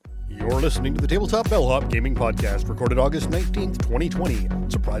You're listening to the Tabletop Bellhop Gaming Podcast, recorded August 19th, 2020.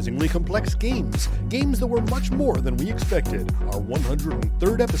 Surprisingly complex games. Games that were much more than we expected. Our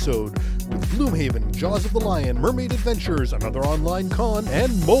 103rd episode with Gloomhaven, Jaws of the Lion, Mermaid Adventures, another online con,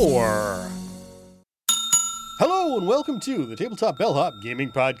 and more. Hello and welcome to the Tabletop Bellhop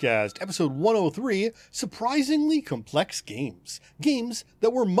Gaming Podcast, episode 103, Surprisingly Complex Games. Games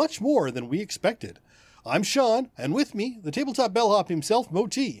that were much more than we expected. I'm Sean, and with me, the Tabletop Bellhop himself,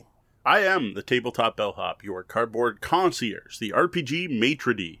 Moti. I am the Tabletop Bellhop, your cardboard concierge, the RPG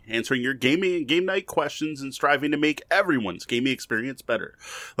maitre d', answering your gaming and game night questions and striving to make everyone's gaming experience better.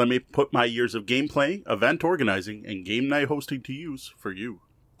 Let me put my years of game playing, event organizing, and game night hosting to use for you.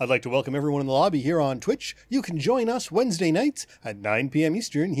 I'd like to welcome everyone in the lobby here on Twitch. You can join us Wednesday nights at 9 p.m.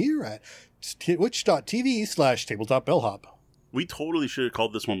 Eastern here at twitch.tv/tabletopbellhop. We totally should have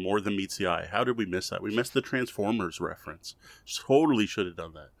called this one More Than Meets the Eye. How did we miss that? We missed the Transformers reference. Totally should have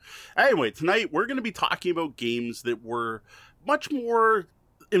done that. Anyway, tonight we're going to be talking about games that were much more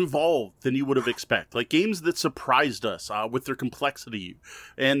involved than you would have expected. Like games that surprised us with their complexity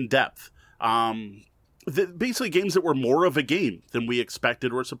and depth. Basically games that were more of a game than we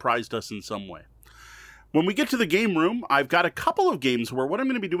expected or surprised us in some way. When we get to the game room, I've got a couple of games where what I'm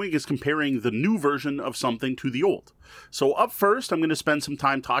going to be doing is comparing the new version of something to the old. So up first, I'm going to spend some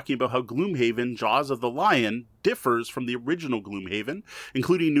time talking about how Gloomhaven, Jaws of the Lion differs from the original Gloomhaven,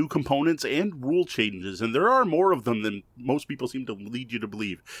 including new components and rule changes. And there are more of them than most people seem to lead you to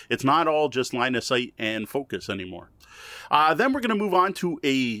believe. It's not all just line of sight and focus anymore. Then we're going to move on to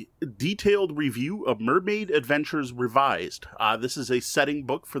a detailed review of Mermaid Adventures Revised. This is a setting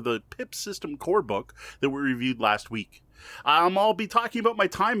book for the PIP System core book that we reviewed last week. I'll be talking about my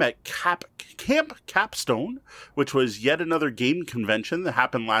time at Camp Capstone, which was yet another game convention that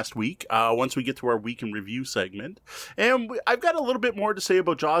happened last week, once we get to our week in review segment. And I've got a little bit more to say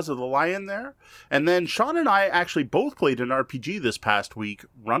about Jaws of the Lion there. And then Sean and I actually both played an RPG this past week,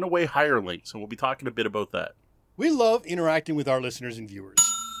 Runaway Hirelings, and we'll be talking a bit about that. We love interacting with our listeners and viewers.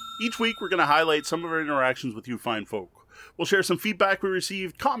 Each week, we're going to highlight some of our interactions with you fine folk. We'll share some feedback we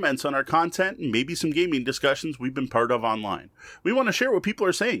received, comments on our content, and maybe some gaming discussions we've been part of online. We want to share what people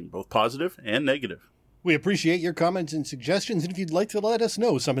are saying, both positive and negative. We appreciate your comments and suggestions, and if you'd like to let us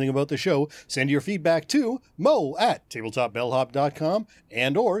know something about the show, send your feedback to mo@tabletopbellhop.com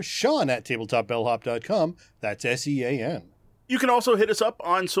and or sean@tabletopbellhop.com. That's SEAN. You can also hit us up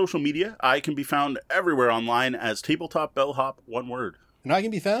on social media. I can be found everywhere online as Tabletop Bellhop, one word. And I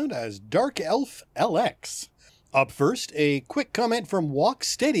can be found as Dark Elf LX. Up first, a quick comment from Walk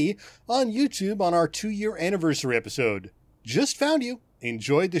Steady on YouTube on our 2-year anniversary episode. Just found you.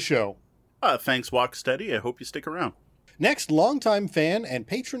 Enjoyed the show. Thanks, Walk Steady. I hope you stick around. Next, longtime fan and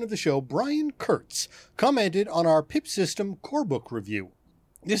patron of the show, Brian Kurtz, commented on our PIP System core book review.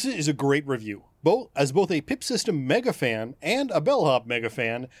 This is a great review. As both a PIP System mega fan and a Bellhop mega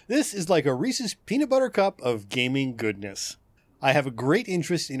fan, this is like a Reese's peanut butter cup of gaming goodness. I have a great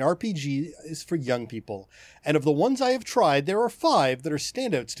interest in RPGs for young people, and of the ones I have tried, there are 5 that are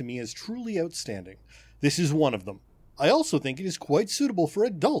standouts to me as truly outstanding. This is one of them. I also think it is quite suitable for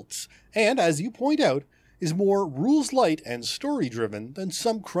adults, and as you point out, is more rules light and story driven than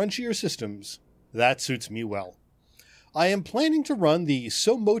some crunchier systems. That suits me well. I am planning to run the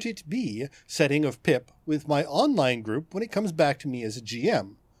So Mote It Be setting of PIP with my online group when it comes back to me as a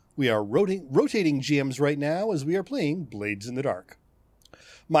GM. We are rotating GMs right now as we are playing Blades in the Dark.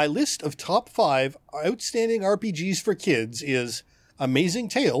 My list of top 5 outstanding RPGs for kids is Amazing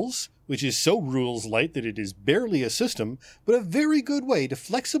Tales, which is so rules light that it is barely a system, but a very good way to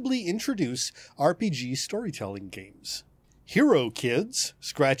flexibly introduce RPG storytelling games. Hero Kids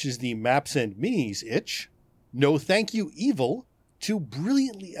scratches the maps and minis itch. No Thank You Evil, 2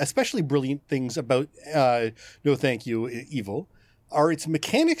 especially brilliant things about No Thank You Evil, are its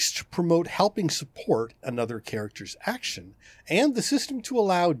mechanics to promote helping support another character's action, and the system to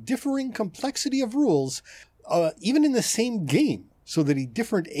allow differing complexity of rules even in the same game, so that a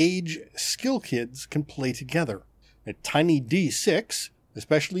different age skill kids can play together. At Tiny D6,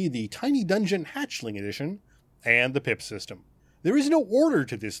 especially the Tiny Dungeon Hatchling Edition, and the PIP System. There is no order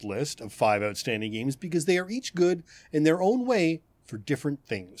to this list of 5 outstanding games because they are each good in their own way for different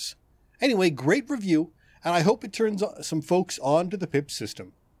things. Anyway, great review, and I hope it turns some folks on to the PIP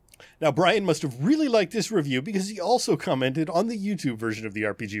System. Now, Brian must have really liked this review because he also commented on the YouTube version of the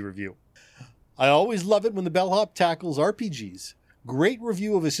RPG review. I always love it when the Bellhop tackles RPGs. Great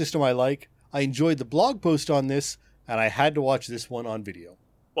review of a system I like. I enjoyed the blog post on this, and I had to watch this one on video.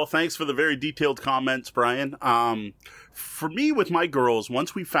 Well, thanks for the very detailed comments, Brian. For me, with my girls,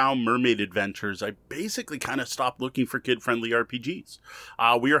 once we found Mermaid Adventures, I basically kind of stopped looking for kid-friendly RPGs.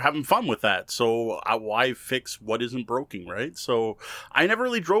 We were having fun with that, so why fix what isn't broken, right? So I never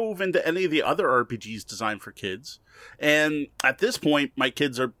really drove into any of the other RPGs designed for kids. And at this point, my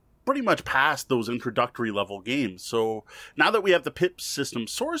kids are pretty much past those introductory level games. So now that we have the Pip System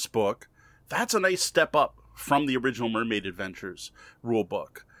source book, that's a nice step up from the original Mermaid Adventures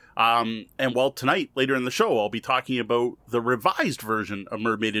rulebook. And well, tonight, later in the show, I'll be talking about the revised version of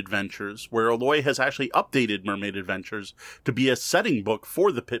Mermaid Adventures, where Aloy has actually updated Mermaid Adventures to be a setting book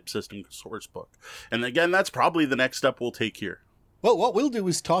for the Pip System source book. And again, that's probably the next step we'll take here. Well, what we'll do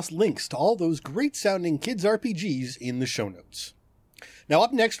is toss links to all those great-sounding kids' RPGs in the show notes. Now,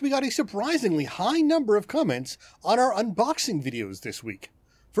 up next, we got a surprisingly high number of comments on our unboxing videos this week.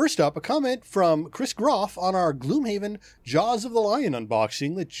 First up, a comment from Chris Groff on our Gloomhaven Jaws of the Lion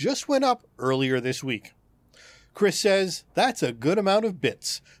unboxing that just went up earlier this week. Chris says, "That's a good amount of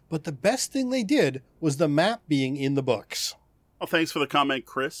bits, but the best thing they did was the map being in the books." Well, thanks for the comment,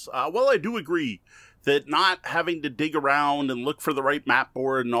 Chris. Well, I do agree that not having to dig around and look for the right map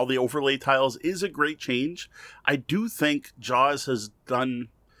board and all the overlay tiles is a great change. I do think Jaws has done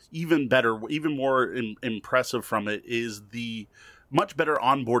even better, even more impressive from it is the much better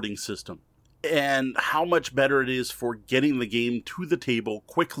onboarding system and how much better it is for getting the game to the table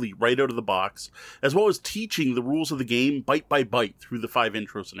quickly right out of the box, as well as teaching the rules of the game bite by bite through the 5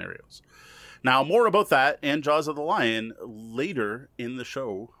 intro scenarios. Now, more about that and Jaws of the Lion later in the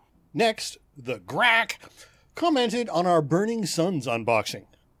show. Next, the Grack commented on our Burning Suns unboxing.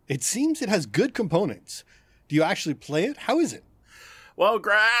 "It seems it has good components. Do you actually play it? How is it?" Well,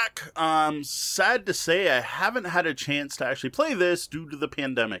 Grack, sad to say I haven't had a chance to actually play this due to the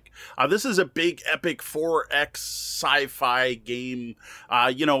pandemic. This is a big, epic 4X sci-fi game,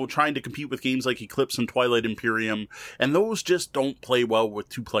 trying to compete with games like Eclipse and Twilight Imperium, and those just don't play well with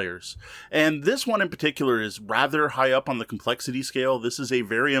 2 players. And this one in particular is rather high up on the complexity scale. This is a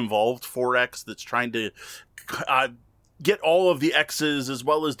very involved 4X that's trying to get all of the X's as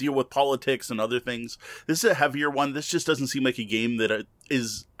well as deal with politics and other things. This is a heavier one. This just doesn't seem like a game that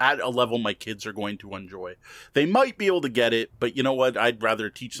is at a level my kids are going to enjoy. They might be able to get it, but you know what? I'd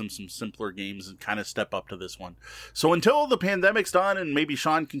rather teach them some simpler games and kind of step up to this one. So until the pandemic's done and maybe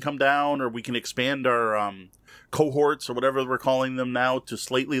Sean can come down or we can expand our cohorts or whatever we're calling them now to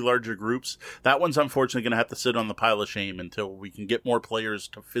slightly larger groups, that one's unfortunately going to have to sit on the pile of shame until we can get more players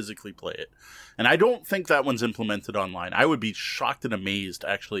to physically play it. And I don't think that one's implemented online. I would be shocked and amazed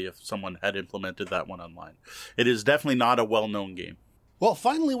actually if someone had implemented that one online. It is definitely not a well-known game. Well,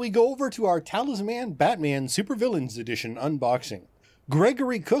 finally we go over to our Talisman Batman Supervillains Edition unboxing.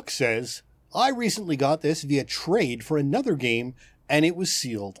 Gregory Cook says, "I recently got this via trade for another game and it was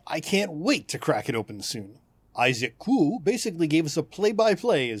sealed. I can't wait to crack it open soon." Isaac Koo basically gave us a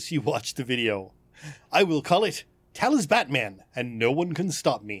play-by-play as he watched the video. "I will call it Talis Batman, and no one can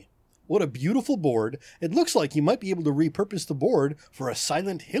stop me." What a beautiful board. It looks like you might be able to repurpose the board for a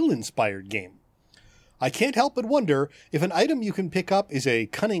Silent Hill-inspired game. I can't help but wonder if an item you can pick up is a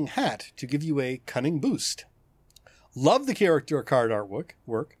cunning hat to give you a cunning boost. Love the character card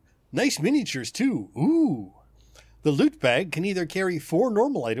artwork. Nice miniatures too. Ooh. The loot bag can either carry 4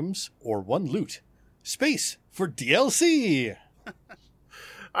 normal items or 1 loot. Space for DLC.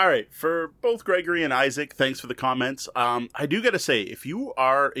 All right, for both Gregory and Isaac, thanks for the comments. I do got to say, if you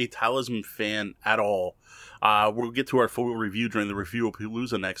are a Talisman fan at all, we'll get to our full review during the Review of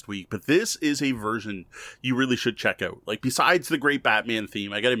Palooza next week, but this is a version you really should check out. Like, besides the great Batman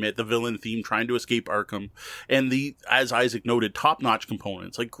theme, I gotta admit, the villain theme, trying to escape Arkham, and the, as Isaac noted, top-notch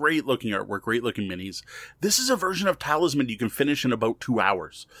components, like great-looking artwork, great-looking minis. This is a version of Talisman you can finish in about 2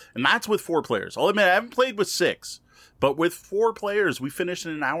 hours, and that's with 4 players. I'll admit, I haven't played with 6. But with 4 players, we finished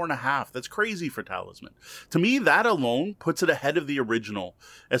in an hour and a half. That's crazy for Talisman. To me, that alone puts it ahead of the original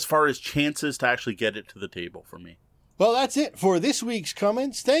as far as chances to actually get it to the table for me. Well, that's it for this week's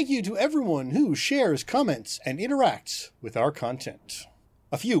comments. Thank you to everyone who shares, comments, and interacts with our content.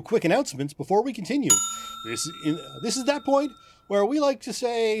 A few quick announcements before we continue. This is that point where we like to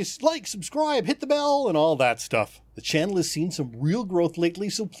say, like, subscribe, hit the bell, and all that stuff. The channel has seen some real growth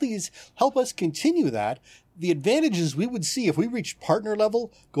lately, so please help us continue that. The advantages we would see if we reached partner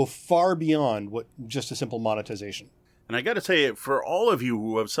level go far beyond what just a simple monetization. And I got to say, for all of you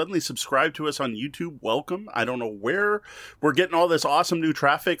who have suddenly subscribed to us on YouTube, welcome. I don't know where we're getting all this awesome new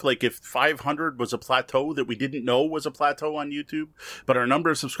traffic, like if 500 was a plateau that we didn't know was a plateau on YouTube, but our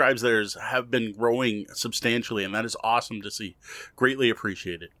number of subscribers there have been growing substantially, and that is awesome to see. Greatly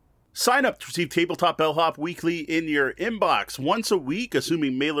appreciated. Sign up to receive Tabletop Bellhop Weekly in your inbox. Once a week,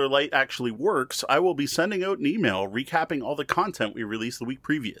 assuming MailerLite actually works, I will be sending out an email recapping all the content we released the week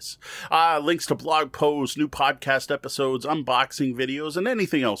previous. Links to blog posts, new podcast episodes, unboxing videos, and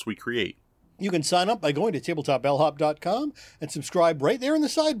anything else we create. You can sign up by going to tabletopbellhop.com and subscribe right there in the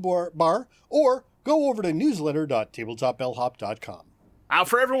sidebar, or go over to newsletter.tabletopbellhop.com.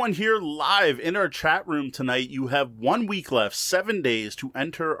 For everyone here live in our chat room tonight, you have 1 week left, 7 days to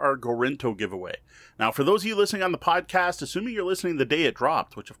enter our Gorinto giveaway. Now, for those of you listening on the podcast, assuming you're listening the day it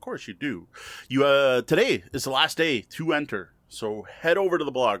dropped, which of course you do, today is the last day to enter. So head over to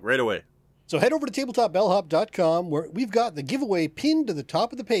the blog right away. So head over to tabletopbellhop.com, where we've got the giveaway pinned to the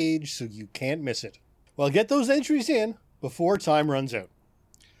top of the page so you can't miss it. Well, get those entries in before time runs out.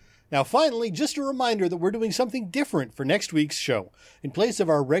 Now, finally, just a reminder that we're doing something different for next week's show. In place of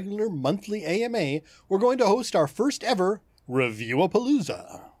our regular monthly AMA, we're going to host our first ever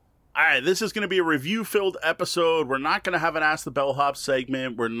Review-a-Palooza. All right, this is going to be a review-filled episode. We're not going to have an Ask the Bellhop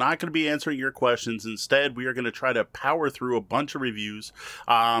segment. We're not going to be answering your questions. Instead, we are going to try to power through a bunch of reviews.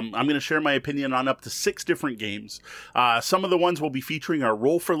 I'm going to share my opinion on up to 6 different games. Some of the ones we'll be featuring are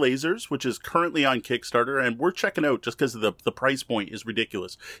Roll for Lasers, which is currently on Kickstarter, and we're checking out just because the price point is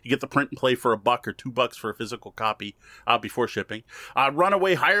ridiculous. You get the print and play for $1 or $2 for a physical copy before shipping.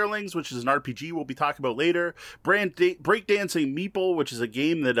 Runaway Hirelings, which is an RPG we'll be talking about later. Breakdancing Meeple, which is a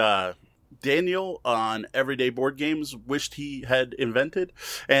game that Daniel on Everyday Board Games wished he had invented.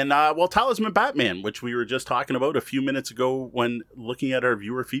 And, Talisman Batman, which we were just talking about a few minutes ago when looking at our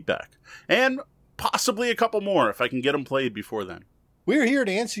viewer feedback. And possibly a couple more if I can get them played before then. We're here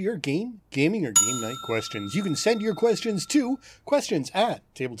to answer your gaming, or game night questions. You can send your questions to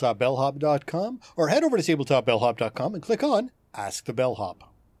questions@tabletopbellhop.com, or head over to tabletopbellhop.com and click on Ask the Bellhop.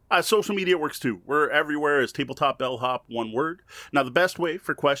 Social media works too. We're everywhere as Tabletop Bellhop, one word. Now, the best way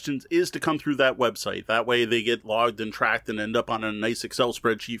for questions is to come through that website. That way they get logged and tracked and end up on a nice Excel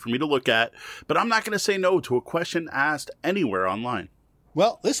spreadsheet for me to look at. But I'm not going to say no to a question asked anywhere online.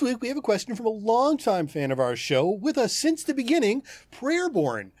 Well, this week we have a question from a longtime fan of our show, with us since the beginning,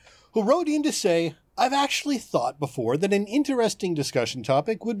 Prayerborn, who wrote in to say, I've actually thought before that an interesting discussion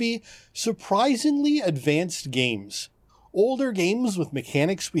topic would be surprisingly advanced games. Older games with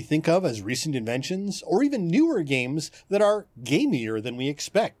mechanics we think of as recent inventions, or even newer games that are gamier than we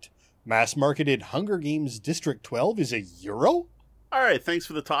expect. Mass-marketed Hunger Games District 12 is a euro? All right, thanks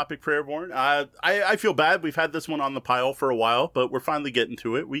for the topic, Prayerborn. I feel bad. We've had this one on the pile for a while, but we're finally getting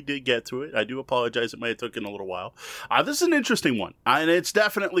to it. We did get to it. I do apologize. It might have taken a little while. This is an interesting one, and it's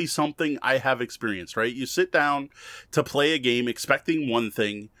definitely something I have experienced, right? You sit down to play a game expecting one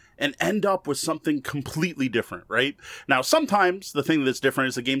thing and end up with something completely different, right? Now, sometimes the thing that's different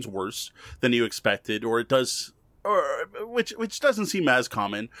is the game's worse than you expected, or it does, or which doesn't seem as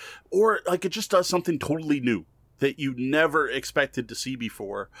common, or like it just does something totally new that you never expected to see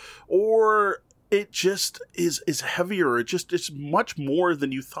before, or it just is heavier. It's much more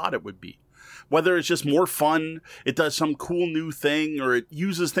than you thought it would be. Whether it's just more fun, it does some cool new thing, or it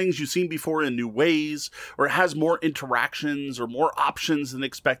uses things you've seen before in new ways, or it has more interactions or more options than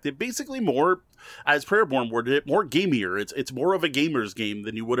expected. Basically more, as Prayerborn worded it, more gamier. It's more of a gamer's game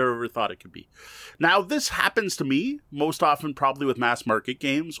than you would have ever thought it could be. Now, this happens to me most often probably with mass market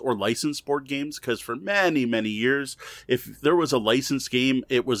games or licensed board games, because for many, many years, if there was a licensed game,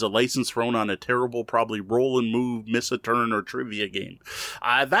 it was a license thrown on a terrible, probably roll and move, miss a turn, or trivia game.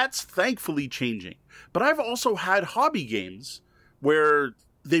 That's thankfully changing. But I've also had hobby games where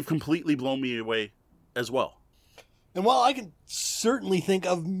they've completely blown me away as well. And while I can certainly think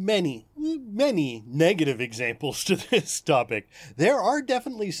of many negative examples to this topic, there are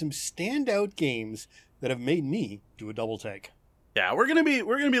definitely some standout games that have made me do a double take. Yeah, we're gonna be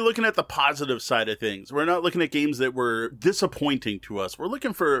looking at the positive side of things. We're not looking at games that were disappointing to us. We're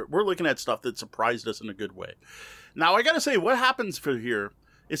looking at stuff that surprised us in a good way. Now, I gotta say, what happens for here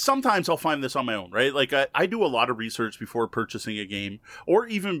is sometimes I'll find this on my own, right? Like I do a lot of research before purchasing a game, or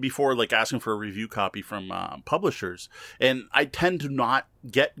even before like asking for a review copy from publishers. And I tend to not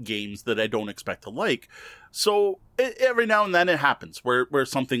get games that I don't expect to like. So every now and then it happens where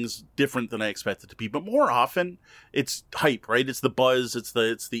something's different than I expect it to be. But more often it's hype, right? It's the buzz. It's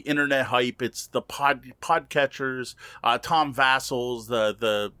the internet hype. It's the podcatchers, Tom Vassals,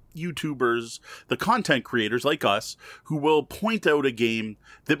 the YouTubers, the content creators like us who will point out a game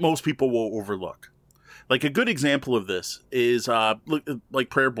that most people will overlook. Like a good example of this is, like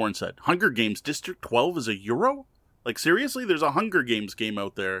Prayerborn said, Hunger Games District 12 is a euro? Like seriously, there's a Hunger Games game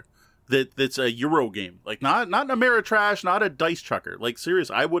out there that's a euro game. Like not an Ameritrash, not a dice chucker. Like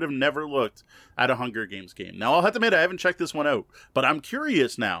seriously, I would have never looked at a Hunger Games game. Now I'll have to admit I haven't checked this one out, but I'm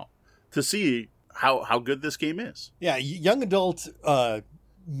curious now to see how good this game is. Yeah, young adult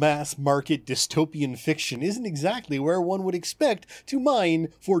mass market dystopian fiction isn't exactly where one would expect to mine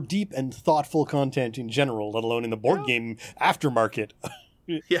for deep and thoughtful content in general, let alone in the board game aftermarket.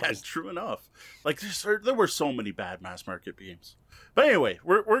 Yeah, true enough. Like there were so many bad mass market games. But anyway,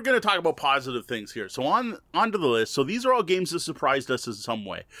 we're going to talk about positive things here. So onto the list. So these are all games that surprised us in some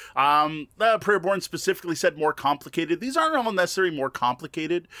way. Prayer-Born specifically said more complicated. These aren't all necessarily more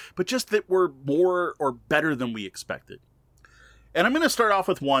complicated, but just that were more or better than we expected. And I'm going to start off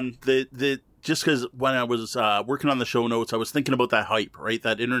with one that just because when I was working on the show notes, I was thinking about that hype, right?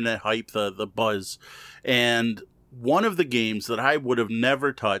 That internet hype, the buzz. And one of the games that I would have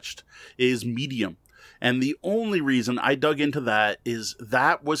never touched is Medium. And the only reason I dug into that is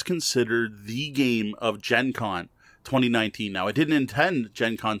that was considered the game of Gen Con 2019. Now, I didn't intend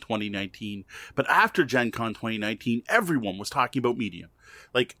Gen Con 2019, but after Gen Con 2019, everyone was talking about Medium.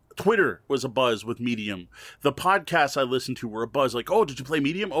 Like, Twitter was abuzz with Medium. The podcasts I listened to were abuzz. Like, oh, did you play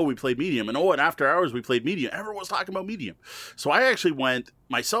Medium? Oh, we played Medium. And oh, and after hours, we played Medium. Everyone was talking about Medium. So I actually went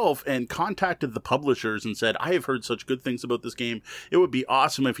myself and contacted the publishers and said, I have heard such good things about this game. It would be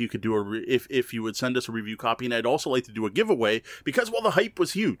awesome if you could do if you would send us a review copy. And I'd also like to do a giveaway because, well, the hype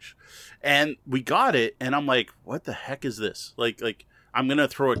was huge. And we got it. And I'm like, what the heck is this? Like, I'm going to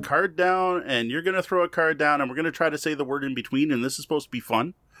throw a card down and you're going to throw a card down and we're going to try to say the word in between. And this is supposed to be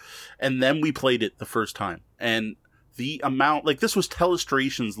fun. And then we played it the first time. And the amount, like, this was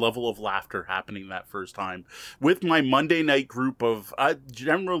Telestration's level of laughter happening that first time with my Monday night group of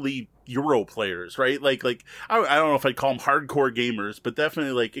generally Euro players, right? Like I don't know if I'd call them hardcore gamers, but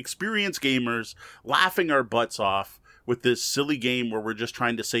definitely like experienced gamers laughing our butts off with this silly game where we're just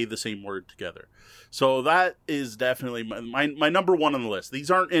trying to say the same word together. So that is definitely my number one on the list.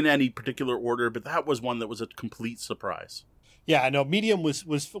 These aren't in any particular order, but that was one that was a complete surprise. Yeah, no, Medium was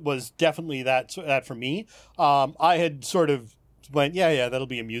definitely that for me. I had sort of went, yeah, that'll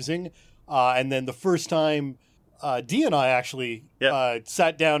be amusing. And then the first time Dee and I actually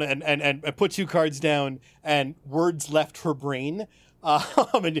sat down and put two cards down and words left her brain.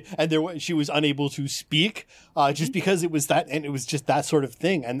 And she was unable to speak just because it was that, and it was just that sort of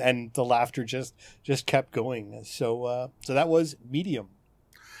thing. And the laughter just kept going. So that was Medium.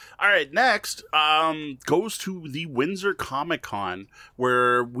 All right, next goes to the Windsor Comic Con,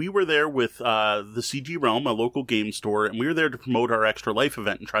 where we were there with the CG Realm, a local game store, and we were there to promote our Extra Life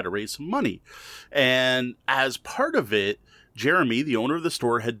event and try to raise some money. And as part of it, Jeremy, the owner of the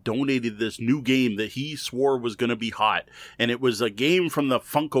store, had donated this new game that he swore was going to be hot. And it was a game from the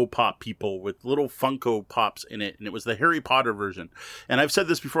Funko Pop people with little Funko Pops in it. And it was the Harry Potter version. And I've said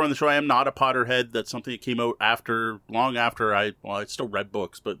this before on the show, I am not a Potterhead. That's something that came out long after I still read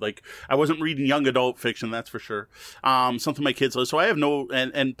books, but like I wasn't reading young adult fiction, that's for sure. Something my kids love. So I have no,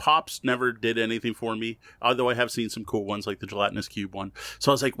 and Pops never did anything for me, although I have seen some cool ones like the Gelatinous Cube one.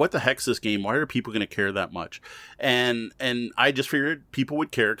 So I was like, what the heck's this game? Why are people going to care that much? And I just figured people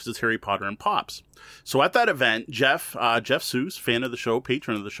would care because it's Harry Potter and Pops. So at that event, Jeff Seuss, fan of the show,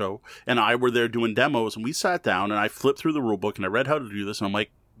 patron of the show, and I were there doing demos, and we sat down and I flipped through the rule book and I read how to do this, and I'm like,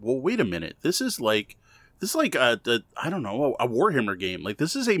 well, wait a minute. This is like I don't know, a Warhammer game. Like,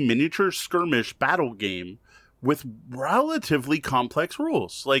 this is a miniature skirmish battle game with relatively complex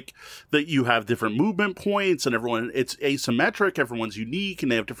rules, like that you have different movement points and it's asymmetric, everyone's unique,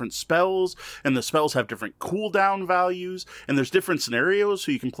 and they have different spells, and the spells have different cooldown values, and there's different scenarios,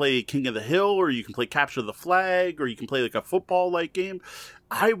 so you can play King of the Hill, or you can play Capture the Flag, or you can play like a football-like game.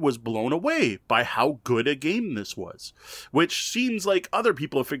 I was blown away by how good a game this was, which seems like other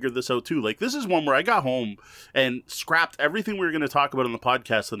people have figured this out too. Like, this is one where I got home and scrapped everything we were going to talk about on the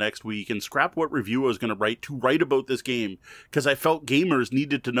podcast the next week and scrapped what review I was going to write about this game, because I felt gamers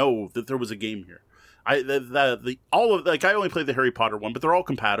needed to know that there was a game here. I only played the Harry Potter one, but they're all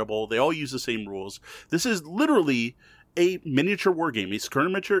compatible. They all use the same rules. This is literally a miniature war game, a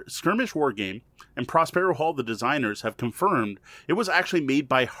skirmish war game, and Prospero Hall, the designers, have confirmed it was actually made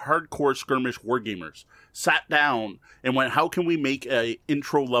by hardcore skirmish wargamers. Sat down and went, how can we make a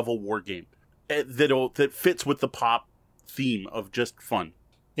intro level war game that fits with the Pop theme of just fun?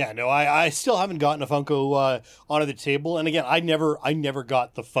 Yeah, no, I still haven't gotten a Funko onto the table, and again, I never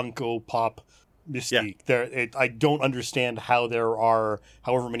got the Funko Pop mystique. Yeah. I don't understand how there are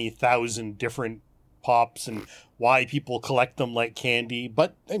however many thousand different Pops and why people collect them like candy,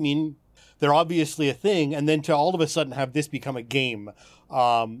 but I mean, they're obviously a thing, and then to all of a sudden have this become a game.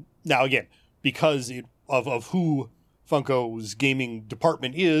 Now again, because of who Funko's gaming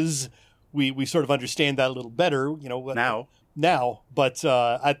department is, we sort of understand that a little better, you know. Now, but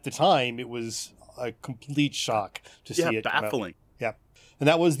at the time it was a complete shock to see it. Baffling. Yeah. and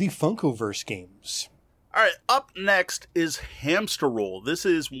that was the Funkoverse games. All right, up next is Hamster Roll. This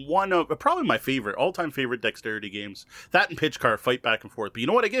is one of probably my favorite, all-time favorite dexterity games. That and Pitch Car fight back and forth. But you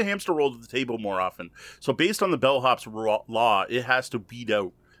know what? I get Hamster Roll to the table more often. So based on the bellhop's law, it has to beat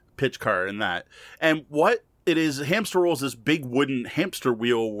out Pitch Car in that. And what it is, Hamster Roll is this big wooden hamster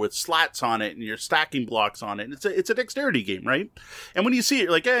wheel with slats on it, and you're stacking blocks on it. And it's a dexterity game, right? And when you see it,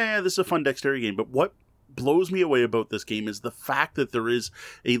 you're like, this is a fun dexterity game. But what blows me away about this game is the fact that there is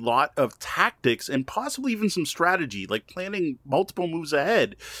a lot of tactics and possibly even some strategy, like planning multiple moves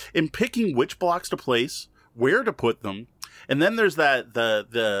ahead and picking which blocks to place, where to put them. And then there's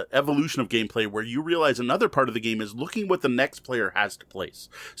the evolution of gameplay where you realize another part of the game is looking what the next player has to place.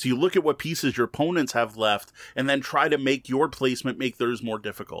 So you look at what pieces your opponents have left and then try to make your placement make theirs more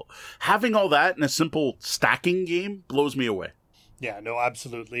difficult. Having all that in a simple stacking game blows me away. Yeah, no,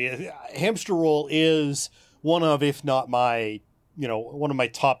 absolutely. Hamster Roll is one of, if not my, one of my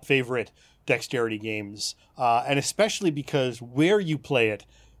top favorite dexterity games. And especially because where you play it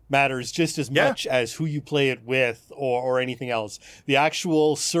matters just as much as who you play it with or anything else. The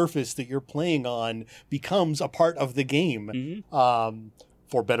actual surface that you're playing on becomes a part of the game,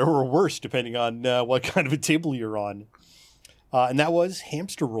 for better or worse, depending on what kind of a table you're on. And that was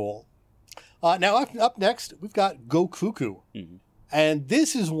Hamster Roll. Now, up next, we've got Go Cuckoo. Mm-hmm. And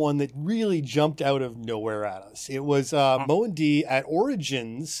this is one that really jumped out of nowhere at us. It was Mo and D at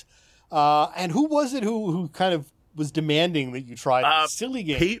Origins. And who was it who kind of was demanding that you try this silly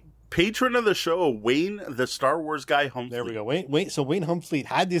game? Patron of the show, Wayne, the Star Wars guy Humphrey. There we go. Wayne Humphrey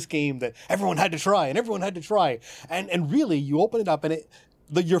had this game that everyone had to try, And really, you open it up, and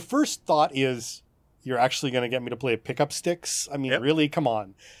your first thought is, you're actually going to get me to play pickup sticks? I mean, really? Come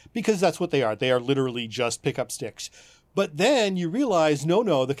on. Because that's what they are. They are literally just pickup sticks. But then you realize,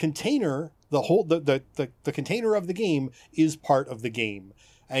 no, the container, the container of the game is part of the game.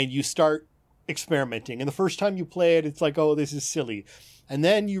 And you start experimenting. And the first time you play it, it's like, oh, this is silly. And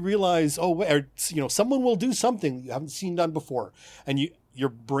then you realize, someone will do something you haven't seen done before. And your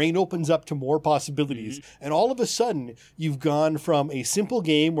brain opens up to more possibilities. Mm-hmm. And all of a sudden, you've gone from a simple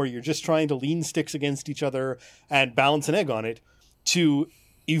game where you're just trying to lean sticks against each other and balance an egg on it to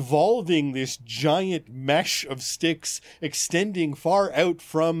evolving this giant mesh of sticks extending far out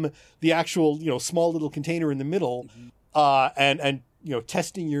from the actual, small little container in the middle, and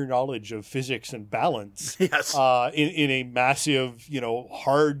testing your knowledge of physics and balance. Yes. In a massive,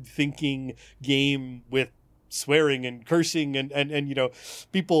 hard thinking game with swearing and cursing and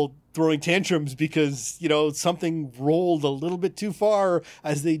people throwing tantrums because, something rolled a little bit too far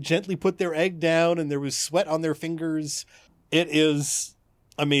as they gently put their egg down and there was sweat on their fingers. It is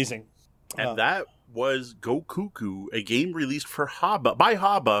amazing. And that was Go Cuckoo, a game released by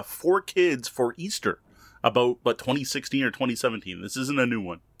Haba for kids for Easter about 2016 or 2017. This isn't a new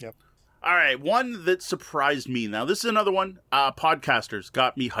one. Yep. All right, one that surprised me. Now, this is another one. Podcasters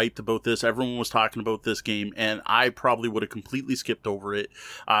got me hyped about this. Everyone was talking about this game, and I probably would have completely skipped over it.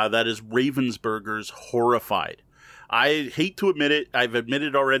 That is Ravensburger's Horrified. I hate to admit it. I've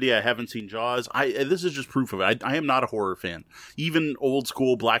admitted already I haven't seen Jaws. This is just proof of it. I am not a horror fan. Even old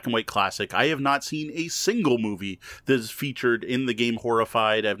school black and white classic. I have not seen a single movie that is featured in the game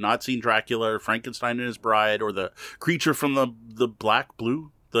Horrified. I've not seen Dracula or Frankenstein and His Bride or the creature from the black,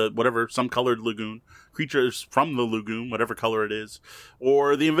 blue, some colored lagoon. Creatures from the lagoon, whatever color it is,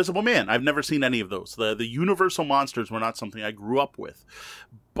 or The Invisible Man. I've never seen any of those. The Universal monsters were not something I grew up with.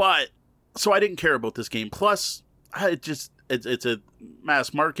 So I didn't care about this game. Plus, it's a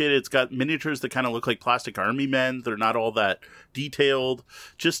mass market. It's got miniatures that kind of look like plastic army men. They're not all that detailed.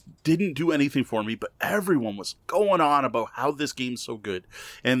 Just didn't do anything for me. But everyone was going on about how this game's so good.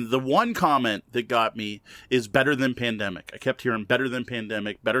 And the one comment that got me is better than Pandemic. I kept hearing better than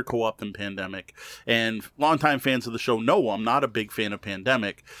Pandemic, better co-op than Pandemic. And longtime fans of the show know I'm not a big fan of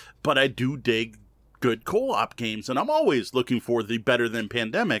Pandemic, but I do dig good co-op games, and I'm always looking for the better than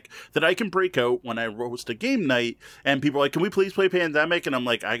Pandemic that I can break out when I host a game night, and people are like, can we please play Pandemic? And I'm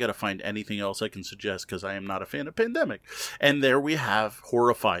like, I gotta find anything else I can suggest because I am not a fan of Pandemic. And there we have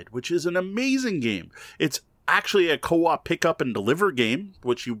Horrified, which is an amazing game. It's actually a co-op pick up and deliver game,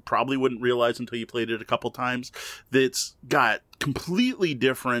 which you probably wouldn't realize until you played it a couple times. That's got completely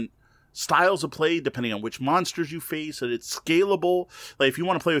different styles of play depending on which monsters you face, and it's scalable. Like if you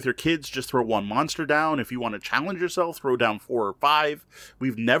want to play with your kids, just throw one monster down. If you want to challenge yourself, throw down 4 or 5.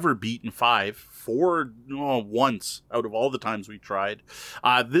 We've never beaten 4 once out of all the times we tried.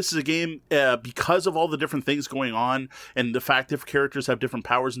 This is a game because of all the different things going on and the fact that characters have different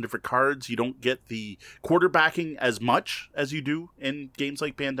powers and different cards, you don't get the quarterbacking as much as you do in games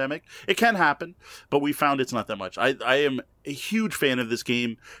like Pandemic. It can happen, but we found it's not that much. I am a huge fan of this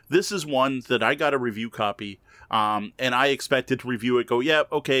game. This is one that I got a review copy, and I expected to review it, go, yeah,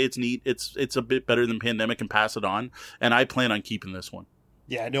 okay, it's neat, it's a bit better than Pandemic, and pass it on, and I plan on keeping this one.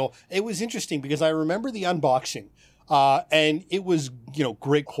 Yeah, no, it was interesting because I remember the unboxing, and it was,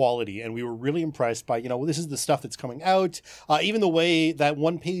 great quality, and we were really impressed by, this is the stuff that's coming out. Even the way that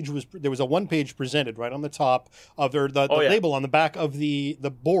there was a one page presented right on the top of the label on the back of the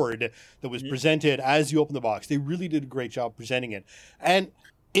board that was presented as you open the box. They really did a great job presenting it. And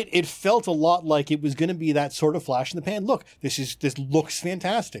it felt a lot like it was going to be that sort of flash in the pan. Look, this looks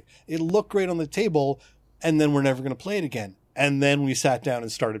fantastic. It looked great on the table, and then we're never going to play it again. And then we sat down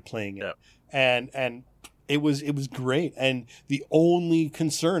and started playing it. Yep. And it was great. And the only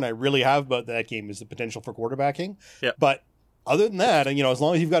concern I really have about that game is the potential for quarterbacking. Yep. But other than that, and as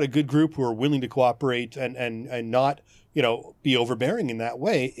long as you've got a good group who are willing to cooperate and not, be overbearing in that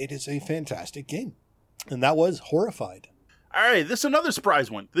way, it is a fantastic game. And that was Horrified. All right, this is another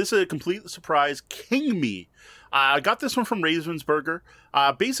surprise one. This is a complete surprise. King Me. I got this one from Ravensburger,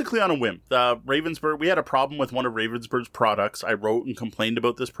 basically on a whim. We had a problem with one of Ravensburger's products. I wrote and complained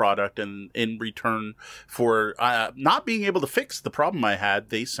about this product, and in return for not being able to fix the problem I had,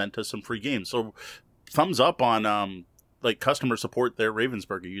 they sent us some free games. So thumbs up on customer support there,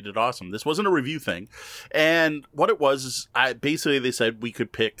 Ravensburger. You did awesome. This wasn't a review thing. And what it was is basically they said we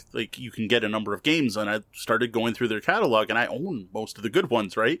could pick, you can get a number of games, and I started going through their catalog, and I own most of the good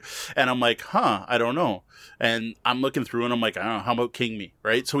ones, right? And I'm like, I don't know. And I'm looking through and I'm like, I don't know, how about King Me,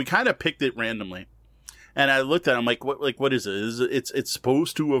 right? So we kind of picked it randomly. And I looked at it, I'm like, what is it? It's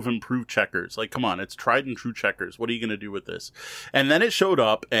supposed to have improved Checkers. Like, come on, it's tried and true Checkers. What are you going to do with this? And then it showed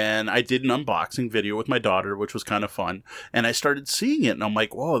up, and I did an unboxing video with my daughter, which was kind of fun. And I started seeing it, and I'm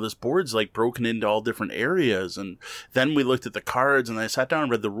like, whoa, this board's broken into all different areas. And then we looked at the cards, and I sat down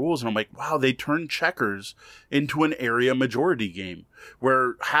and read the rules, and I'm like, wow, they turned Checkers into an area majority game,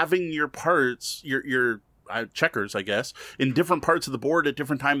 where having your parts, your checkers, I guess, in different parts of the board at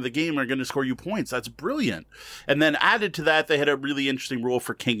different time of the game are going to score you points. That's brilliant. And then added to that, they had a really interesting rule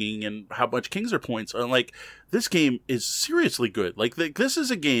for kinging and how much kings are points. And this game is seriously good. This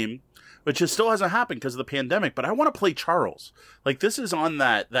is a game which still hasn't happened because of the pandemic, but I want to play Charles. This is on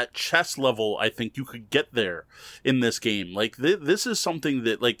that chess level. I think you could get there in this game. This is something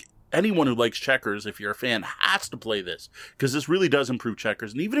that anyone who likes checkers, if you're a fan, has to play this, because this really does improve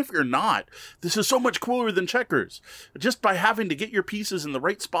checkers. And even if you're not, this is so much cooler than checkers, just by having to get your pieces in the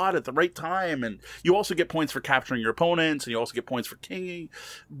right spot at the right time. And you also get points for capturing your opponents, and you also get points for kinging.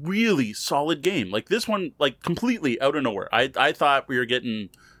 Really solid game. This one, completely out of nowhere. I thought we were getting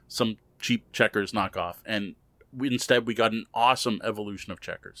some cheap checkers knockoff, and instead we got an awesome evolution of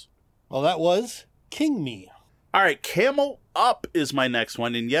checkers. Well, that was King Me. All right, Camel Up is my next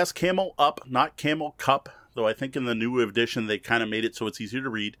one. And yes, Camel Up, not Camel Cup, though I think in the new edition they kind of made it so it's easier to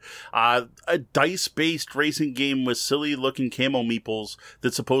read. A dice-based racing game with silly-looking camel meeples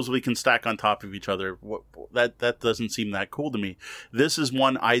that supposedly can stack on top of each other. That doesn't seem that cool to me. This is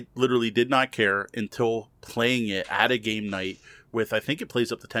one I literally did not care until playing it at a game night with, I think it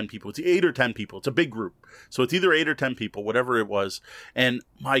plays up to 10 people. It's 8 or 10 people. It's a big group. So it's either 8 or 10 people, whatever it was. And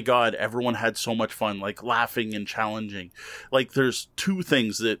my God, everyone had so much fun, laughing and challenging. There's two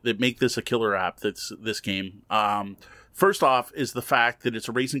things that make this a killer app, that's this game. First off is the fact that it's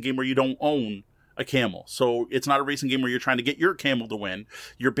a racing game where you don't own a camel. So it's not a racing game where you're trying to get your camel to win.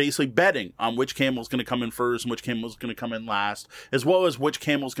 You're basically betting on which camel is going to come in first and which camel is going to come in last, as well as which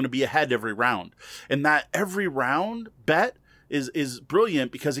camel is going to be ahead every round. And that every round bet is brilliant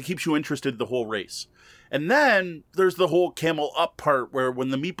because it keeps you interested the whole race. And then there's the whole camel up part where when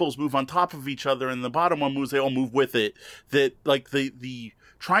the meeples move on top of each other and the bottom one moves, they all move with it. That the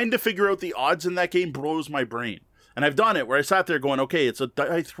trying to figure out the odds in that game blows my brain. And I've done it where I sat there going, okay, it's a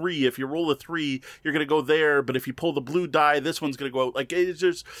die 3. If you roll a 3, you're going to go there. But if you pull the blue die, this one's going to go out. It's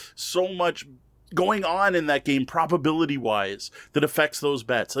just so much going on in that game, probability-wise, that affects those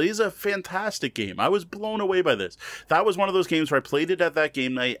bets. It is a fantastic game. I was blown away by this. That was one of those games where I played it at that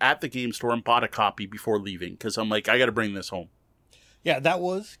game night at the game store and bought a copy before leaving, because I'm like, I got to bring this home. Yeah, that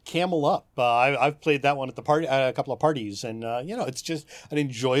was Camel Up. I've played that one at the party, a couple of parties, and it's just an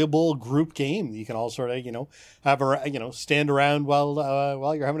enjoyable group game. You can all sort of have stand around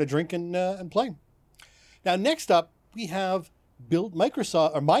while you're having a drink and play. Now, next up we have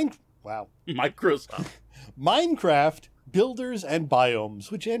Microsoft. Minecraft Builders and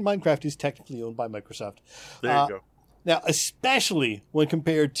Biomes, and Minecraft is technically owned by Microsoft. There you go. Now, especially when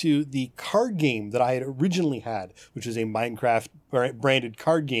compared to the card game that I had originally had, which is a Minecraft branded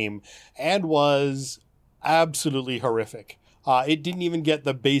card game, and was absolutely horrific. It didn't even get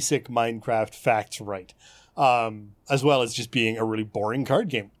the basic Minecraft facts right. as well as just being a really boring card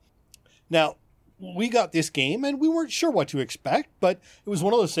game. Now, we got this game and we weren't sure what to expect, but it was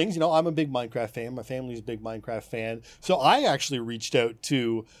one of those things, I'm a big Minecraft fan. My family's a big Minecraft fan. So I actually reached out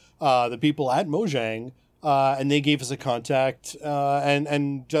to the people at Mojang, and they gave us a contact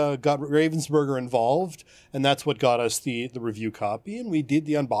and got Ravensburger involved. And that's what got us the review copy. And we did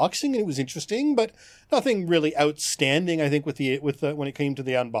the unboxing and it was interesting, but nothing really outstanding, I think, when it came to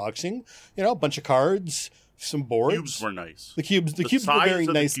the unboxing. A bunch of cards, some boards. Cubes were nice. The cubes were very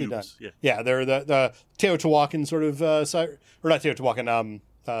nicely done. Yeah, they're the Teotihuacan sort of, or not Teotihuacan,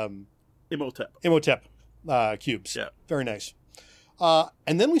 Imhotep cubes. Yeah. Very nice.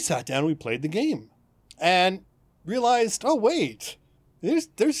 And then we sat down and we played the game and realized, oh, wait, there's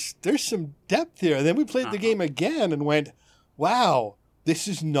some depth here. And then we played the game again and went, wow, this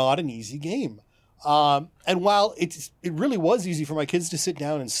is not an easy game. And while it really was easy for my kids to sit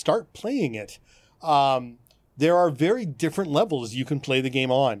down and start playing it, there are very different levels you can play the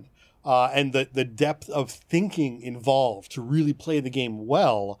game on. And the depth of thinking involved to really play the game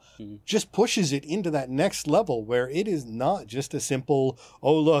well just pushes it into that next level where it is not just a simple,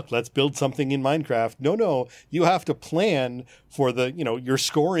 oh, look, let's build something in Minecraft. No, you have to plan for you're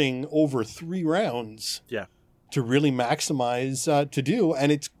scoring over 3 rounds to really maximize to do.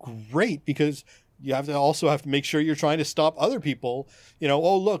 And it's great because you have to make sure you're trying to stop other people.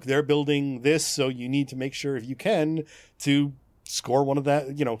 Oh, look, they're building this. So you need to make sure if you can to score one of that,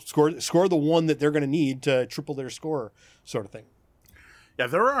 score the one that they're going to need to triple their score sort of thing. Yeah,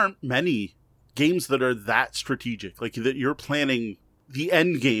 there aren't many games that are that strategic, like that you're planning the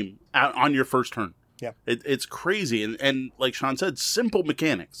end game on your first turn. Yeah, it's crazy. And like Sean said, simple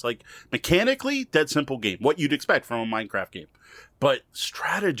mechanics. Like mechanically, dead simple game. What you'd expect from a Minecraft game. But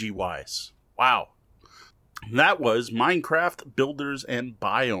strategy-wise, wow. That was Minecraft Builders and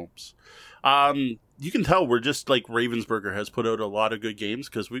Biomes. You can tell we're just like Ravensburger has put out a lot of good games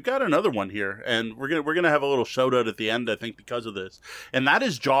because we've got another one here, and we're gonna have a little shout out at the end, I think, because of this, and that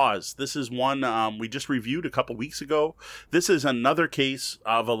is Jaws. This is one we just reviewed a couple weeks ago. This is another case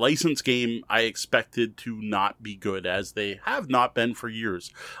of a licensed game I expected to not be good, as they have not been for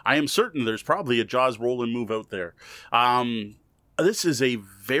years. I am certain there's probably a Jaws roll and move out there. This is a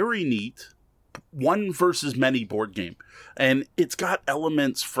very neat one versus many board game, and it's got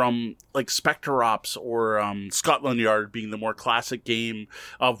elements from like Spectre Ops or Scotland Yard being the more classic game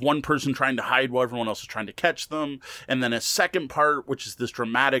of one person trying to hide while everyone else is trying to catch them, and then a second part which is this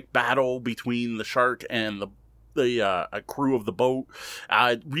dramatic battle between the shark and the crew of the boat.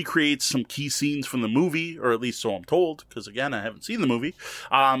 Recreates some key scenes from the movie, or at least so I'm told, because again, I haven't seen the movie.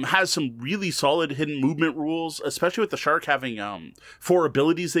 Has some really solid hidden movement rules, especially with the shark having 4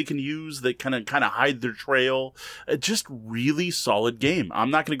 abilities they can use that kind of hide their trail. Just really solid game.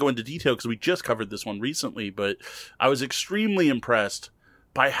 I'm not going to go into detail because we just covered this one recently, but I was extremely impressed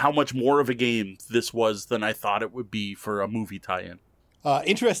by how much more of a game this was than I thought it would be for a movie tie-in.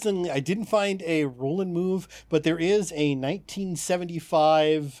 Interestingly, I didn't find a roll and move, but there is a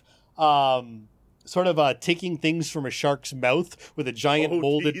 1975 sort of taking things from a shark's mouth with a giant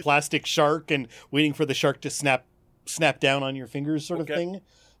molded plastic shark and waiting for the shark to snap down on your fingers sort of thing.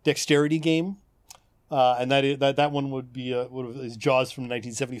 Dexterity game. And that one would be is Jaws from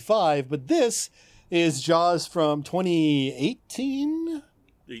 1975, but this is Jaws from 2018?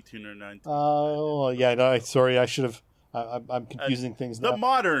 18 or 19. Oh, yeah, no, sorry, I should have... I'm confusing things now. The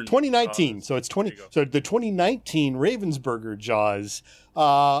modern 2019. Jaws. So it's 20. So the 2019 Ravensburger Jaws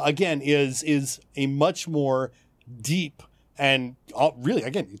again is a much more deep and really,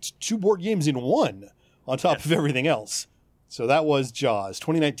 again, it's 2 board games in one on top of everything else. So that was Jaws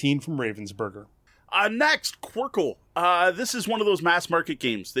 2019 from Ravensburger. Next, Quirkle. This is one of those mass market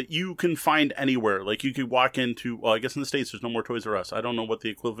games that you can find anywhere. Like you could walk into, well, I guess in the States there's no more Toys R Us. I don't know what the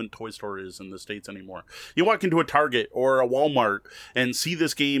equivalent toy store is in the States anymore. You walk into a Target or a Walmart and see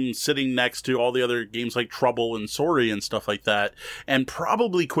this game sitting next to all the other games like Trouble and Sorry and stuff like that, and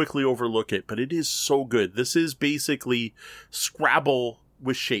probably quickly overlook it, but it is so good. This is basically Scrabble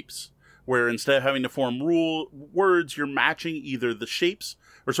with shapes, where instead of having to form words, you're matching either the shapes,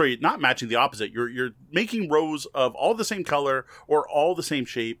 or sorry, not matching, the opposite. You're making rows of all the same color or all the same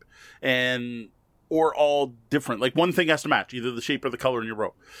shape, or all different. Like one thing has to match, either the shape or the color in your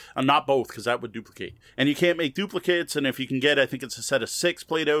row. And not both, because that would duplicate. And you can't make duplicates, and if you can get, I think it's a set of 6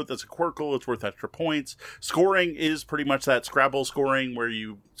 played out, that's a Quirkle, it's worth extra points. Scoring is pretty much that Scrabble scoring, where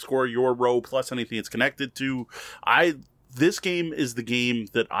you score your row plus anything it's connected to. This game is the game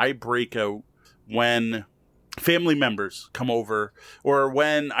that I break out when family members come over, or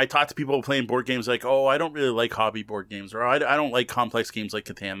when I talk to people playing board games like, oh, I don't really like hobby board games, or I don't like complex games like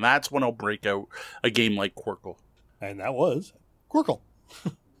Catan, that's when I'll break out a game like Quirkle. And that was Quirkle.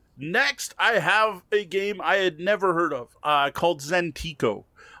 Next, I have a game I had never heard of called Zentico.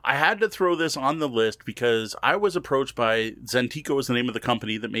 I had to throw this on the list because I was approached by Zentico is the name of the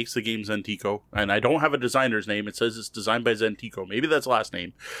company that makes the game Zentico, and I don't have a designer's name. It says it's designed by Zentico. Maybe that's the last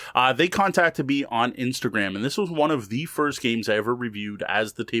name. They contacted me on Instagram, and this was one of the first games I ever reviewed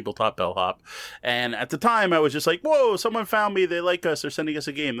as the Tabletop Bellhop. And at the time, I was just like, whoa, someone found me. They like us. They're sending us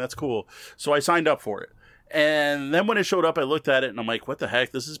a game. That's cool. So I signed up for it. And then when it showed up, I looked at it and I'm like, what the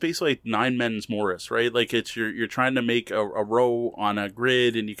heck? This is basically like Nine Men's Morris, right? Like it's you're trying to make a row on a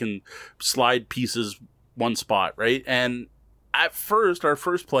grid and you can slide pieces one spot, right? And at first, our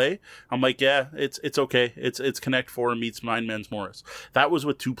first play, I'm like, yeah, it's okay. It's Connect 4 meets Nine Men's Morris. That was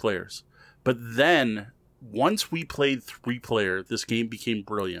with 2 players. But then once we played 3-player, this game became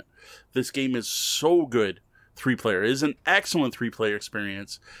brilliant. This game is so good. 3-player. It is an excellent 3-player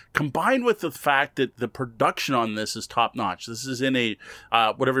experience, combined with the fact that the production on this is top notch. This is in a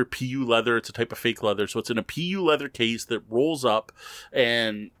whatever PU leather. It's a type of fake leather, so it's in a PU leather case that rolls up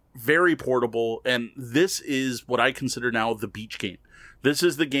and very portable. And this is what I consider now the beach game. This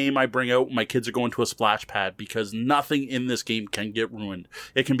is the game I bring out when my kids are going to a splash pad, because nothing in this game can get ruined.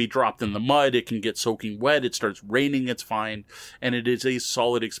 It can be dropped in the mud. It can get soaking wet. It starts raining. It's fine. And it is a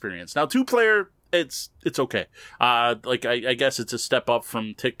solid experience. Now, 2-player, it's okay. I guess it's a step up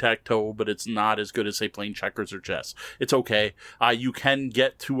from tic-tac-toe, but it's not as good as, say, playing checkers or chess. It's okay. You can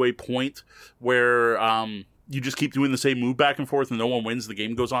get to a point where you just keep doing the same move back and forth and no one wins. The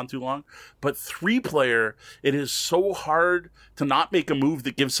game goes on too long. But 3-player, it is so hard to not make a move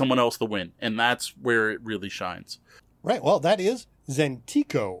that gives someone else the win, and that's where it really shines. Right. Well, that is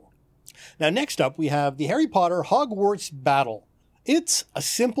Zentico. Now, next up, we have the Harry Potter Hogwarts Battle. It's a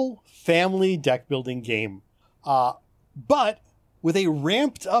simple family deck building game, but with a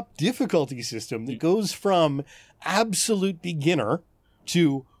ramped up difficulty system that goes from absolute beginner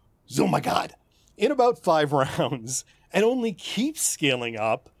to, oh my God, in about 5 rounds, and only keeps scaling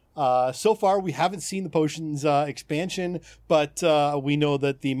up. So far, we haven't seen the potions expansion, but we know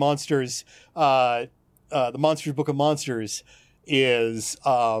that the Monsters Book of Monsters is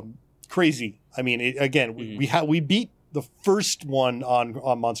crazy. I mean, we beat the first one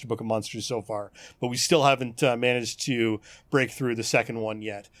on Monster Book of Monsters so far, but we still haven't managed to break through the second one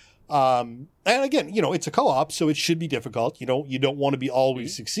yet. And again, it's a co-op, so it should be difficult. You don't want to be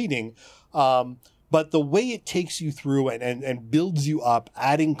always succeeding. But the way it takes you through and builds you up,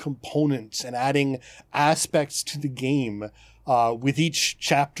 adding components and adding aspects to the game with each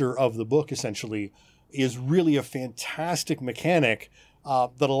chapter of the book, essentially, is really a fantastic mechanic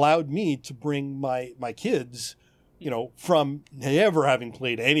that allowed me to bring my kids, from never having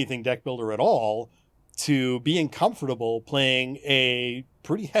played anything deck builder at all to being comfortable playing a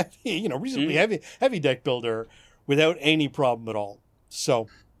pretty heavy, reasonably heavy deck builder without any problem at all. So,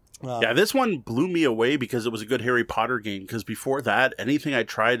 yeah, this one blew me away because it was a good Harry Potter game. Because before that, anything I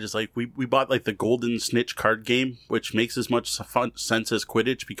tried is like, we bought like the Golden Snitch card game, which makes as much fun sense as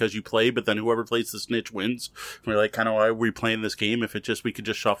Quidditch because you play, but then whoever plays the snitch wins. And we're like, kind of why are we playing this game if we could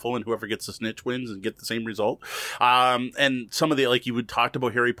just shuffle and whoever gets the snitch wins and get the same result. And some of the, like you would talked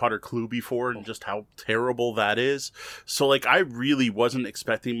about Harry Potter Clue before and just how terrible that is. So like, I really wasn't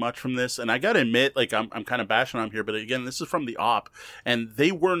expecting much from this. And I got to admit, like I'm kind of bashing on here, but again, this is from the op and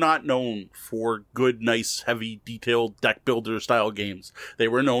they were not known for good, nice, heavy, detailed deck builder style games. They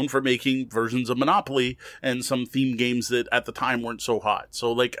were known for making versions of Monopoly and some theme games that at the time weren't so hot.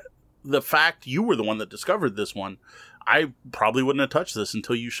 So like the fact you were the one that discovered this one, I probably wouldn't have touched this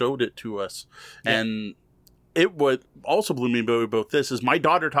until you showed it to us. Yeah. And it would also blew me away about this is my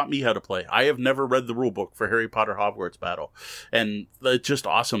daughter taught me how to play. I have never read the rule book for Harry Potter Hogwarts Battle. And it's just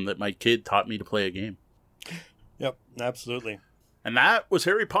awesome that my kid taught me to play a game. Yep, absolutely. And that was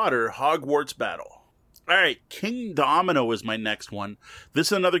Harry Potter Hogwarts Battle. All right, King Domino is my next one. This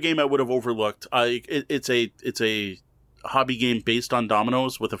is another game I would have overlooked. It's a hobby game based on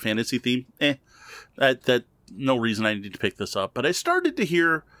dominoes with a fantasy theme. That no reason I need to pick this up. But I started to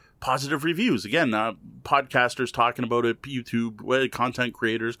hear positive reviews. Again, podcasters talking about it, YouTube, content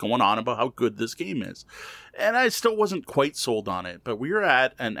creators going on about how good this game is. And I still wasn't quite sold on it. But we were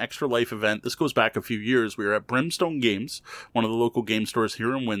at an Extra Life event. This goes back a few years. We were at Brimstone Games, one of the local game stores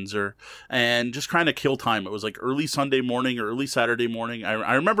here in Windsor, and just trying to kill time. It was like early Sunday morning or early Saturday morning.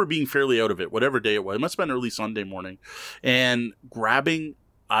 I remember being fairly out of it, whatever day it was. It must have been early Sunday morning. And grabbing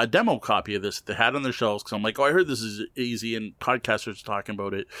a demo copy of this that they had on their shelves because I'm like, oh, I heard this is easy, and podcasters talking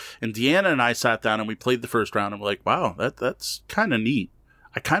about it. And Deanna and I sat down and we played the first round, and we're like, wow, that's kind of neat.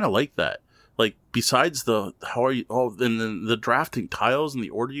 I kind of like that. Like, besides and then the drafting tiles and the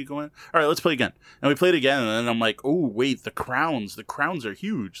order you go in. All right, let's play again. And we played again, and then I'm like, oh, wait, the crowns are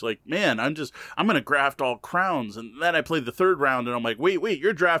huge. Like, man, I'm going to draft all crowns. And then I played the third round, and I'm like, wait,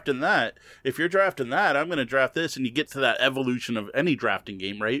 you're drafting that. If you're drafting that, I'm going to draft this. And you get to that evolution of any drafting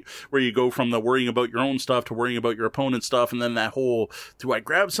game, right? Where you go from the worrying about your own stuff to worrying about your opponent's stuff. And then that whole, do I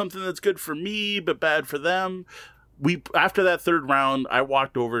grab something that's good for me but bad for them? After that third round, I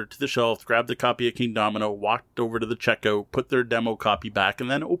walked over to the shelf, grabbed a copy of King Domino, walked over to the checkout, put their demo copy back, and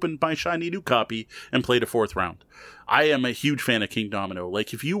then opened my shiny new copy and played a fourth round. I am a huge fan of King Domino.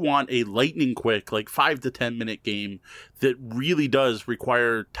 Like, if you want a lightning quick, like 5 to 10 minute game that really does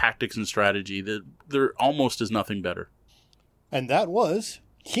require tactics and strategy, there almost is nothing better. And that was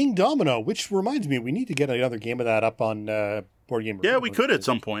King Domino, which reminds me, we need to get another game of that up on Board Game. Yeah, we could at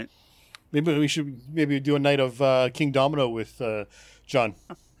some point. Maybe we should do a night of King Domino with John.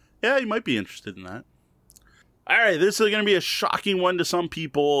 Yeah, you might be interested in that. All right, this is going to be a shocking one to some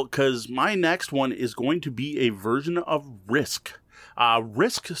people because my next one is going to be a version of Risk.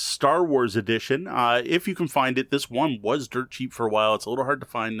 Risk Star Wars Edition. If you can find it, this one was dirt cheap for a while. It's a little hard to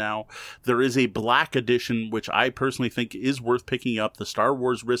find now. There is a Black Edition, which I personally think is worth picking up, the Star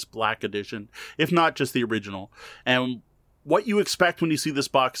Wars Risk Black Edition, if not just the original. And what you expect when you see this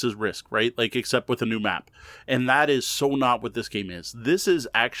box is Risk, right? Like, except with a new map. And that is so not what this game is. This is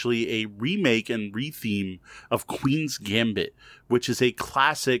actually a remake and retheme of Queen's Gambit, which is a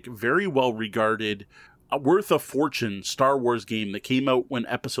classic, very well regarded, worth a fortune Star Wars game that came out when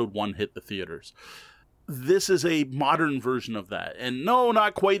Episode 1 hit the theaters. This is a modern version of that. And no,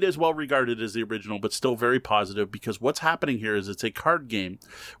 not quite as well regarded as the original, but still very positive, because what's happening here is it's a card game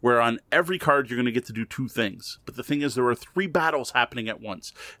where on every card you're going to get to do two things. But the thing is, there are 3 battles happening at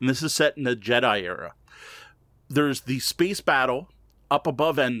once. And this is set in the Jedi era. There's the space battle up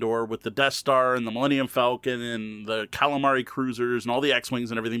above Endor with the Death Star and the Millennium Falcon and the Calamari cruisers and all the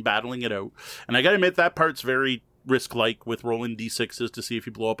X-Wings and everything battling it out. And I got to admit, that part's very Risk-like with rolling D6s to see if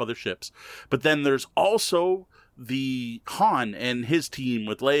you blow up other ships. But then there's also the Han and his team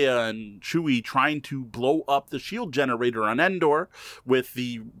with Leia and Chewie trying to blow up the shield generator on Endor with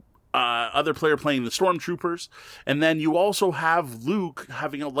the other player playing the Stormtroopers. And then you also have Luke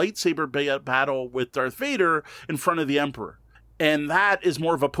having a lightsaber battle with Darth Vader in front of the Emperor. And that is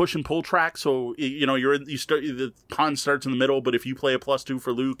more of a push and pull track. So, you know, the pawn starts in the middle, but if you play a +2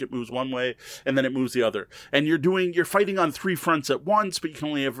 for Luke, it moves one way and then it moves the other. And you're fighting on 3 fronts at once, but you can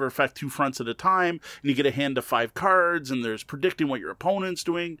only ever affect 2 fronts at a time. And you get a hand of 5 cards, and there's predicting what your opponent's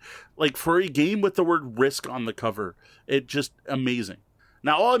doing. Like, for a game with the word Risk on the cover, it's just amazing.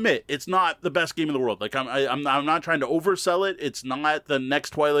 Now, I'll admit, it's not the best game in the world. Like, I'm not trying to oversell it. It's not the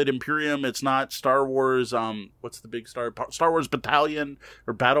next Twilight Imperium. It's not Star Wars. What's the big Star Wars Battalion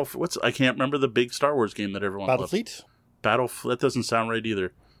or Battle? I can't remember the big Star Wars game that everyone loves. Battlefleet. That doesn't sound right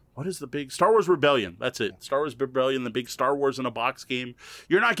either. What is the big Star Wars Rebellion? That's it. Star Wars Rebellion, the big Star Wars in a box game.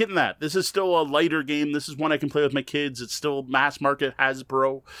 You're not getting that. This is still a lighter game. This is one I can play with my kids. It's still mass market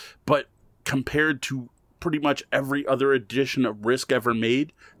Hasbro, but compared to pretty much every other edition of Risk ever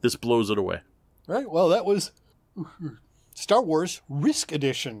made, this blows it away. Right. Well, that was Star Wars Risk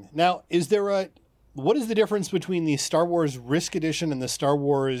Edition. Now, what is the difference between the Star Wars Risk Edition and the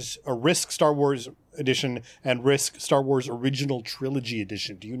Risk Star Wars Edition and Risk Star Wars Original Trilogy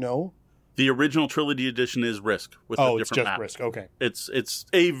Edition? Do you know? The original trilogy edition is Risk with a different map. Oh, it's just Risk. Okay. It's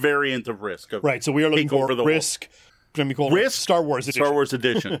a variant of Risk. Right. So we are looking for Risk. Risk Star Wars Edition. Star Wars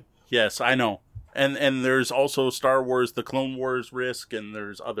Edition. Yes, I know. And there's also Star Wars, the Clone Wars Risk, and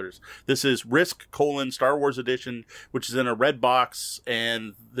there's others. This is Risk: Star Wars Edition, which is in a red box,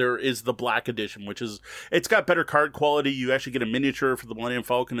 and there is the Black Edition, it's got better card quality. You actually get a miniature for the Millennium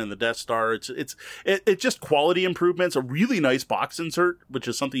Falcon and the Death Star. It's just quality improvements. A really nice box insert, which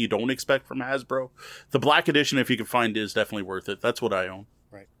is something you don't expect from Hasbro. The Black Edition, if you can find it, is definitely worth it. That's what I own.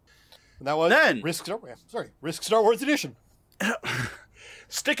 Right. And that was Risk Star Wars Edition.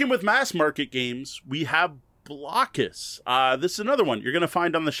 Sticking with mass market games, we have Blokus. This is another one you're going to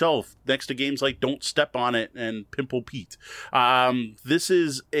find on the shelf next to games like Don't Step on It and Pimple Pete. This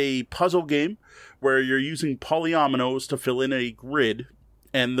is a puzzle game where you're using polyominoes to fill in a grid.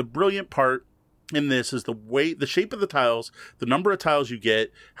 And the brilliant part in this is the shape of the tiles, the number of tiles you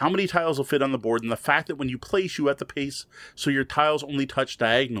get, how many tiles will fit on the board, and the fact that when you place, you have to pace so your tiles only touch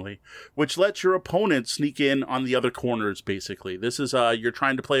diagonally, which lets your opponent sneak in on the other corners, basically. This is, you're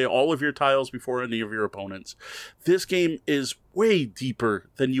trying to play all of your tiles before any of your opponents. This game is way deeper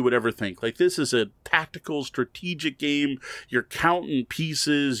than you would ever think. Like, this is a tactical, strategic game. You're counting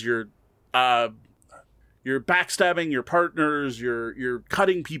pieces, you're backstabbing your partners, you're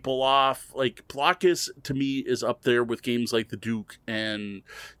cutting people off. Like, Blokus, to me, is up there with games like The Duke and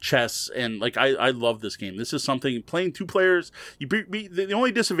chess, and, like, I love this game. This is something, playing 2 players, the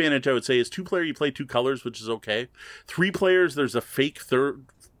only disadvantage, I would say, is 2-player, you play 2 colors, which is okay. 3 players, there's a fake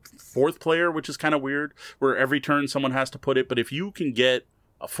 4th player, which is kind of weird, where every turn someone has to put it, but if you can get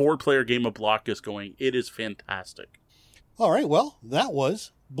a 4-player game of Blokus going, it is fantastic. All right, well, that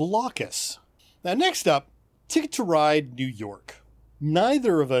was Blokus. Now, next up, Ticket to Ride New York.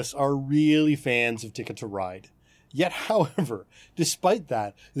 Neither of us are really fans of Ticket to Ride. Yet, however, despite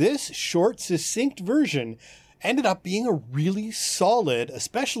that, this short, succinct version ended up being a really solid,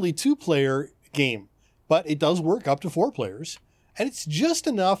 especially 2-player game. But it does work up to 4 players. And it's just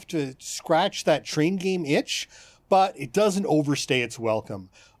enough to scratch that train game itch, but it doesn't overstay its welcome.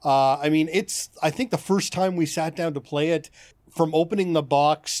 I think the first time we sat down to play it, from opening the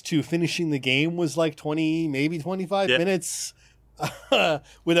box to finishing the game was like 20, maybe 25 minutes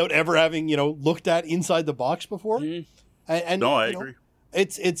without ever having, looked at inside the box before. Mm-hmm. I agree.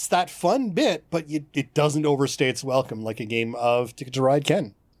 It's that fun bit, but it doesn't overstay its welcome like a game of Ticket to Ride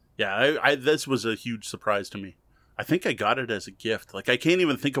can. Yeah, this was a huge surprise to me. I think I got it as a gift. Like, I can't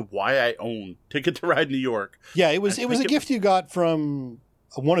even think of why I own Ticket to Ride New York. Yeah, it was a gift you got from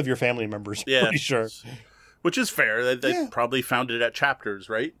one of your family members, yeah, pretty sure. Which is fair. They probably found it at Chapters,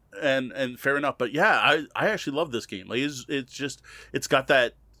 right? And fair enough. But yeah, I actually love this game. Like, it's got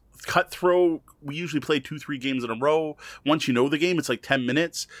that cutthroat. We usually play 2-3 games in a row. Once you know the game, it's like 10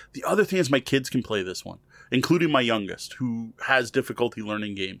 minutes. The other thing is my kids can play this one, including my youngest, who has difficulty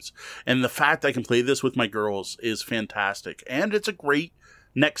learning games. And the fact I can play this with my girls is fantastic. And it's a great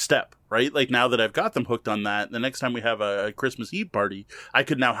next step, right? Like, now that I've got them hooked on that, the next time we have a Christmas Eve party, I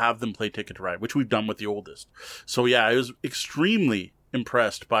could now have them play Ticket to Ride, which we've done with the oldest. So yeah, I was extremely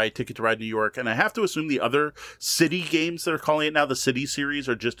impressed by Ticket to Ride New York, and I have to assume the other city games they're calling it now, the City series,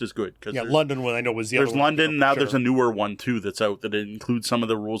 are just as good. Yeah, London one I know was the other one. There's London, now there's a newer one too that's out that includes some of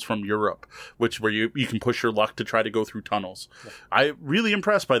the rules from Europe, where you can push your luck to try to go through tunnels. Yeah. I'm really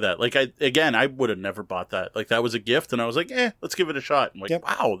impressed by that. Like, I would have never bought that. Like, that was a gift, and I was like, let's give it a shot. I'm like,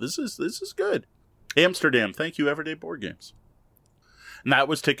 wow, this is good. Amsterdam, thank you, Everyday Board Games. And that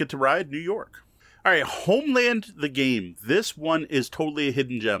was Ticket to Ride New York. All right, Homeland the game. This one is totally a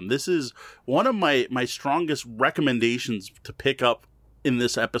hidden gem. This is one of my strongest recommendations to pick up in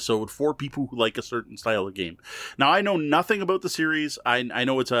this episode for people who like a certain style of game. Now, I know nothing about the series. I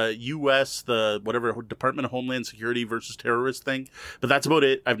know it's a U.S., Department of Homeland Security versus terrorist thing, but that's about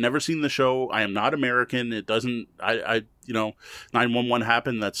it. I've never seen the show. I am not American. It doesn't, 9/11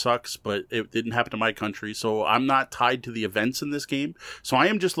 happened. That sucks, but it didn't happen to my country. So I'm not tied to the events in this game. So I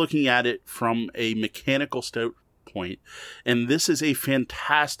am just looking at it from a mechanical standpoint. And this is a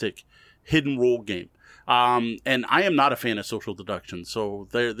fantastic hidden role game. And I am not a fan of social deduction, so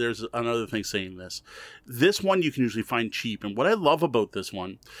there's another thing saying this. This one you can usually find cheap, and what I love about this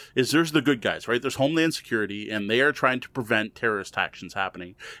one is there's the good guys, right? There's Homeland Security, and they are trying to prevent terrorist actions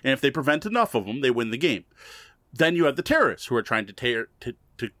happening, and if they prevent enough of them, they win the game. Then you have the terrorists who are trying to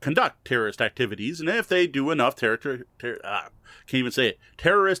conduct terrorist activities, and if they do enough terrorist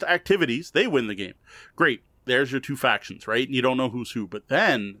activities, they win the game. Great. There's your 2 factions, right? And you don't know who's who. But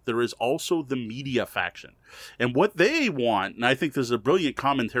then there is also the media faction. And what they want, and I think this is a brilliant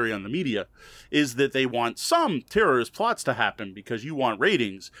commentary on the media, is that they want some terrorist plots to happen because you want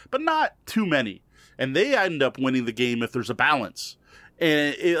ratings, but not too many. And they end up winning the game if there's a balance.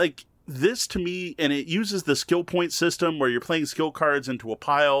 And this to me, and it uses the skill point system where you're playing skill cards into a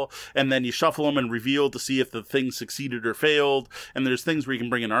pile and then you shuffle them and reveal to see if the thing succeeded or failed. And there's things where you can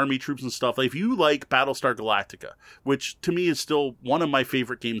bring in army troops and stuff. Like, if you like Battlestar Galactica, which to me is still one of my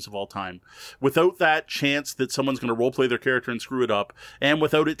favorite games of all time, without that chance that someone's going to roleplay their character and screw it up, and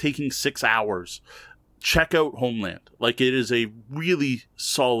without it taking 6 hours, check out Homeland. Like, it is a really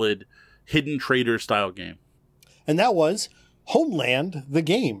solid hidden traitor style game. And that was Homeland the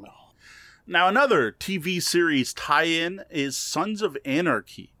game. Now, another TV series tie-in is Sons of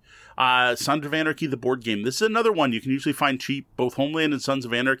Anarchy. Sons of Anarchy, the board game. This is another one you can usually find cheap. Both Homeland and Sons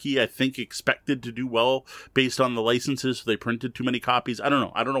of Anarchy, I think, expected to do well based on the licenses. So they printed too many copies. I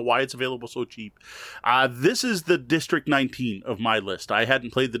don't know why it's available so cheap. This is the District 19 of my list. I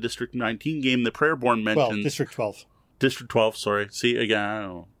hadn't played the District 19 game that Prairborn mentioned. Well, District 12. District 12, sorry. See, again, I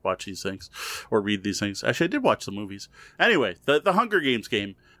don't watch these things or read these things. Actually, I did watch the movies. Anyway, the Hunger Games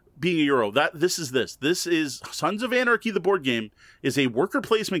game, being a Euro, this is Sons of Anarchy, the board game, is a worker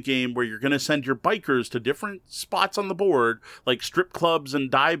placement game where you're going to send your bikers to different spots on the board, like strip clubs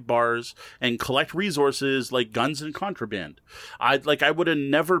and dive bars, and collect resources like guns and contraband. I would have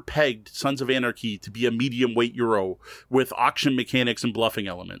never pegged Sons of Anarchy to be a medium weight Euro with auction mechanics and bluffing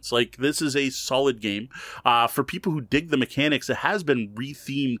elements. Like, this is a solid game. For people who dig the mechanics, it has been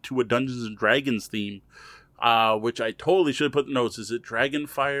rethemed to a Dungeons and Dragons theme. Which I totally should have put in the notes. Is it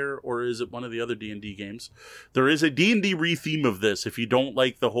Dragonfire or is it one of the other D&D games? There is a D&D re-theme of this. If you don't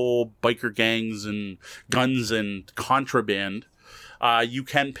like the whole biker gangs and guns and contraband, you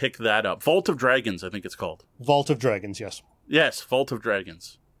can pick that up. Vault of Dragons, I think it's called. Vault of Dragons, yes. Yes, Vault of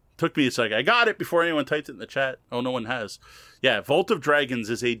Dragons. Took me a second. I got it before anyone typed it in the chat. Oh, no one has. Yeah, Vault of Dragons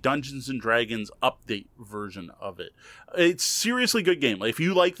is a Dungeons and Dragons update version of it. It's seriously good game. Like, if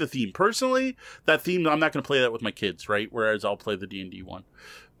you like the theme, personally, that theme, I'm not going to play that with my kids, right? Whereas I'll play the D&D one.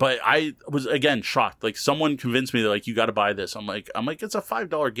 But I was, again, shocked. Like, someone convinced me that, like, you got to buy this. I'm like, it's a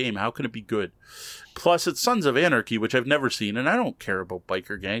 $5 game. How can it be good? Plus, it's Sons of Anarchy, which I've never seen, and I don't care about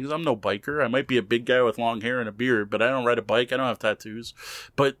biker gangs. I'm no biker. I might be a big guy with long hair and a beard, but I don't ride a bike. I don't have tattoos.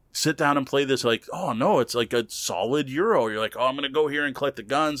 But sit down and play this, like, oh, no, it's like a solid Euro. You're like, oh, I'm going to go here and collect the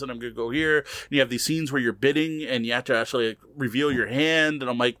guns, and I'm going to go here. And you have these scenes where you're bidding, and you have to actually like, reveal your hand, and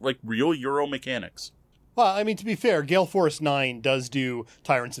I'm like real Euro mechanics. Well, I mean, to be fair, Gale Force 9 does do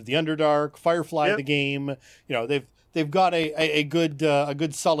Tyrants of the Underdark, Firefly the game. You know, they've got a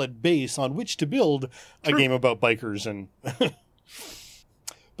good solid base on which to build a game about bikers and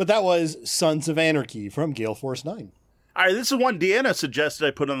But that was Sons of Anarchy from Gale Force 9. All right, this is one Deanna suggested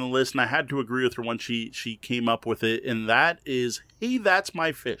I put on the list, and I had to agree with her when she came up with it, and that is Hey, That's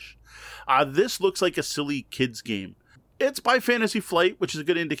My Fish. This looks like a silly kids game. It's by Fantasy Flight, which is a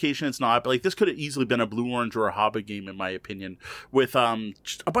good indication it's not, but like this could have easily been a Blue Orange or a Hobbit game, in my opinion, with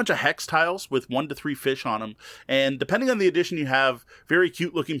just a bunch of hex tiles with 1 to 3 fish on them. And depending on the edition, you have very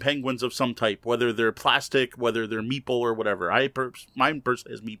cute looking penguins of some type, whether they're plastic, whether they're meeple or whatever. Mine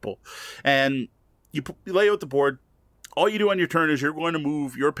personally is meeple. And you lay out the board. All you do on your turn is you're going to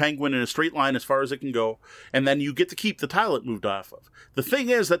move your penguin in a straight line as far as it can go, and then you get to keep the tile it moved off of. The thing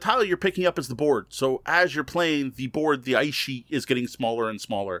is, the tile you're picking up is the board. So as you're playing the board, the ice sheet is getting smaller and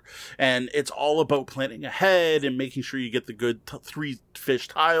smaller. And it's all about planning ahead and making sure you get the good 3 fish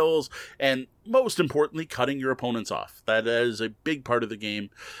tiles, and most importantly, cutting your opponents off. That is a big part of the game.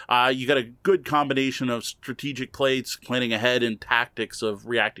 You got a good combination of strategic plays, planning ahead, and tactics of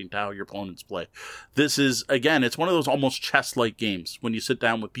reacting to how your opponents play. This is, again, it's one of those almost chess-like games when you sit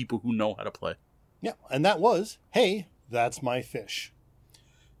down with people who know how to play. Yeah, and that was Hey, That's My Fish.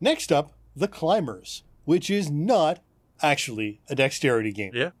 Next up, The Climbers, which is not actually a dexterity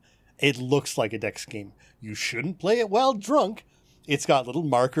game. Yeah. It looks like a dex game. You shouldn't play it while drunk. It's got little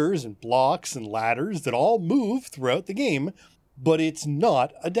markers and blocks and ladders that all move throughout the game, but it's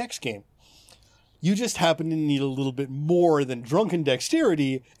not a dex game. You just happen to need a little bit more than drunken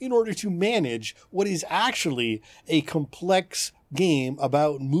dexterity in order to manage what is actually a complex game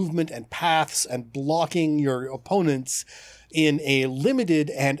about movement and paths and blocking your opponents in a limited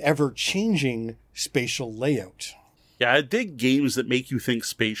and ever-changing spatial layout. Yeah, I dig games that make you think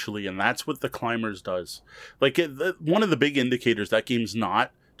spatially, and that's what The Climbers does. Like, one of the big indicators that game's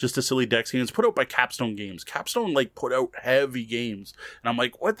not just a silly dex game. It's put out by Capstone Games. Capstone, like, put out heavy games. And I'm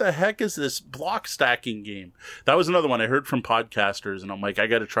like, what the heck is this block stacking game? That was another one I heard from podcasters, and I'm like, I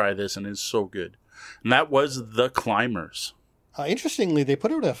got to try this, and it's so good. And that was The Climbers. Interestingly, they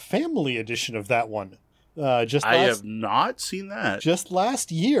put out a family edition of that one. I have not seen that. Just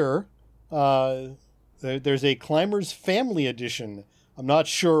last year, there's a Climbers Family Edition. I'm not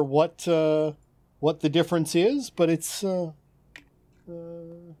sure what the difference is, but it's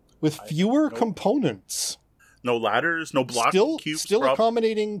with fewer components. No ladders, no blocking cubes. Still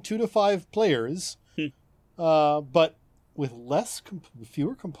accommodating 2 to 5 players, but with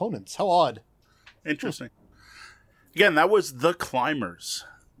fewer components. How odd. Interesting. Again, that was The Climbers.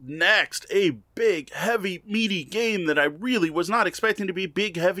 Next, a big, heavy, meaty game that I really was not expecting to be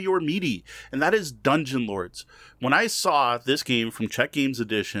big, heavy, or meaty, and that is Dungeon Lords. When I saw this game from Czech Games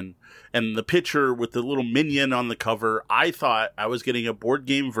Edition and the picture with the little minion on the cover, I thought I was getting a board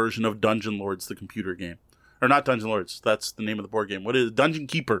game version of Dungeon Lords, the computer game. or not Dungeon Lords. That's the name of the board game. What is it? Dungeon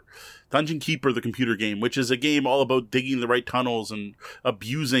Keeper? Dungeon Keeper, the computer game, which is a game all about digging the right tunnels and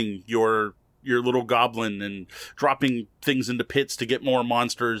abusing your little goblin and dropping things into pits to get more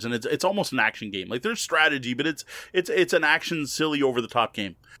monsters. And it's almost an action game. Like, there's strategy, but it's an action, silly, over the top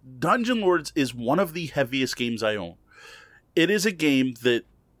game. Dungeon Lords is one of the heaviest games I own. It is a game that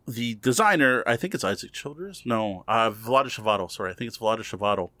the designer, I think it's Isaac Childers? No, Vlaada Chvátil. Sorry, I think it's Vlaada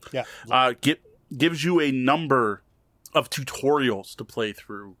Chvátil. Yeah. Gives you a number of tutorials to play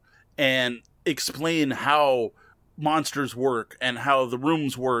through and explain how monsters work and how the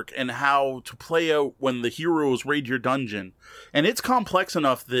rooms work and how to play out when the heroes raid your dungeon. And it's complex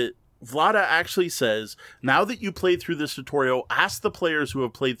enough that Vlaada actually says, now that you played through this tutorial, ask the players who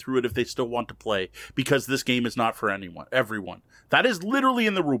have played through it if they still want to play, because this game is not for everyone. That is literally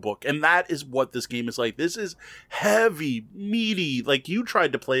in the rulebook, and that is what this game is like. This is heavy, meaty. Like, you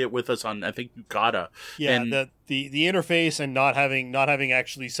tried to play it with us on, I think, Yukata. Yeah, and the interface and not having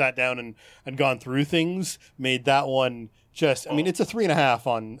actually sat down and gone through things made that one just. I mean, it's a 3.5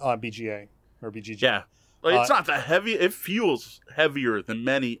 on BGA or BGG. Yeah. Like, it's not that heavy. It feels heavier than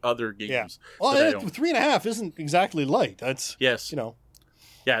many other games. Yeah. Well, 3.5 isn't exactly light. That's, yes.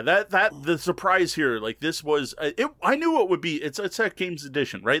 Yeah, that the surprise here, like, this was, I knew it would be, it's a games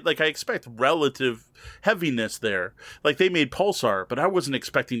edition, right? Like, I expect relative heaviness there. Like, they made Pulsar, but I wasn't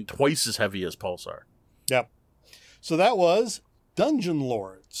expecting twice as heavy as Pulsar. Yep. So that was Dungeon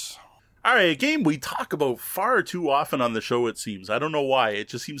Lords. All right, a game we talk about far too often on the show, it seems. I don't know why. It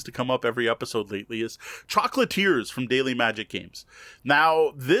just seems to come up every episode lately, is Chocolatiers from Daily Magic Games.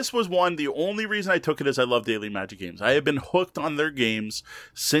 Now, this was one, the only reason I took it is I love Daily Magic Games. I have been hooked on their games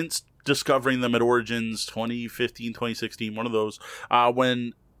since discovering them at Origins 2015, 2016, one of those,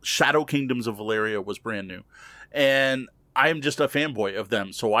 when Shadow Kingdoms of Valeria was brand new. And I am just a fanboy of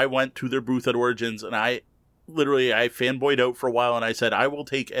them. So I went to their booth at Origins, and I fanboyed out for a while, and I said, I will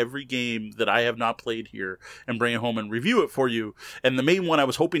take every game that I have not played here and bring it home and review it for you. And the main one I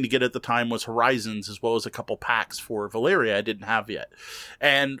was hoping to get at the time was Horizons, as well as a couple packs for Valeria I didn't have yet.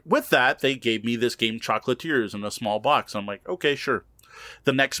 And with that, they gave me this game Chocolatiers in a small box. I'm like, okay, sure.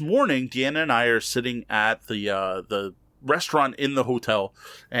 The next morning, Deanna and I are sitting at the restaurant in the hotel,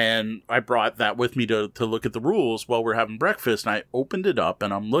 and I brought that with me to look at the rules while we're having breakfast, and I opened it up,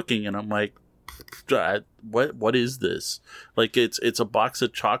 and I'm looking, and I'm like, what is this? Like, it's a box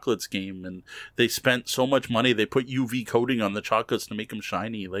of chocolates game, and they spent so much money. They put UV coating on the chocolates to make them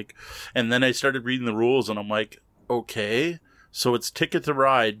shiny. Like, and then I started reading the rules, and I'm like, okay, so it's Ticket to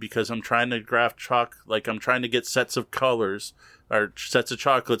Ride, because I'm trying to I'm trying to get sets of colors or sets of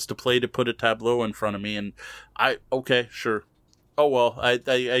chocolates to play to put a tableau in front of me, and okay, sure. Oh well, I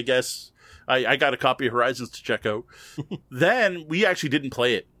guess I got a copy of Horizons to check out. Then we actually didn't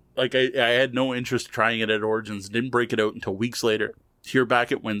play it. Like, I had no interest trying it at Origins, didn't break it out until weeks later, here back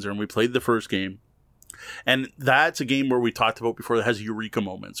at Windsor, and we played the first game. And that's a game where we talked about before that has eureka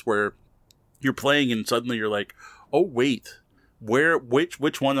moments, where you're playing and suddenly you're like, oh, wait,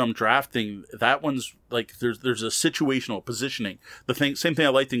 which one I'm drafting, that one's like, there's a situational positioning, same thing I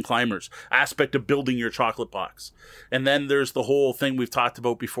liked in Climbers, aspect of building your chocolate box. And then there's the whole thing we've talked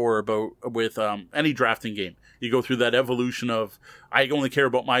about before with any drafting game. You go through that evolution of, I only care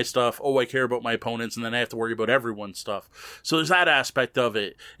about my stuff, I care about my opponents, and then I have to worry about everyone's stuff. So there's that aspect of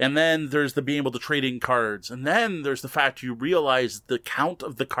it. And then there's the being able to trade in cards. And then there's the fact you realize the count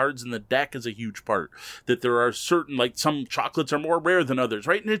of the cards in the deck is a huge part. That there are certain, like, some chocolates are more rare than others,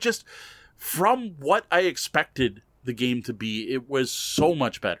 right? And it just, from what I expected the game to be, it was so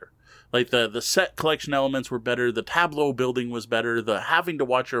much better. Like, the set collection elements were better, the tableau building was better, the having to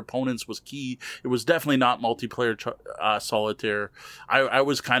watch your opponents was key. It was definitely not multiplayer solitaire. I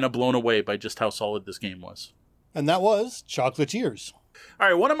was kind of blown away by just how solid this game was. And that was Chocolatiers. All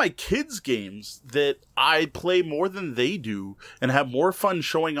right, one of my kids' games that I play more than they do and have more fun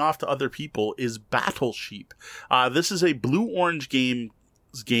showing off to other people is Battle Sheep. This is a blue-orange game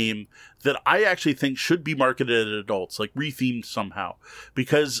that I actually think should be marketed at adults, like rethemed somehow,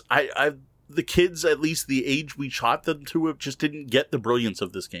 because the kids, at least the age we shot them to, just didn't get the brilliance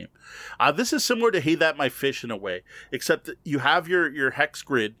of this game. This is similar to Hey That My Fish in a way, except that you have your hex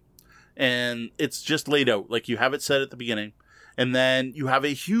grid, and it's just laid out like you have it set at the beginning, and then you have a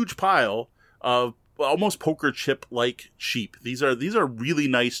huge pile of almost poker chip like sheep. These are really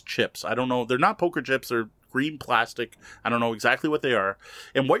nice chips. I don't know, they're not poker chips, they're green plastic. I don't know exactly what they are.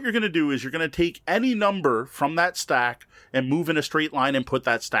 And what you're going to do is you're going to take any number from that stack and move in a straight line and put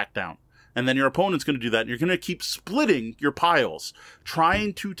that stack down. And then your opponent's going to do that. And you're going to keep splitting your piles,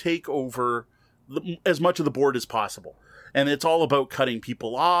 trying to take over as much of the board as possible. And it's all about cutting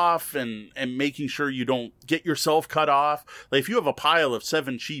people off and making sure you don't get yourself cut off. Like if you have a pile of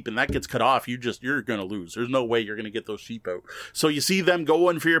 7 sheep and that gets cut off, you're going to lose. There's no way you're going to get those sheep out. So you see them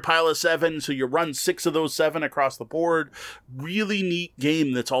going for your pile of 7. So you run 6 of those 7 across the board. Really neat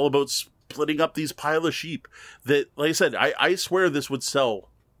game that's all about splitting up these pile of sheep that, like I said, I swear this would sell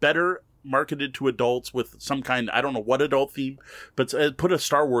better marketed to adults with some kind, I don't know what adult theme, but put a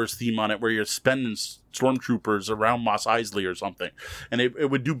Star Wars theme on it where you're spending stormtroopers around Mos Eisley or something, and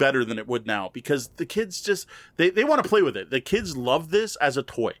it would do better than it would now, because the kids just they want to play with it. The kids love this as a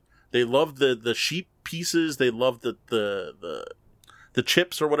toy. They love the sheep pieces. They love the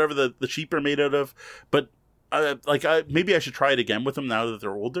chips or whatever the sheep are made out of. But maybe I should try it again with them now that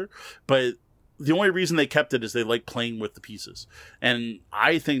they're older. But the only reason they kept it is they like playing with the pieces. And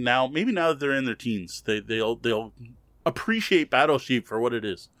I think now that they're in their teens, they'll appreciate Battle Sheep for what it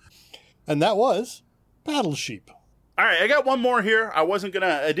is. And that was Battle Sheep. All right, I got one more here. I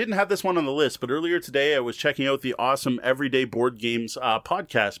didn't have this one on the list, but earlier today I was checking out the awesome Everyday Board Games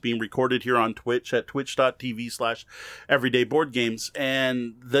podcast being recorded here on Twitch at twitch.tv/everydayboardgames.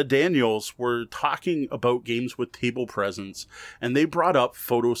 And the Daniels were talking about games with table presence, and they brought up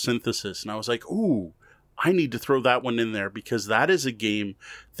photosynthesis. And I was like, ooh, I need to throw that one in there, because that is a game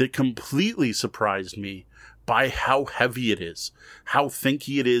that completely surprised me by how heavy it is, how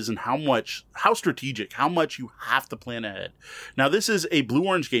thinky it is, and how strategic, how much you have to plan ahead. Now, this is a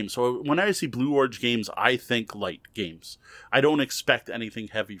blue-orange game, so when I see blue-orange games, I think light games. I don't expect anything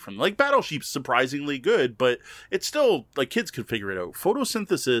heavy from them. Like, Battle Sheep's surprisingly good, but it's still, like, kids could figure it out.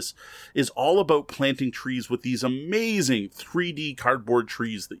 Photosynthesis is all about planting trees with these amazing 3D cardboard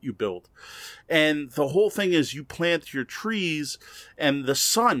trees that you build. And the whole thing is you plant your trees, and the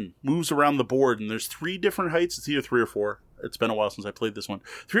sun moves around the board, and there's 3 different heights. It's either 3 or 4. It's been a while since I played this one.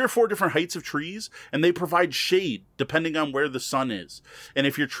 3 or 4 different heights of trees, and they provide shade depending on where the sun is. And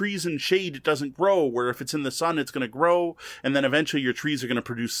if your tree's in shade, it doesn't grow, where if it's in the sun, it's going to grow, and then eventually your trees are going to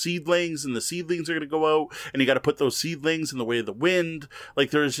produce seedlings, and the seedlings are going to go out, and you got to put those seedlings in the way of the wind.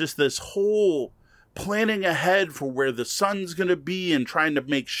 Like, there's just this whole planning ahead for where the sun's going to be and trying to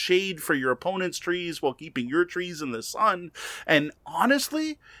make shade for your opponent's trees while keeping your trees in the sun. And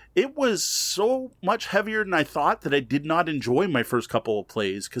honestly, it was so much heavier than I thought that I did not enjoy my first couple of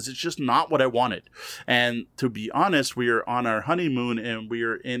plays, because it's just not what I wanted. And to be honest, we are on our honeymoon, and we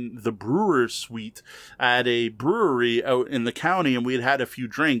are in the brewer's suite at a brewery out in the county, and we had a few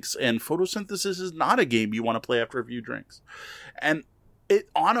drinks, and photosynthesis is not a game you want to play after a few drinks. And it,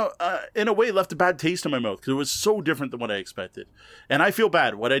 in a way, left a bad taste in my mouth, because it was so different than what I expected. And I feel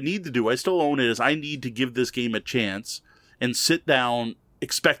bad. What I need to do, I still own it, is I need to give this game a chance and sit down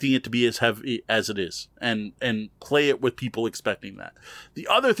expecting it to be as heavy as it is, and play it with people expecting that. The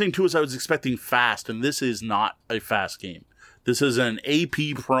other thing, too, is I was expecting fast, and this is not a fast game. This is an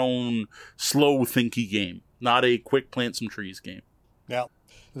AP-prone, slow-thinky game, not a quick plant-some-trees game. Now,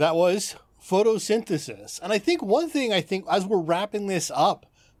 that was photosynthesis. And I think one thing, as we're wrapping this up,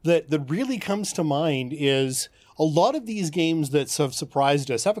 that really comes to mind is a lot of these games that have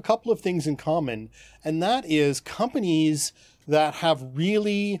surprised us have a couple of things in common, and that is companies that have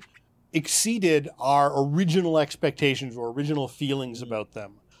really exceeded our original expectations or original feelings about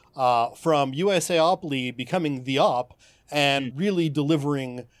them. From USAopoly becoming the Op and really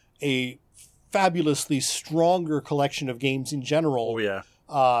delivering a fabulously stronger collection of games in general. Oh, yeah.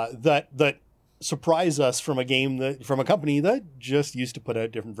 That surprise us from a company that just used to put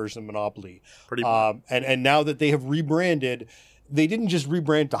out different versions of Monopoly. Pretty much. And now that they have rebranded, they didn't just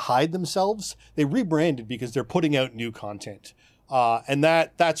rebrand to hide themselves. They rebranded because they're putting out new content. And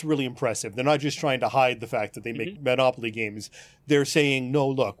that's really impressive. They're not just trying to hide the fact that they make Monopoly games. They're saying, no,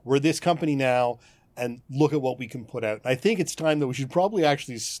 look, we're this company now, and look at what we can put out. I think it's time that we should probably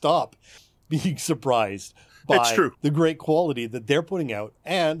actually stop being surprised by the great quality that they're putting out.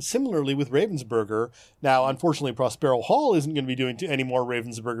 And similarly with Ravensburger, now, unfortunately, Prospero Hall isn't going to be doing any more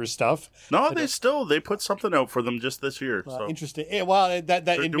Ravensburger stuff. No, they put something out for them just this year. So. Interesting. Well,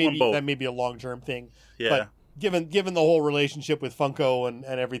 that may be a long-term thing. Yeah. But given the whole relationship with Funko and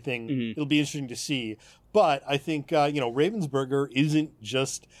everything, it'll be interesting to see. But I think, Ravensburger isn't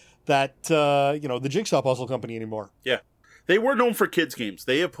just that, the Jigsaw Puzzle Company anymore. Yeah. They were known for kids games.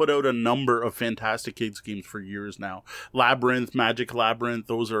 They have put out a number of fantastic kids games for years now. Labyrinth, Magic Labyrinth,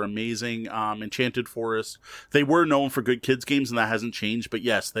 those are amazing. Enchanted Forest. They were known for good kids games, and that hasn't changed. But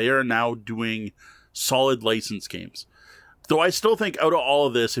yes, they are now doing solid license games. Though I still think out of all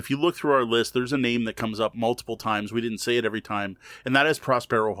of this, if you look through our list, there's a name that comes up multiple times. We didn't say it every time, and that is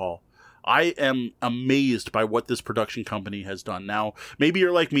Prospero Hall. I am amazed by what this production company has done. Now, maybe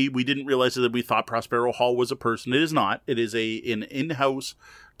you're like me. We didn't realize that we thought Prospero Hall was a person. It is not. It is an in-house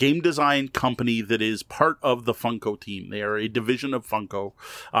game design company that is part of the Funko team. They are a division of Funko.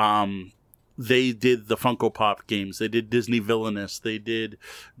 They did the Funko Pop games. They did Disney Villainous. They did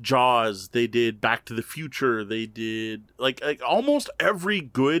Jaws. They did Back to the Future. They did like almost every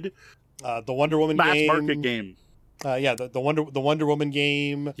good the Wonder Woman mass game. market game. The Wonder Woman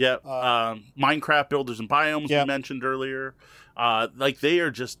game. Yeah, Minecraft Builders and Biomes we mentioned earlier. Like they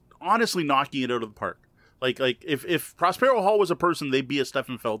are just honestly knocking it out of the park. Like if Prospero Hall was a person, they'd be a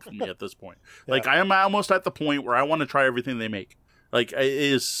Stefan Feld for me at this point. Like I am almost at the point where I want to try everything they make. Like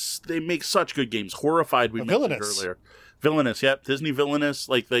they make such good games. Horrified we mentioned earlier. Villainous, yep. Disney Villainous,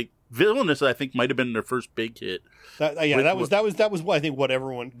 like Villainous, I think might have been their first big hit. That was what I think what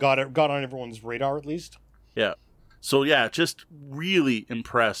everyone got on everyone's radar at least. Yeah. So yeah, just really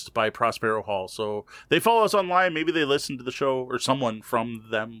impressed by Prospero Hall. So they follow us online. Maybe they listen to the show, or someone from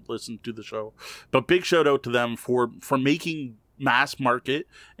them listened to the show. But big shout out to them for making mass market,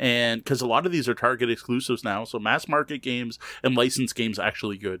 and because a lot of these are Target exclusives now, so mass market games and licensed games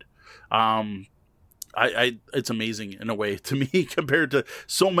actually good. It's amazing in a way to me compared to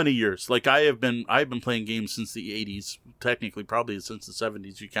so many years. Like I've been playing games since the 80s, technically probably since the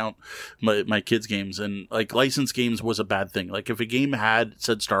 70s. You count my kids' games, and like licensed games was a bad thing. Like if a game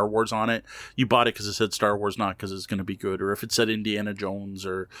said Star Wars on it, you bought it because it said Star Wars, not because it's going to be good. Or if it said Indiana Jones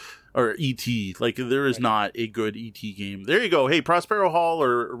or E.T. Like there is not a good E.T. game. There you go. Hey, Prospero Hall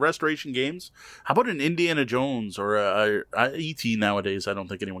or Restoration Games. How about an Indiana Jones or a E.T. nowadays? I don't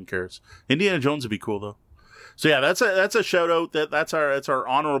think anyone cares. Indiana Jones would be cool though. So yeah, that's a shout out. That's our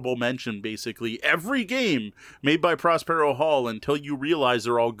honorable mention. Basically, every game made by Prospero Hall, until you realize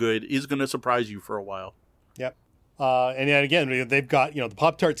they're all good, is going to surprise you for a while. Yep. And then again, they've got the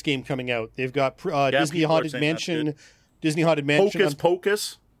Pop-Tarts game coming out. They've got Disney Haunted Mansion. Disney Haunted Mansion. Hocus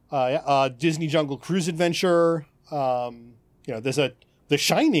Pocus. Disney Jungle Cruise Adventure. There's The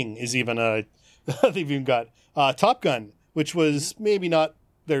Shining is even they've even got Top Gun, which was maybe not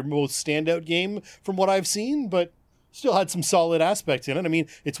their most standout game from what I've seen, but still had some solid aspects in it. I mean,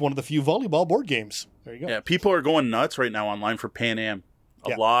 it's one of the few volleyball board games. There you go. Yeah, people are going nuts right now online for Pan Am. A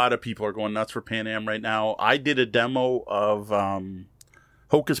lot of people are going nuts for Pan Am right now. I did a demo of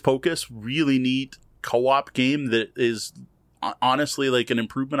Hocus Pocus, really neat co-op game that is honestly like an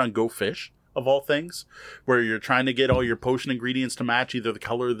improvement on Go Fish, of all things, where you're trying to get all your potion ingredients to match either the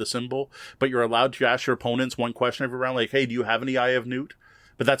color or the symbol, but you're allowed to ask your opponents one question every round, like, hey, do you have any Eye of Newt?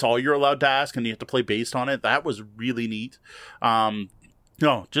 But that's all you're allowed to ask, and you have to play based on it. That was really neat. I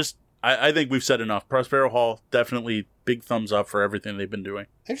think we've said enough. Prospero Hall, definitely big thumbs up for everything they've been doing.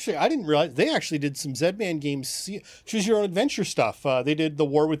 Actually, I didn't realize they actually did some Z-Man games, choose your own adventure stuff. They did The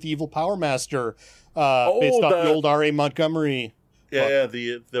War with the Evil Power Master, based off the old R.A. Montgomery book.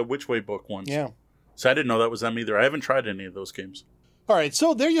 The Which Way book ones. Yeah. So I didn't know that was them either. I haven't tried any of those games. All right,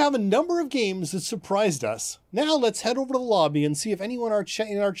 so there you have a number of games that surprised us. Now let's head over to the lobby and see if anyone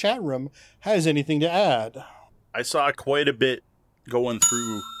in our chat room has anything to add. I saw quite a bit going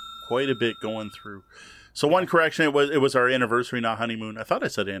through. So one correction, it was our anniversary, not honeymoon. I thought I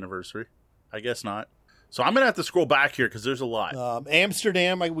said anniversary. I guess not. So I'm going to have to scroll back here because there's a lot.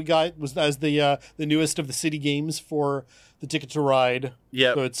 Amsterdam, we got was as the newest of the city games for the Ticket to Ride.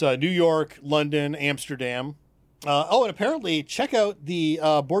 Yeah. So it's New York, London, Amsterdam. And apparently, check out the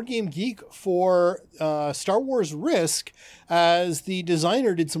Board Game Geek for Star Wars Risk, as the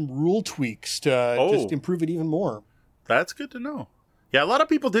designer did some rule tweaks to just improve it even more. That's good to know. Yeah, a lot of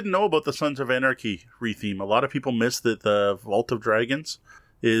people didn't know about the Sons of Anarchy retheme. A lot of people missed that the Vault of Dragons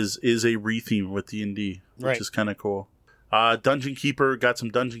is a retheme with D&D, which is kind of cool. Dungeon Keeper got some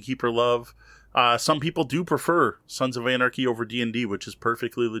Dungeon Keeper love. Some people do prefer Sons of Anarchy over D&D, which is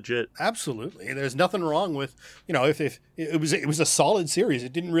perfectly legit. Absolutely. There's nothing wrong with, if it was a solid series.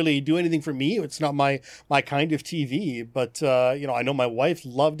 It didn't really do anything for me. It's not my kind of TV, but I know my wife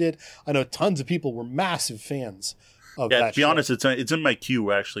loved it. I know tons of people were massive fans of that. To be honest, it's in my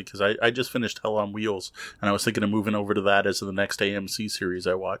queue actually, because I just finished Hell on Wheels, and I was thinking of moving over to that as the next AMC series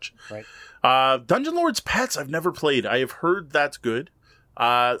I watch. Right. Dungeon Lord's Pets I've never played. I have heard that's good.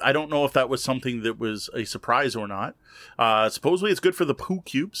 I don't know if that was something that was a surprise or not. Supposedly it's good for the poo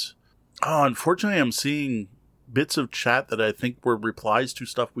cubes. Unfortunately, I'm seeing bits of chat that I think were replies to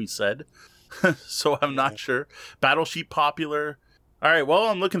stuff we said. So I'm not sure. Battle Sheet popular. All right, well,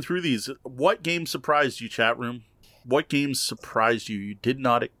 I'm looking through these. What game surprised you, chat room? What games surprised you did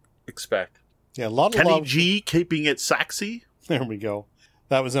not expect? Yeah, a lot of Kenny G keeping it sexy. There we go.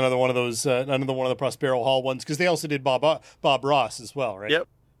 That was another one of those, another one of the Prospero Hall ones, because they also did Bob Ross as well, right? Yep.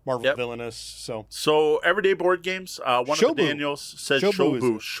 Marvel Yep. Villainous. So So everyday board games. One of Shobu. the Daniels says Shobu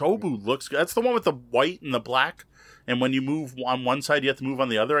Shobu. is- Shobu looks good. That's the one with the white and the black. And when you move on one side, you have to move on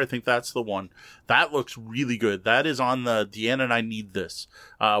the other. I think that's the one. That looks really good. That is on the Deanna and I need this.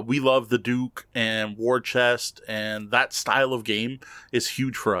 We love the Duke and War Chest, and that style of game is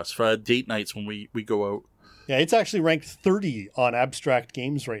huge for us for date nights when we go out. yeah, it's actually ranked 30 on abstract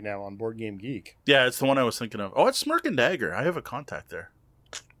games right now on Board Game Geek. Yeah, it's the one I was thinking of. Oh, it's Smirk and Dagger. I have a contact there.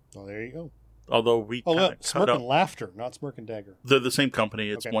 Oh, there you go. Although we Oh, kind look, of Smirk cut and out. Laughter, not Smirk and Dagger. They're the same company.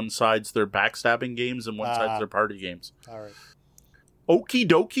 It's Okay. one side's their backstabbing games and one side's Ah. their party games. All right. Okie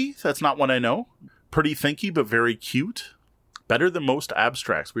dokie. That's not one I know. Pretty thinky, but very cute. Better than most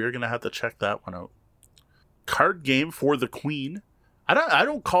abstracts. We are going to have to check that one out. Card game for the Queen. I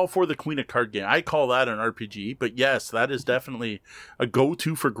don't call For the Queen a card game. I call that an RPG. But yes, that is definitely a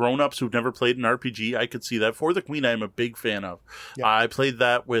go-to for grown-ups who've never played an RPG. I could see that. For the Queen, I am a big fan of. Yep. I played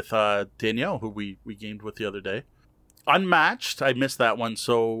that with Danielle, who we gamed with the other day. Unmatched, I missed that one.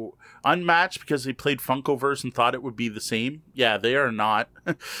 So Unmatched, because they played Funkoverse and thought it would be the same. Yeah, they are not.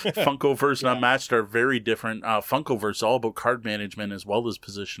 Funkoverse and Unmatched are very different. Funkoverse is all about card management as well as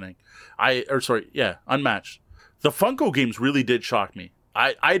positioning. Unmatched. The Funko games really did shock me.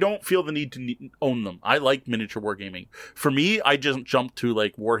 I don't feel the need to own them. I like miniature wargaming. For me, I just jumped to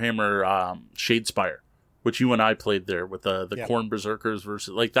like Warhammer Shadespire, which you and I played there with the Khorne Berserkers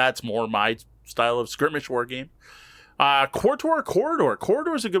versus, like, that's more my style of skirmish war game. Corridor.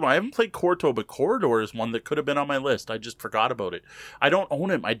 Corridor is a good one. I haven't played Corto, but Corridor is one that could have been on my list. I just forgot about it. I don't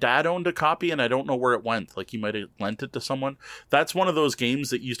own it. My dad owned a copy, and I don't know where it went. Like, he might have lent it to someone. That's one of those games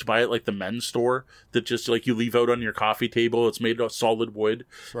that you used to buy at, like, the men's store that just, like, you leave out on your coffee table. It's made of solid wood,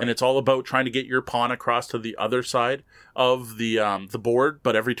 Right. and it's all about trying to get your pawn across to the other side of the board,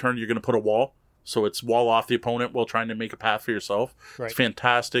 but every turn you're going to put a wall. So it's wall off the opponent while trying to make a path for yourself. Right. It's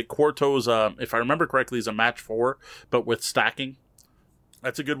fantastic. Quarto's, if I remember correctly, is a match 4, but with stacking.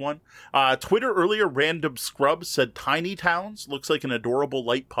 That's a good one. Twitter earlier, Random Scrub said Tiny Towns looks like an adorable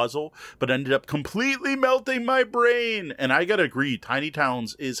light puzzle, but ended up completely melting my brain. And I gotta agree, Tiny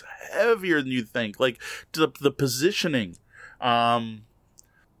Towns is heavier than you'd think. Like, the positioning.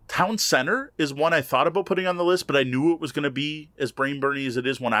 Town Center is one I thought about putting on the list, but I knew it was going to be as brain burny as it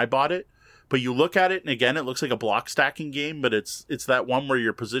is when I bought it. But you look at it, and again, it looks like a block stacking game, but it's that one where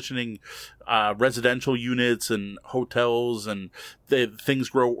you're positioning residential units and hotels, and things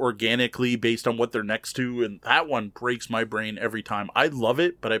grow organically based on what they're next to, and that one breaks my brain every time. I love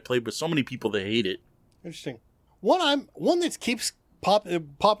it, but I played with so many people that hate it. Interesting. One that keeps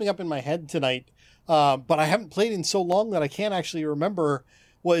popping up in my head tonight, but I haven't played in so long that I can't actually remember,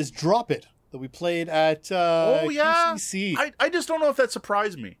 was Drop It, that we played at QCC. I just don't know if that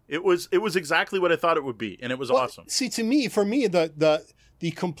surprised me. It was exactly what I thought it would be, and it was awesome. See, for me, the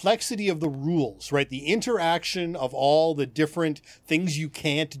complexity of the rules, right? The interaction of all the different things you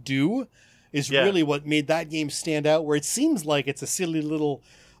can't do is really what made that game stand out, where it seems like it's a silly little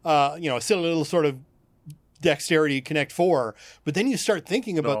sort of Dexterity Connect 4, but then you start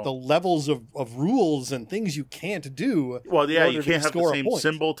thinking about the levels of rules and things you can't do. Well, yeah, in you order can't to have the score a same point.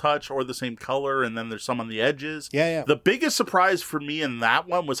 symbol touch or the same color, and then there's some on the edges. Yeah. The biggest surprise for me in that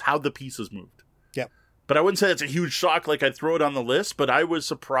one was how the pieces moved. Yeah. But I wouldn't say it's a huge shock, like I'd throw it on the list, but I was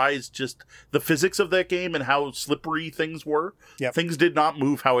surprised just the physics of that game and how slippery things were. Yep. Things did not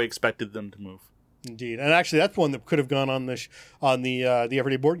move how I expected them to move. Indeed, and actually, that's one that could have gone on the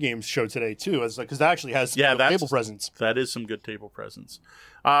Everyday Board Games show today too, because that actually has some table presence. That is some good table presence.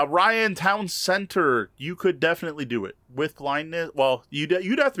 Ryan, Town Center, you could definitely do it with blindness. Well, you'd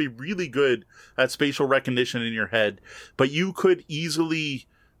have to be really good at spatial recognition in your head, but you could easily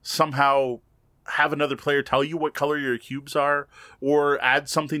somehow have another player tell you what color your cubes are, or add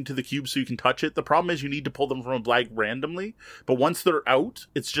something to the cube so you can touch it. The problem is you need to pull them from a bag randomly, but once they're out,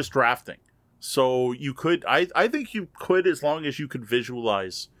 it's just drafting. So you could, I think you could, as long as you could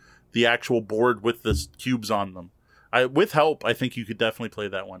visualize the actual board with the cubes on them. With help, I think you could definitely play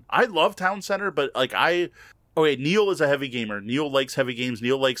that one. I love Town Center, but Neil is a heavy gamer. Neil likes heavy games.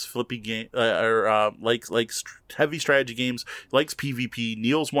 Neil likes flippy game, likes heavy strategy games. Likes PvP.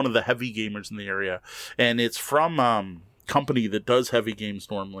 Neil's one of the heavy gamers in the area, and it's from company that does heavy games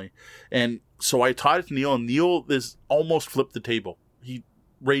normally. And so I taught it to Neil, and Neil is almost flipped the table. He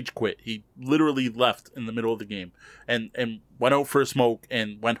rage quit. He literally left in the middle of the game and went out for a smoke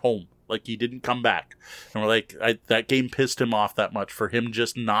and went home. Like, he didn't come back. And we're like, that game pissed him off that much for him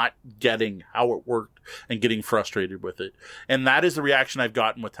just not getting how it worked and getting frustrated with it. And that is the reaction I've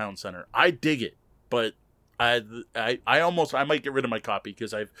gotten with Town Center. I dig it, but I might get rid of my copy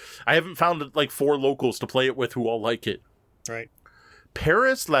because I haven't found like 4 locals to play it with who all like it. Right.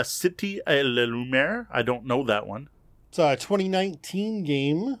 Paris, La Cité et la Lumière. I don't know that one. It's a 2019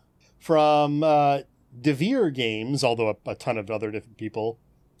 game from Devere Games, although a ton of other different people.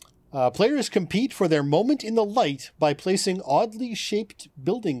 Players compete for their moment in the light by placing oddly shaped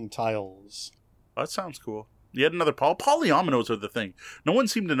building tiles. That sounds cool. Yet another polyominoes are the thing. No one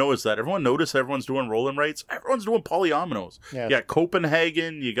seemed to notice that. Everyone noticed everyone's doing roll and rights. Everyone's doing polyominoes. Yeah. You got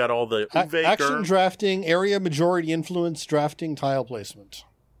Copenhagen. You got all the Uwe, action drafting, area majority influence, drafting, tile placement.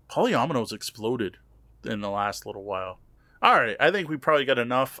 Polyominoes exploded in the last little while. All right, I think we probably got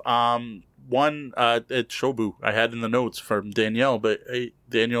enough. It's Shobu. I had in the notes from Danielle, but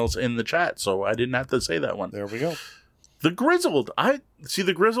Danielle's in the chat, so I didn't have to say that one. There we go. The Grizzled.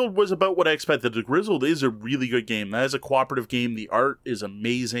 The Grizzled was about what I expected. The Grizzled is a really good game. That is a cooperative game. The art is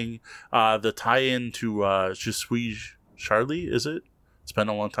amazing. The tie-in to Je suis Charlie, is it? It's been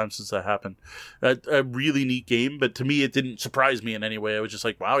a long time since that happened. A really neat game, but to me, it didn't surprise me in any way. I was just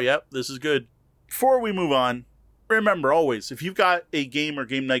like, wow, yep, this is good. Before we move on, remember always, if you've got a game or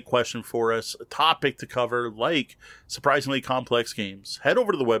game night question for us, a topic to cover like surprisingly complex games, head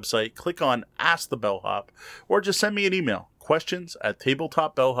over to the website, click on Ask the Bellhop, or just send me an email,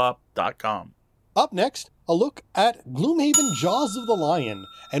 questions@tabletopbellhop.com. Up next, a look at Gloomhaven Jaws of the Lion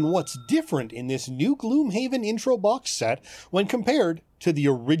and what's different in this new Gloomhaven intro box set when compared to the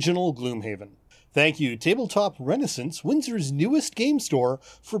original Gloomhaven. Thank you, Tabletop Renaissance, Windsor's newest game store,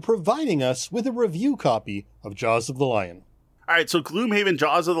 for providing us with a review copy of Jaws of the Lion. All right, so Gloomhaven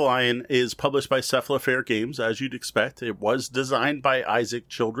Jaws of the Lion is published by Cephalofair Games, as you'd expect. It was designed by Isaac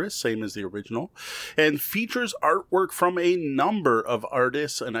Childress, same as the original, and features artwork from a number of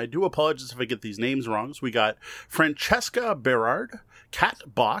artists, and I do apologize if I get these names wrong. So we got Francesca Berard, Kat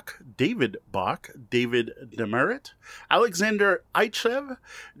Bach, David Demerit, Alexander Aichev,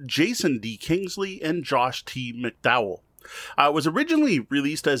 Jason D. Kingsley, and Josh T. McDowell. It was originally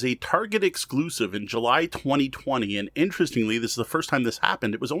released as a Target exclusive in July 2020, and interestingly, this is the first time this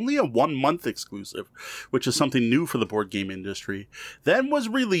happened. It was only a 1-month exclusive, which is something new for the board game industry. Then was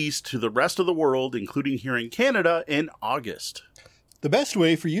released to the rest of the world, including here in Canada, in August. The best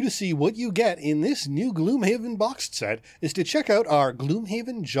way for you to see what you get in this new Gloomhaven boxed set is to check out our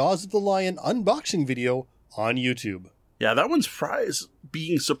Gloomhaven Jaws of the Lion unboxing video on YouTube. Yeah, that one's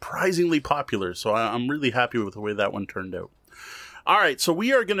being surprisingly popular, so I'm really happy with the way that one turned out. All right, so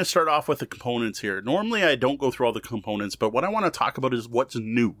we are going to start off with the components here. Normally, I don't go through all the components, but what I want to talk about is what's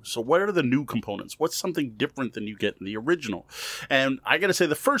new. So what are the new components? What's something different than you get in the original? And I got to say,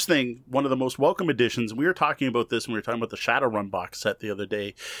 the first thing, one of the most welcome additions, we were talking about this when we were talking about the Shadowrun box set the other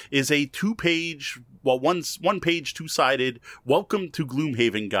day, is a one-page, two-sided Welcome to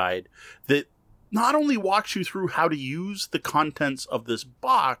Gloomhaven guide that not only walks you through how to use the contents of this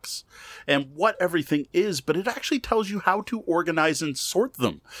box and what everything is, but it actually tells you how to organize and sort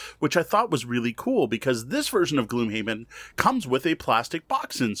them, which I thought was really cool because this version of Gloomhaven comes with a plastic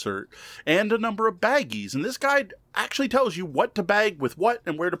box insert and a number of baggies. And this guide actually tells you what to bag with what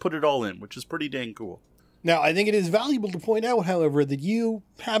and where to put it all in, which is pretty dang cool. Now, I think it is valuable to point out, however, that you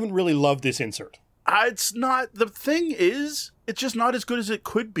haven't really loved this insert. It's not. The thing is, it's just not as good as it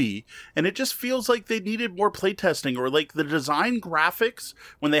could be, and it just feels like they needed more playtesting, or like the design graphics,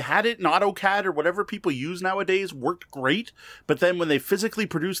 when they had it in AutoCAD or whatever people use nowadays, worked great, but then when they physically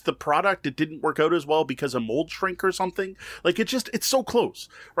produced the product, it didn't work out as well because of mold shrink or something. Like, it's so close,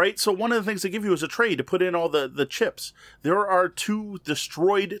 right? So one of the things they give you is a tray to put in all the chips. There are 2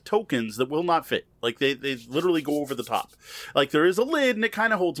 destroyed tokens that will not fit. Like, they literally go over the top. Like, there is a lid, and it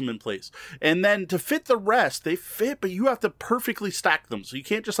kind of holds them in place. And then to fit the rest, they fit, but you have to perfectly stack them. So you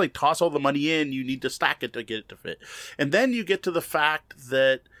can't just, like, toss all the money in. You need to stack it to get it to fit. And then you get to the fact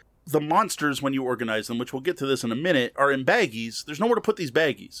that the monsters, when you organize them, which we'll get to this in a minute, are in baggies. There's nowhere to put these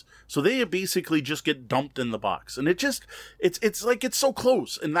baggies. So they basically just get dumped in the box. And it's like it's so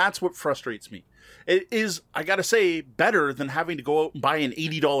close, and that's what frustrates me. It is, I gotta say, better than having to go out and buy an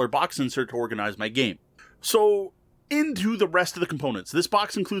 $80 box insert to organize my game. So, into the rest of the components. This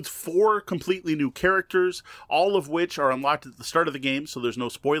box includes 4 completely new characters, all of which are unlocked at the start of the game, so there's no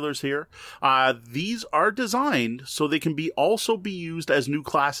spoilers here. These are designed so they can also be used as new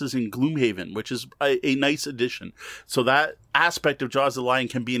classes in Gloomhaven, which is a nice addition. So that aspect of Jaws of the Lion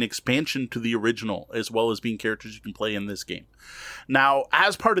can be an expansion to the original, as well as being characters you can play in this game. Now,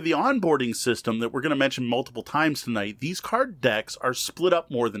 as part of the onboarding system that we're going to mention multiple times tonight, these card decks are split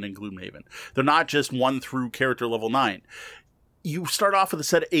up more than in Gloomhaven. They're not just 1 through character level 9. you start off with a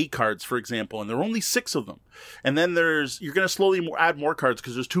set of 8 cards, for example, and there are only 6 of them. And then you're going to slowly add more cards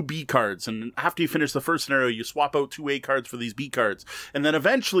because there's 2 B cards. And after you finish the first scenario, you swap out 2 A cards for these B cards. And then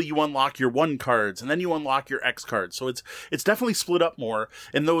eventually you unlock your 1 cards, and then you unlock your X cards. So it's definitely split up more.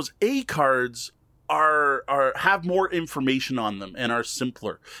 And those A cards have more information on them and are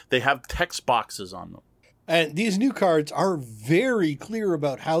simpler. They have text boxes on them. And these new cards are very clear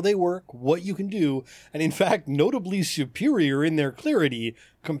about how they work, what you can do, and in fact, notably superior in their clarity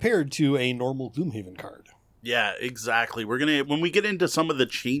compared to a normal Gloomhaven card. Yeah, exactly. When we get into some of the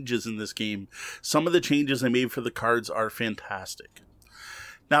changes in this game, some of the changes they made for the cards are fantastic.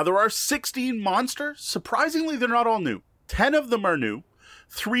 Now, there are 16 monsters. Surprisingly, they're not all new. 10 of them are new.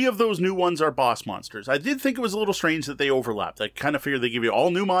 3 of those new ones are boss monsters. I did think it was a little strange that they overlapped. I kind of figured they give you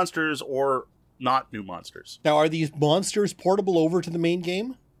all new monsters or not new monsters. Now, are these monsters portable over to the main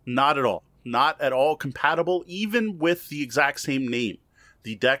game? Not at all. Not at all compatible, even with the exact same name.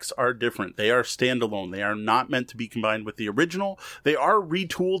 The decks are different. They are standalone. They are not meant to be combined with the original. They are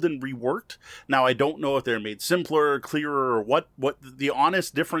retooled and reworked. Now, I don't know if they're made simpler, clearer, or what the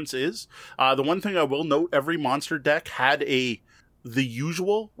honest difference is. The one thing I will note, every monster deck had the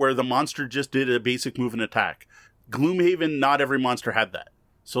usual, where the monster just did a basic move and attack. Gloomhaven, not every monster had that.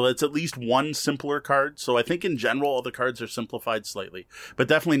 So it's at least one simpler card. So I think in general, all the cards are simplified slightly, but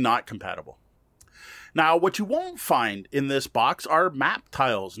definitely not compatible. Now, what you won't find in this box are map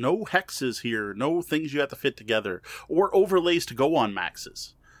tiles. No hexes here, no things you have to fit together, or overlays to go on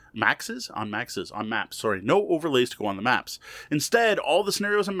maxes. On maps, sorry. No overlays to go on the maps. Instead, all the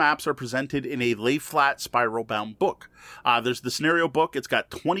scenarios and maps are presented in a lay-flat, spiral-bound book. There's the scenario book. It's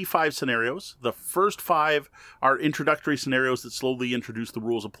got 25 scenarios. The first 5 are introductory scenarios that slowly introduce the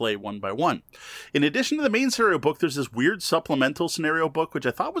rules of play one by one. In addition to the main scenario book, there's this weird supplemental scenario book, which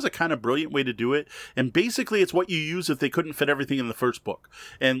I thought was a kind of brilliant way to do it. And basically, it's what you use if they couldn't fit everything in the first book.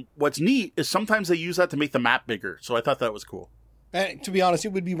 And what's neat is sometimes they use that to make the map bigger. So I thought that was cool. And to be honest,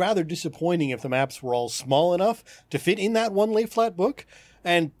 it would be rather disappointing if the maps were all small enough to fit in that one lay-flat book.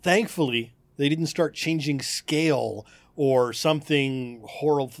 And thankfully, they didn't start changing scale or something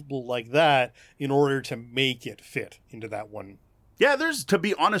horrible like that in order to make it fit into that one. Yeah, to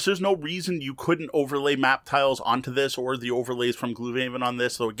be honest, there's no reason you couldn't overlay map tiles onto this or the overlays from Gloomhaven on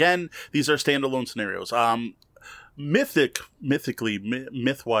this. So again, these are standalone scenarios. Myth-wise,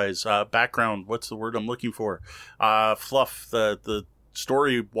 background, what's the word I'm looking for? Fluff, the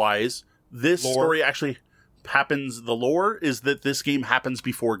story-wise, this lore. Story actually happens, the lore is that this game happens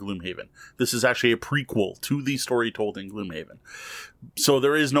before Gloomhaven. This is actually a prequel to the story told in Gloomhaven. So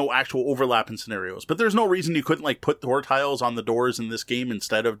there is no actual overlap in scenarios, but there's no reason you couldn't put door tiles on the doors in this game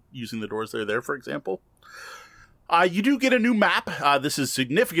instead of using the doors that are there, for example. You do get a new map. This is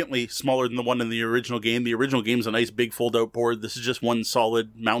significantly smaller than the one in the original game. The original game is a nice big fold-out board. This is just one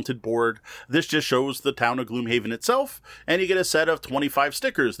solid mounted board. This just shows the town of Gloomhaven itself, and you get a set of 25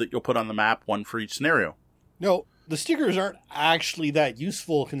 stickers that you'll put on the map, one for each scenario. No, the stickers aren't actually that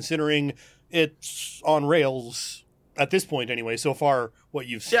useful considering it's on rails at this point anyway, so far what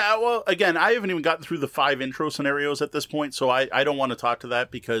you've seen. Yeah, well, again, I haven't even gotten through the 5 intro scenarios at this point, so I don't want to talk to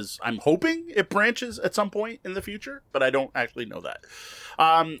that because I'm hoping it branches at some point in the future, but I don't actually know that.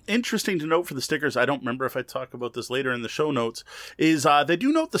 Interesting to note for the stickers, I don't remember if I talk about this later in the show notes, is they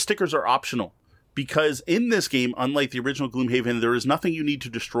do note the stickers are optional. Because in this game, unlike the original Gloomhaven, there is nothing you need to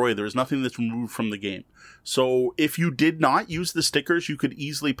destroy. There is nothing that's removed from the game. So if you did not use the stickers, you could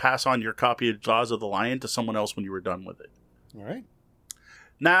easily pass on your copy of Jaws of the Lion to someone else when you were done with it. All right.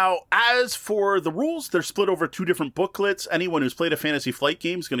 Now, as for the rules, they're split over 2 different booklets. Anyone who's played a Fantasy Flight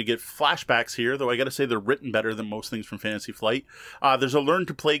game is going to get flashbacks here, though I got to say they're written better than most things from Fantasy Flight. There's a Learn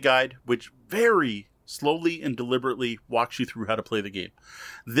to Play guide, which very slowly and deliberately walks you through how to play the game.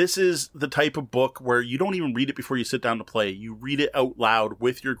 This is the type of book where you don't even read it before you sit down to play. You read it out loud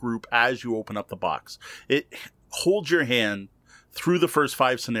with your group as you open up the box. It holds your hand through the first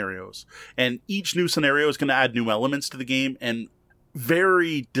 5 scenarios, and each new scenario is going to add new elements to the game and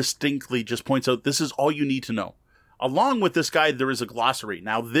very distinctly just points out this is all you need to know. Along with this guide, there is a glossary.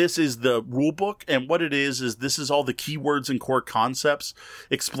 Now, this is the rule book, and what it is this is all the keywords and core concepts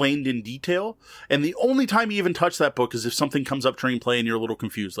explained in detail. And the only time you even touch that book is if something comes up during play and you're a little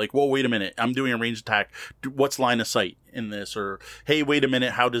confused. Like, whoa, wait a minute, I'm doing a ranged attack. What's line of sight in this? Or, hey, wait a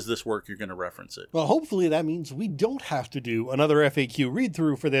minute, how does this work? You're going to reference it. Well, hopefully that means we don't have to do another FAQ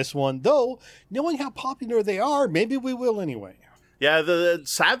read-through for this one, though, knowing how popular they are, maybe we will anyway. Yeah,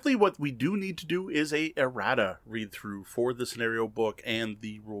 sadly, what we do need to do is a errata read-through for the scenario book and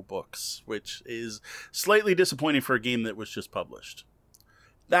the rule books, which is slightly disappointing for a game that was just published.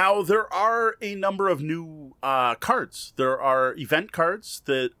 Now, there are a number of new cards. There are event cards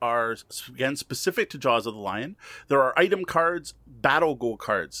that are, again, specific to Jaws of the Lion. There are item cards, battle goal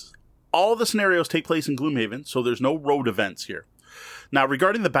cards. All the scenarios take place in Gloomhaven, so there's no road events here. Now,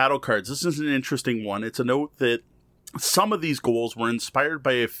 regarding the battle cards, this is an interesting one. It's a note that some of these goals were inspired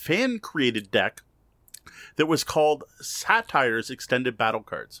by a fan-created deck that was called Satire's Extended Battle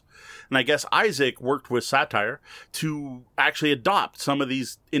Cards. And I guess Isaac worked with Satire to actually adopt some of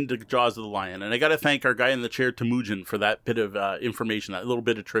these into Jaws of the Lion. And I got to thank our guy in the chair, Temujin, for that bit of information, that little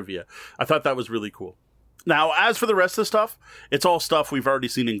bit of trivia. I thought that was really cool. Now, as for the rest of the stuff, it's all stuff we've already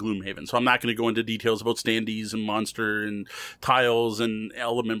seen in Gloomhaven, so I'm not going to go into details about standees and monster and tiles and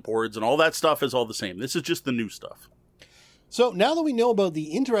element boards, and all that stuff is all the same. This is just the new stuff. So now that we know about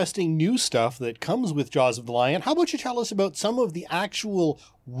the interesting new stuff that comes with Jaws of the Lion, how about you tell us about some of the actual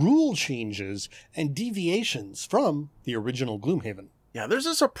rule changes and deviations from the original Gloomhaven? Yeah, there's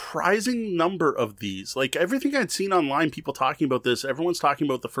a surprising number of these. Like, everything I'd seen online, people talking about this, everyone's talking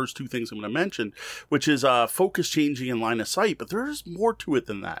about the first two things I'm going to mention, which is focus changing and line of sight, but there's more to it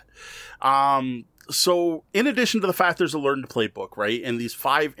than that. So, in addition to the fact there's a learn to play book, right, and these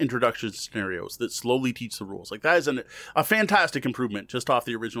 5 introduction scenarios that slowly teach the rules, like that is a fantastic improvement just off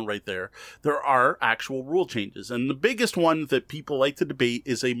the original right there. There are actual rule changes, and the biggest one that people like to debate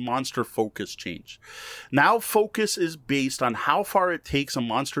is a monster focus change. Now, focus is based on how far it takes a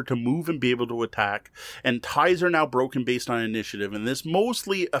monster to move and be able to attack, and ties are now broken based on initiative, and this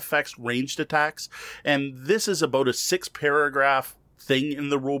mostly affects ranged attacks, and this is about a 6-paragraph thing in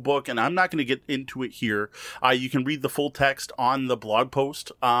the rule book, and I'm not going to get into it here. You can read the full text on the blog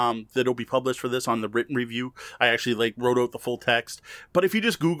post that'll be published for this on the written review. I actually wrote out the full text, but if you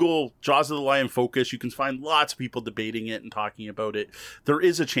just Google Jaws of the Lion Focus, you can find lots of people debating it and talking about it. There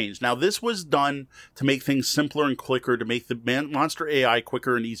is a change. Now, this was done to make things simpler and quicker, to make the monster AI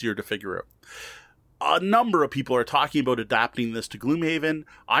quicker and easier to figure out. A number of people are talking about adapting this to Gloomhaven.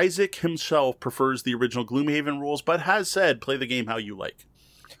 Isaac himself prefers the original Gloomhaven rules, but has said, play the game how you like.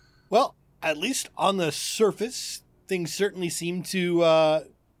 Well, at least on the surface, things certainly seem to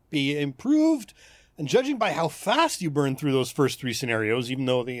be improved. And judging by how fast you burn through those first 3 scenarios, even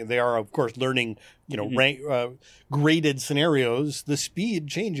though they are, of course, learning, graded scenarios, the speed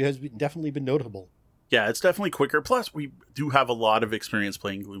change has definitely been notable. Yeah, it's definitely quicker. Plus, we do have a lot of experience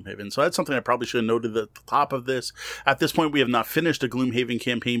playing Gloomhaven. So that's something I probably should have noted at the top of this. At this point, we have not finished a Gloomhaven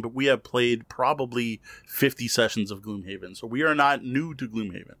campaign, but we have played probably 50 sessions of Gloomhaven. So we are not new to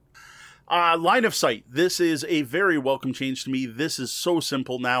Gloomhaven. Line of sight. This is a very welcome change to me. This is so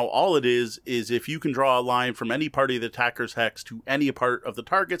simple now. All it is if you can draw a line from any part of the attacker's hex to any part of the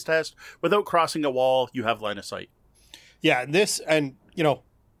target's test without crossing a wall, you have line of sight. Yeah,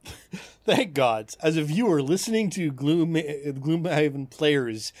 thank God, as a viewer listening to Gloomhaven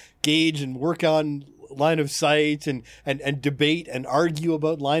players gauge and work on line of sight and debate and argue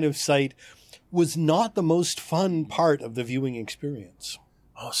about line of sight was not the most fun part of the viewing experience.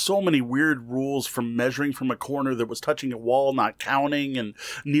 Oh, so many weird rules, from measuring from a corner that was touching a wall, not counting, and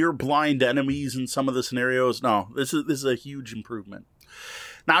near blind enemies in some of the scenarios. No, this is a huge improvement.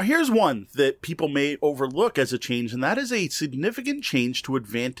 Now, here's one that people may overlook as a change, and that is a significant change to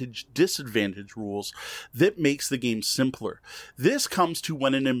advantage-disadvantage rules that makes the game simpler. This comes to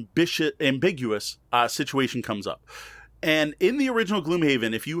when an ambiguous situation comes up. And in the original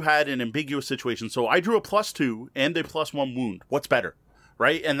Gloomhaven, if you had an ambiguous situation, so I drew a +2 and a +1 wound, what's better?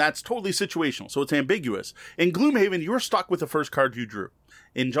 Right? And that's totally situational, so it's ambiguous. In Gloomhaven, you're stuck with the first card you drew.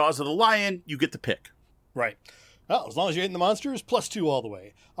 In Jaws of the Lion, you get to pick. Right. Well, as long as you're hitting the monsters, +2 all the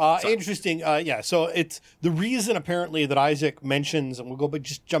way. Interesting. So it's the reason apparently that Isaac mentions, and we'll go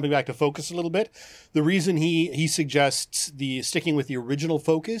just jumping back to focus a little bit. The reason he suggests the sticking with the original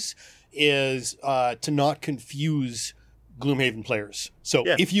focus is to not confuse Gloomhaven players. So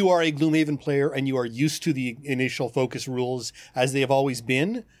if you are a Gloomhaven player and you are used to the initial focus rules as they have always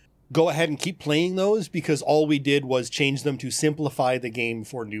been, go ahead and keep playing those, because all we did was change them to simplify the game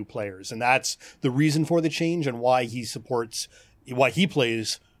for new players. And that's the reason for the change and why he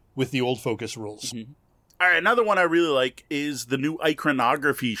plays with the old focus rules. Mm-hmm. All right, another one I really like is the new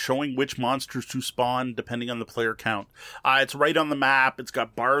iconography showing which monsters to spawn depending on the player count. It's right on the map. It's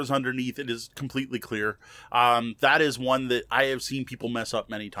got bars underneath. It is completely clear. That is one that I have seen people mess up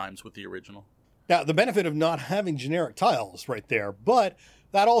many times with the original. Now, the benefit of not having generic tiles right there, but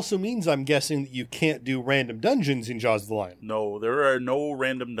that also means, I'm guessing, that you can't do random dungeons in Jaws of the Lion. No, there are no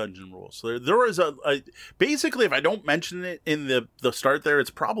random dungeon rules. There is basically, if I don't mention it in the start there, it's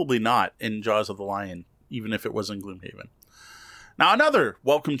probably not in Jaws of the Lion, even if it was in Gloomhaven. Now, another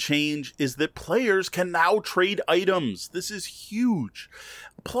welcome change is that players can now trade items. This is huge.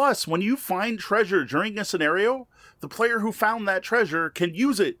 Plus, when you find treasure during a scenario, the player who found that treasure can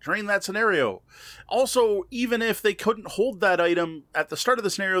use it during that scenario. Also, even if they couldn't hold that item at the start of the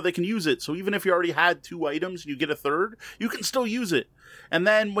scenario, they can use it. So even if you already had 2 items and you get a third, you can still use it. And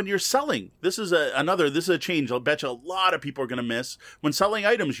then when you're selling, this is a change I'll bet you a lot of people are going to miss. When selling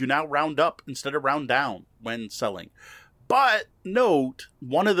items, you now round up instead of round down when selling. But note,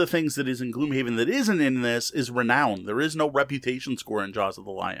 one of the things that is in Gloomhaven that isn't in this is renown. There is no reputation score in Jaws of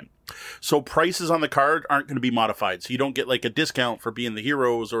the Lion. So prices on the card aren't going to be modified. So you don't get like a discount for being the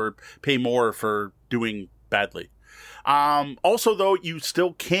heroes or pay more for doing badly. Also, though, you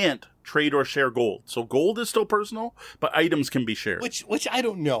still can't trade or share gold. So gold is still personal, but items can be shared. Which I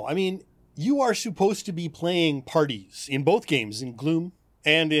don't know. I mean, you are supposed to be playing parties in both games, in Gloom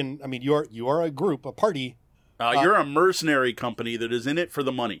and in, I mean, you are a group, a party. You're a mercenary company that is in it for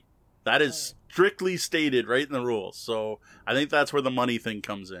the money. That is strictly stated right in the rules. So I think that's where the money thing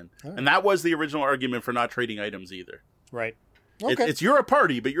comes in. Right. And that was the original argument for not trading items either. Right. Okay. It's you're a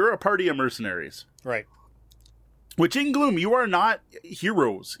party, but you're a party of mercenaries. Right. Which in Gloom, you are not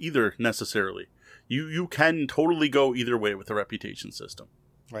heroes either necessarily. You can totally go either way with the reputation system.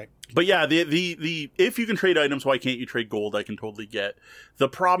 Right. But yeah, the if you can trade items, why can't you trade gold? I can totally get. The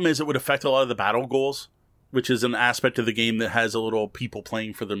problem is it would affect a lot of the battle goals, which is an aspect of the game that has a little people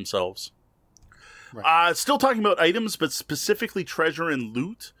playing for themselves. Right. Still talking about items, but specifically treasure and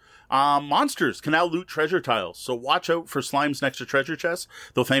loot. Monsters can now loot treasure tiles, so watch out for slimes next to treasure chests,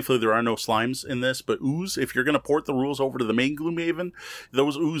 though thankfully there are no slimes in this, but ooze, if you're going to port the rules over to the main Gloomhaven,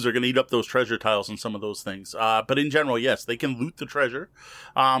 those ooze are going to eat up those treasure tiles and some of those things. But in general, yes, they can loot the treasure.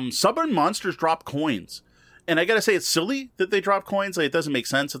 Summon monsters drop coins. And I gotta say, it's silly that they drop coins. Like, it doesn't make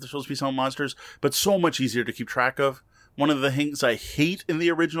sense if they're supposed to be selling monsters, but so much easier to keep track of. One of the things I hate in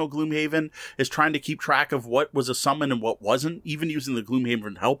the original Gloomhaven is trying to keep track of what was a summon and what wasn't. Even using the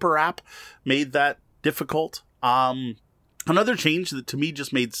Gloomhaven Helper app made that difficult. Another change that to me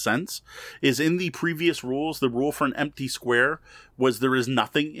just made sense is in the previous rules, the rule for an empty square was there is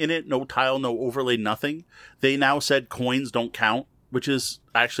nothing in it, no tile, no overlay, nothing. They now said coins don't count, which is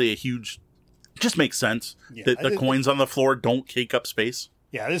actually a huge... just makes sense that the coins on the floor don't take up space.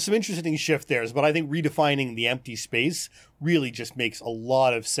 Yeah, there's some interesting shift there, but I think redefining the empty space really just makes a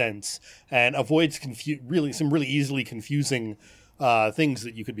lot of sense and avoids some really easily confusing things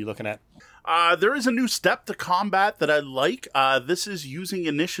that you could be looking at. There is a new step to combat that I like. This is using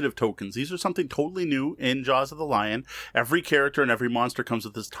initiative tokens. These are something totally new in Jaws of the Lion. Every character and every monster comes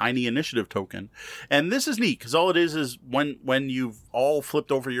with this tiny initiative token. And this is neat, because all it is when you've all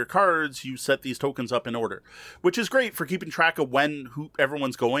flipped over your cards, you set these tokens up in order, which is great for keeping track of who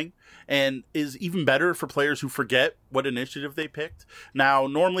everyone's going, and is even better for players who forget what initiative they picked. Now,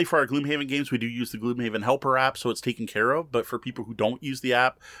 normally for our Gloomhaven games, we do use the Gloomhaven Helper app, so it's taken care of, but for people who don't use the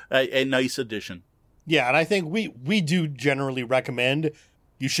app, a nice addition. Yeah, and I think we do generally recommend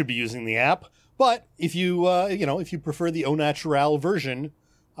you should be using the app, but if you if you prefer the au naturel version,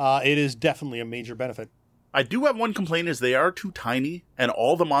 it is definitely a major benefit. I do have one complaint, is they are too tiny and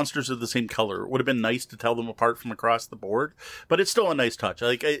all the monsters are the same color. It would have been nice to tell them apart from across the board, but it's still a nice touch.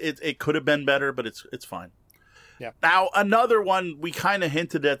 Like it could have been better, but it's fine. Yeah. Now, another one, we kind of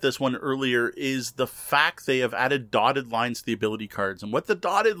hinted at this one earlier, is the fact they have added dotted lines to the ability cards. And what the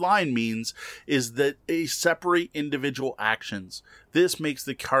dotted line means is that they separate individual actions. This makes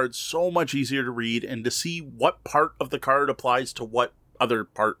the card so much easier to read and to see what part of the card applies to what other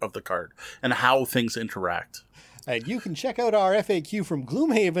part of the card and how things interact. And you can check out our FAQ from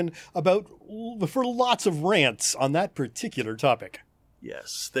Gloomhaven for lots of rants on that particular topic.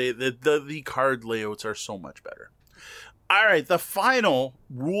 Yes, the card layouts are so much better. All right, the final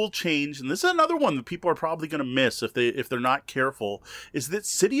rule change, and this is another one that people are probably going to miss if they're not careful, is that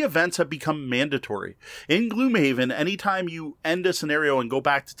city events have become mandatory. In Gloomhaven, anytime you end a scenario and go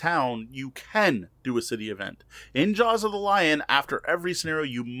back to town, you can do a city event. In Jaws of the Lion, after every scenario,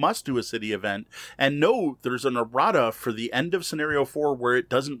 you must do a city event. And note, there's an errata for the end of Scenario 4 where it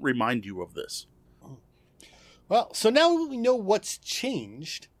doesn't remind you of this. Well, so now we know what's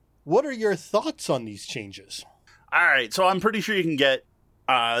changed. What are your thoughts on these changes? All right, so I'm pretty sure you can get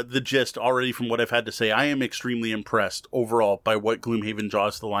the gist already from what I've had to say. I am extremely impressed overall by what Gloomhaven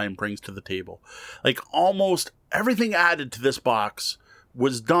Jaws of the Lion brings to the table. Like, almost everything added to this box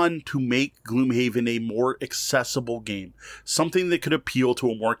was done to make Gloomhaven a more accessible game. Something that could appeal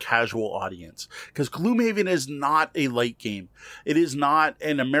to a more casual audience. Because Gloomhaven is not a light game. It is not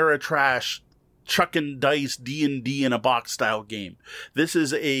an Ameritrash chuck and dice D&D in a box style game. This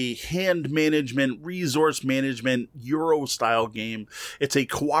is a hand management, resource management, Euro style game. It's a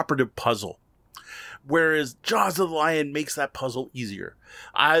cooperative puzzle. Whereas Jaws of the Lion makes that puzzle easier.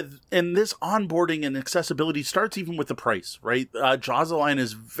 And this onboarding and accessibility starts even with the price, right? Jaws of the Lion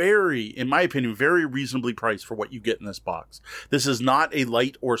is very, in my opinion, very reasonably priced for what you get in this box. This is not a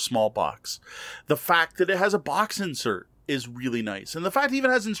light or small box. The fact that it has a box insert is really nice. And the fact it even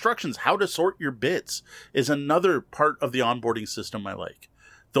has instructions how to sort your bits is another part of the onboarding system I like.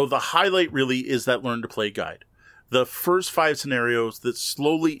 Though the highlight really is that learn to play guide. The first 5 scenarios that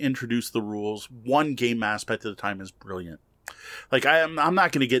slowly introduce the rules, one game aspect at a time, is brilliant. Like, I'm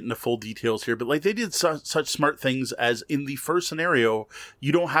not going to get into full details here, but like they did such smart things as in the first scenario,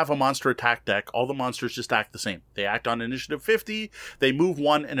 you don't have a monster attack deck. All the monsters just act the same. They act on initiative 50, they move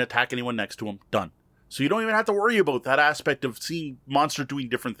 1 and attack anyone next to them. Done. So you don't even have to worry about that aspect of seeing monsters doing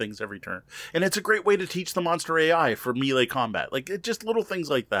different things every turn. And it's a great way to teach the monster AI for melee combat. Like, just little things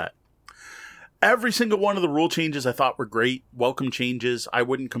like that. Every single one of the rule changes I thought were great. Welcome changes. I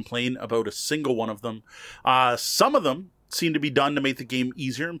wouldn't complain about a single one of them. Some of them seem to be done to make the game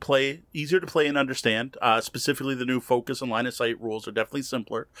easier to play and understand. Specifically, the new focus and line of sight rules are definitely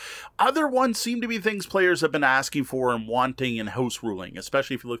simpler. Other ones seem to be things players have been asking for and wanting in house ruling,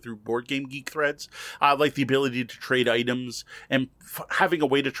 especially if you look through Board Game Geek threads, like the ability to trade items and having a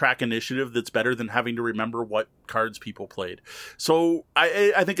way to track initiative that's better than having to remember what cards people played. So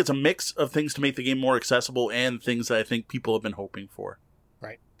I think it's a mix of things to make the game more accessible and things that I think people have been hoping for.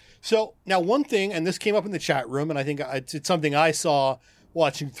 Right. So now one thing, and this came up in the chat room, and I think it's something I saw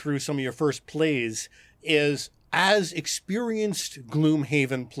watching through some of your first plays, is as experienced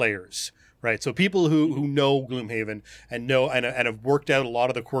Gloomhaven players, right? So people who know Gloomhaven and know and have worked out a lot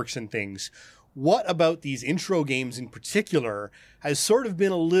of the quirks and things. What about these intro games in particular has sort of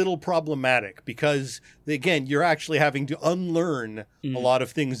been a little problematic because, again, you're actually having to unlearn a lot of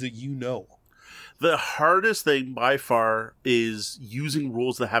things that you know. The hardest thing by far is using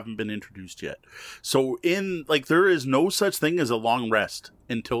rules that haven't been introduced yet. So there is no such thing as a long rest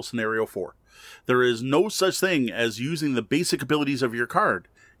until scenario 4. There is no such thing as using the basic abilities of your card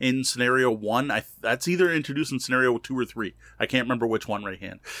in scenario 1. That's either introduced in scenario 2 or 3. I can't remember which one right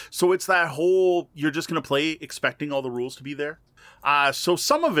hand. So it's that whole, you're just going to play expecting all the rules to be there. So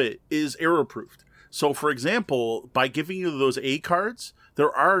some of it is error proofed. So for example, by giving you those A cards,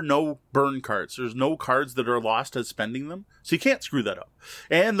 there are no burn cards. There's no cards that are lost as spending them. So you can't screw that up.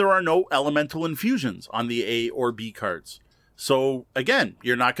 And there are no elemental infusions on the A or B cards. So again,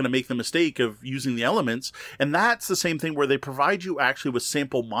 you're not going to make the mistake of using the elements. And that's the same thing where they provide you actually with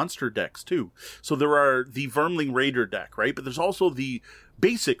sample monster decks too. So there are the Vermling Raider deck, right? But there's also the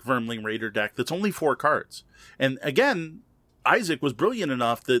basic Vermling Raider deck that's only 4 cards. And again, Isaac was brilliant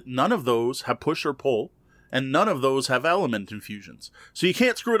enough that none of those have push or pull. And none of those have element infusions. So you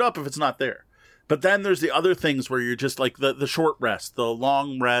can't screw it up if it's not there. But then there's the other things where you're just like the short rest, the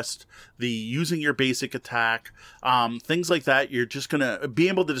long rest, the using your basic attack, things like that. You're just going to be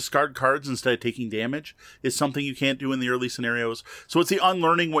able to discard cards instead of taking damage is something you can't do in the early scenarios. So it's the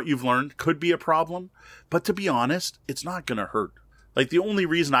unlearning what you've learned could be a problem. But to be honest, it's not going to hurt. Like, the only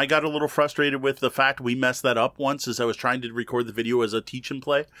reason I got a little frustrated with the fact we messed that up once is I was trying to record the video as a teach and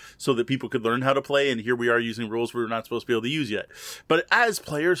play so that people could learn how to play, and here we are using rules we're not supposed to be able to use yet. But as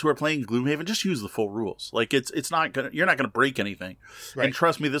players who are playing Gloomhaven, just use the full rules. Like, you're not gonna break anything. Right. And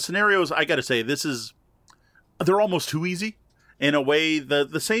trust me, the scenarios, I gotta say, they're almost too easy. In a way,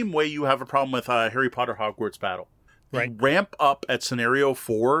 the same way you have a problem with Harry Potter Hogwarts Battle. Right. The ramp up at scenario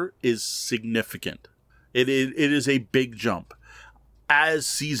 4 is significant. It is a big jump. As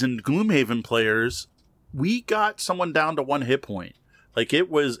seasoned Gloomhaven players, we got someone down to 1 hit point. Like, it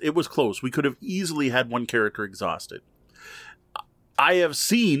was close. We could have easily had one character exhausted. I have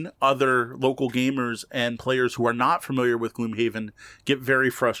seen other local gamers and players who are not familiar with Gloomhaven get very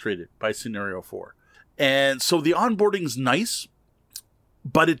frustrated by scenario 4. And so the onboarding's nice,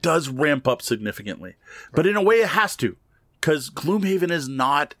 but it does ramp up significantly. But in a way it has to. Because Gloomhaven is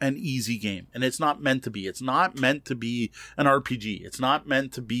not an easy game, and it's not meant to be. It's not meant to be an RPG. It's not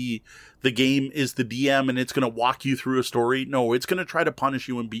meant to be the game is the DM and it's going to walk you through a story. No, it's going to try to punish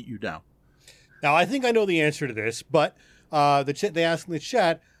you and beat you down. Now, I think I know the answer to this, but they asked in the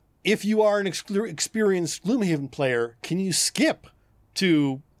chat, if you are an experienced Gloomhaven player, can you skip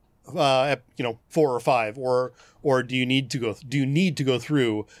to 4 or 5, or do you need to go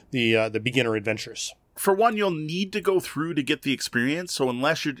through the beginner adventures? For one, you'll need to go through to get the experience. So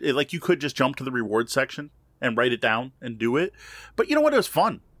unless you could just jump to the reward section and write it down and do it. But you know what? It was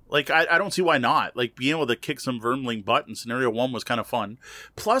fun. Like, I don't see why not. Like, being able to kick some Vermling butt in Scenario 1 was kind of fun.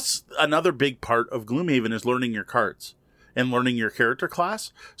 Plus, another big part of Gloomhaven is learning your cards and learning your character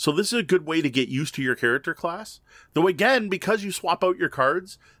class. So this is a good way to get used to your character class. Though, again, because you swap out your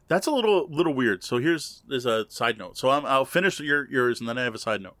cards, that's a little weird. So there's a side note. So I'll finish yours, and then I have a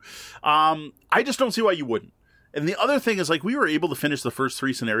side note. I just don't see why you wouldn't. And the other thing is, like, we were able to finish the first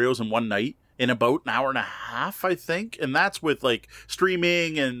 3 scenarios in one night in about an hour and a half, I think. And that's with, like,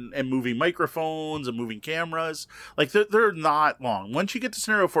 streaming and moving microphones and moving cameras. Like, they're not long. Once you get to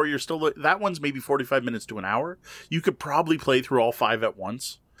scenario 4, you're still, that one's maybe 45 minutes to an hour. You could probably play through all 5 at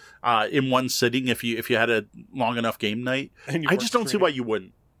once, in one sitting if you had a long enough game night. I just don't see why you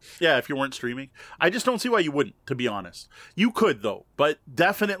wouldn't. Yeah, if you weren't streaming. I just don't see why you wouldn't, to be honest. You could, though, but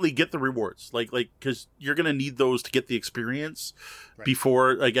definitely get the rewards. Like, because you're going to need those to get the experience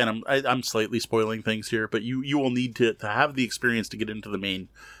before, again, I'm slightly spoiling things here, but you will need to have the experience to get into the main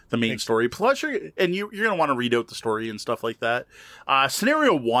story. Plus, you're going to want to read out the story and stuff like that.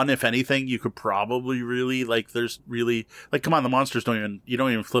 Scenario 1, if anything, you could probably really, like, there's really, like, come on, the monsters don't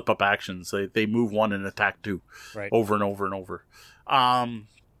even flip up actions. They move 1 and attack 2 over and over and over.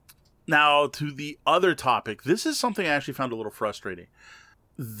 Now, to the other topic, this is something I actually found a little frustrating.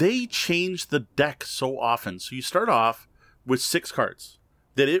 They change the deck so often. So you start off with 6 cards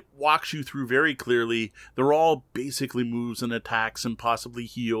that it walks you through very clearly. They're all basically moves and attacks and possibly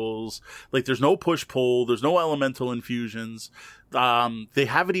heals. Like, there's no push-pull. There's no elemental infusions. They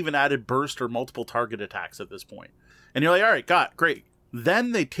haven't even added burst or multiple target attacks at this point. And you're like, all right, great.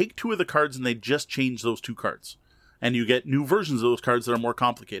 Then they take 2 of the cards and they just change those 2 cards. And you get new versions of those cards that are more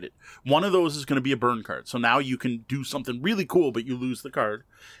complicated. One of those is going to be a burn card. So now you can do something really cool, but you lose the card.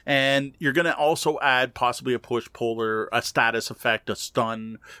 And you're going to also add possibly a push, pull, or a status effect, a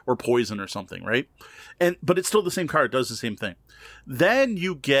stun, or poison or something, right? But it's still the same card, does the same thing. Then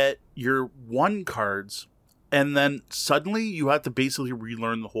you get your 1 cards, and then suddenly you have to basically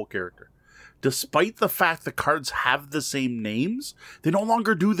relearn the whole character. Despite the fact the cards have the same names, they no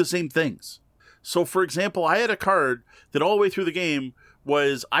longer do the same things. So, for example, I had a card that all the way through the game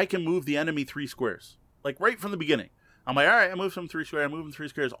was I can move the enemy 3 squares. Like, right from the beginning. I'm like, all right, I moved them 3 squares, I moved them 3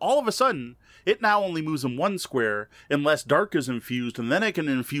 squares. All of a sudden, it now only moves them 1 square unless dark is infused, and then I can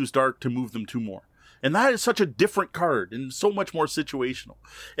infuse dark to move them 2 more. And that is such a different card and so much more situational.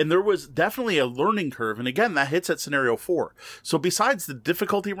 And there was definitely a learning curve. And again, that hits at scenario 4. So besides the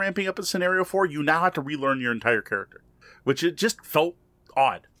difficulty ramping up at scenario 4, you now have to relearn your entire character, which it just felt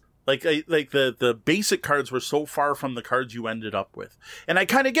odd. Like the basic cards were so far from the cards you ended up with. And I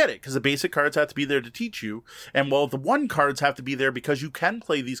kind of get it, because the basic cards have to be there to teach you. And, well, the 1 cards have to be there because you can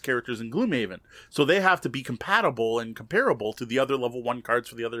play these characters in Gloomhaven. So they have to be compatible and comparable to the other level 1 cards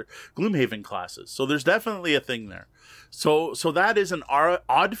for the other Gloomhaven classes. So there's definitely a thing there. So that is an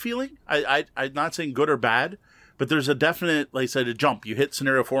odd feeling. I'm not saying good or bad, but there's a definite, like I said, a jump. You hit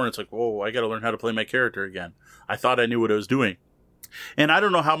scenario 4 and it's like, whoa, I got to learn how to play my character again. I thought I knew what I was doing. And I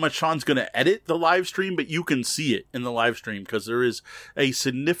don't know how much Sean's going to edit the live stream, but you can see it in the live stream because there is a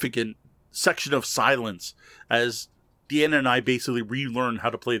significant section of silence as Deanna and I basically relearn how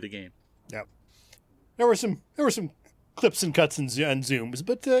to play the game. Yeah, there were some clips and cuts and zooms,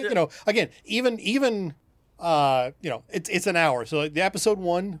 but you know, again, even you know, it's an hour. So the episode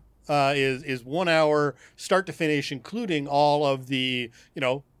 1 is 1 hour start to finish, including all of the, you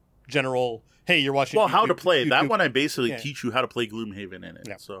know, general. Hey, you're watching. Well, how to play that one? I basically teach you how to play Gloomhaven in it.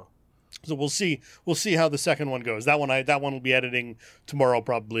 Yeah. So we'll see how the second one goes. That one will be editing tomorrow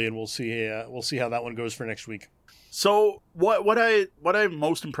probably, and we'll see how that one goes for next week. So what I'm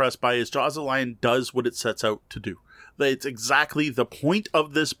most impressed by is Jaws of the Lion does what it sets out to do. It's exactly the point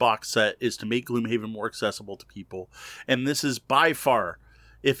of this box set is to make Gloomhaven more accessible to people, and this is by far,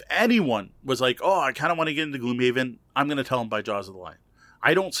 if anyone was like, oh, I kind of want to get into Gloomhaven, I'm going to tell them buy Jaws of the Lion.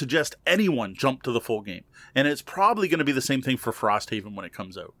 I don't suggest anyone jump to the full game. And it's probably going to be the same thing for Frosthaven when it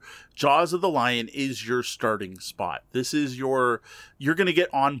comes out. Jaws of the Lion is your starting spot. This is you're going to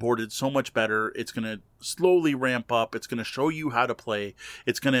get onboarded so much better. It's going to slowly ramp up. It's going to show you how to play.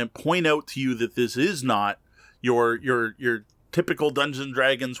 It's going to point out to you that this is not your typical Dungeons &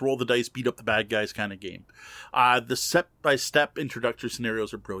 Dragons, roll the dice, beat up the bad guys kind of game. The step-by-step introductory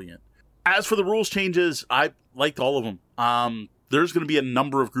scenarios are brilliant. As for the rules changes, I liked all of them. there's going to be a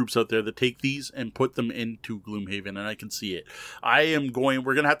number of groups out there that take these and put them into Gloomhaven, and I can see it.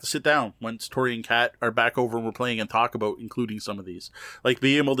 We're going to have to sit down once Tori and Kat are back over and we're playing and talk about including some of these. Like,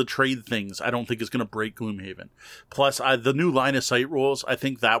 being able to trade things, I don't think is going to break Gloomhaven. Plus, the new line of sight rules, I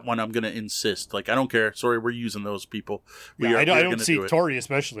think that one I'm going to insist. Like, I don't care. Sorry, we're using those, people. I don't see Tori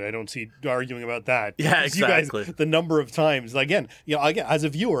especially. I don't see arguing about that. Yeah, exactly. You guys, the number of times, again, as a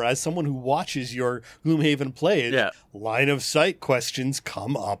viewer, as someone who watches your Gloomhaven play, line of sight questions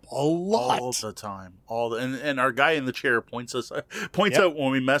come up a lot. All the time. And our guy in the chair points out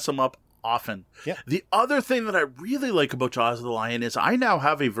when we mess them up often. Yep. The other thing that I really like about Jaws of the Lion is I now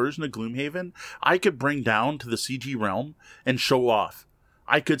have a version of Gloomhaven I could bring down to the CG realm and show off.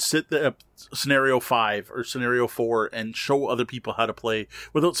 I could sit the scenario 5 or scenario 4 and show other people how to play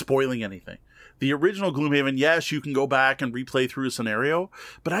without spoiling anything. The original Gloomhaven, yes, you can go back and replay through a scenario,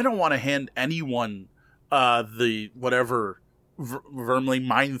 but I don't want to hand anyone the whatever Vermling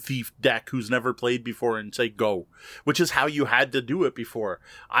Mind Thief deck who's never played before and say go, which is how you had to do it before.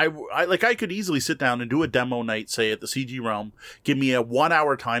 I could easily sit down and do a demo night, say at the CG realm, give me a 1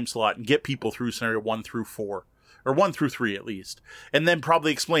 hour time slot and get people through scenario 1 through 4. Or 1 through 3 at least. And then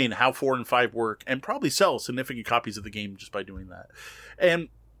probably explain how 4 and 5 work and probably sell significant copies of the game just by doing that. And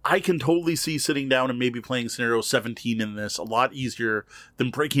I can totally see sitting down and maybe playing scenario 17 in this a lot easier than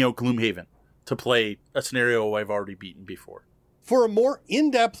breaking out Gloomhaven to play a scenario I've already beaten before. For a more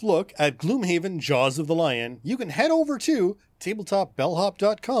in-depth look at Gloomhaven Jaws of the Lion, you can head over to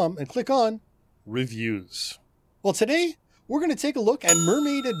tabletopbellhop.com and click on Reviews. Well, today we're going to take a look at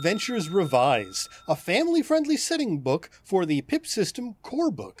Mermaid Adventures Revised, a family-friendly setting book for the Pip System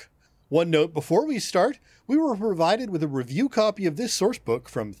core book. One note before we start, we were provided with a review copy of this source book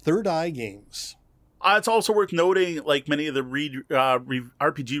from Third Eye Games. It's also worth noting, like many of the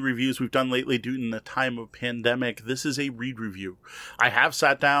RPG reviews we've done lately due to the time of pandemic, this is a read review. I have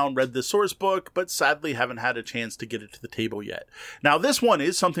sat down, read the source book, but sadly haven't had a chance to get it to the table yet. Now, this one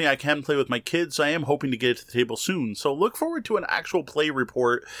is something I can play with my kids, so I am hoping to get it to the table soon, so look forward to an actual play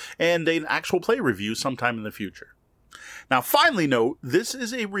report and an actual play review sometime in the future. Now, finally note, this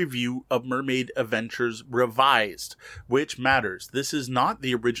is a review of Mermaid Adventures Revised, which matters. This is not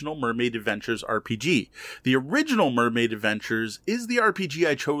the original Mermaid Adventures RPG. The original Mermaid Adventures is the RPG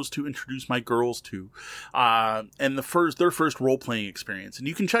I chose to introduce my girls to, and their first role-playing experience. And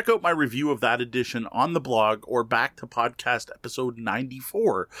you can check out my review of that edition on the blog or back to podcast episode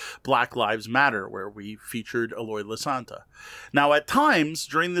 94, Black Lives Matter, where we featured Eloy Lasanta. Now, at times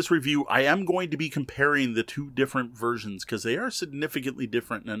during this review, I am going to be comparing the two different versions because they are significantly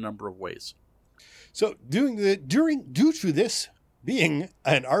different in a number of ways. So due to this being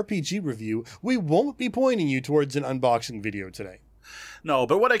an RPG review, we won't be pointing you towards an unboxing video today. No,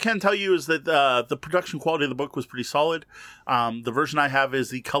 but what I can tell you is that the production quality of the book was pretty solid. The version I have is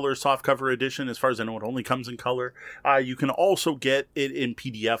the color softcover edition. As far as I know, it only comes in color. You can also get it in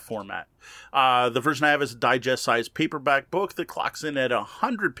PDF format. The version I have is a digest-sized paperback book that clocks in at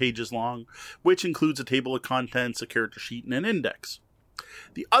 100 pages long, which includes a table of contents, a character sheet, and an index.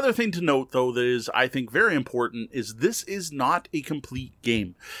 The other thing to note, though, that is, I think, very important, is this is not a complete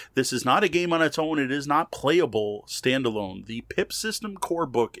game. This is not a game on its own. It is not playable standalone. The Pip System core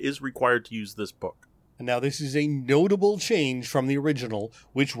book is required to use this book. And now this is a notable change from the original,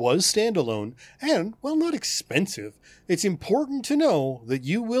 which was standalone, and, well, not expensive. It's important to know that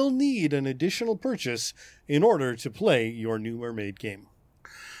you will need an additional purchase in order to play your new Mermaid game.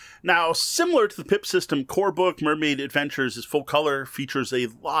 Now, similar to the Pip System core book, Mermaid Adventures is full color, features a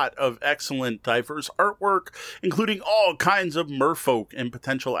lot of excellent, diverse artwork, including all kinds of merfolk and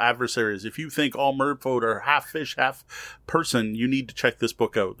potential adversaries. If you think all merfolk are half fish, half person, you need to check this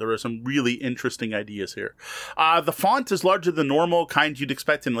book out. There are some really interesting ideas here. The font is larger than normal, kind you'd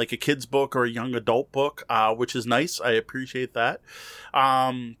expect in like a kid's book or a young adult book, which is nice. I appreciate that.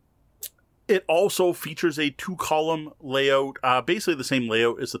 It also features a 2-column layout, basically the same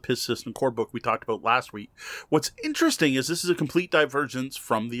layout as the Pip System core book we talked about last week. What's interesting is this is a complete divergence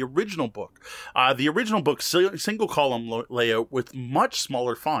from the original book. The original book, single-column layout with much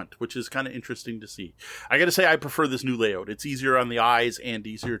smaller font, which is kind of interesting to see. I gotta say, I prefer this new layout. It's easier on the eyes and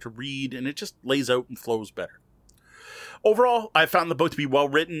easier to read, and it just lays out and flows better. Overall, I found the book to be well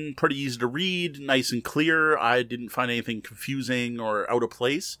written, pretty easy to read, nice and clear. I didn't find anything confusing or out of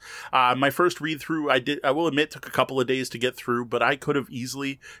place. My first read through, I will admit, took a couple of days to get through, but I could have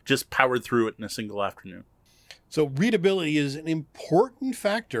easily just powered through it in a single afternoon. So readability is an important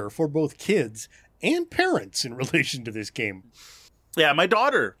factor for both kids and parents in relation to this game. Yeah, my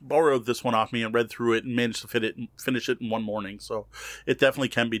daughter borrowed this one off me and read through it and managed to finish it in one morning, so it definitely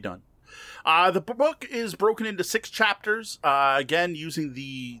can be done. The book is broken into 6 chapters, again, using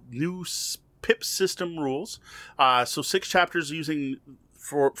the new PIP system rules. So 6 chapters using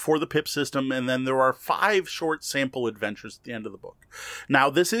for the PIP system, and then there are 5 short sample adventures at the end of the book. Now,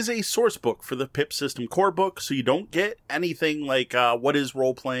 this is a source book for the PIP system core book, so you don't get anything like what is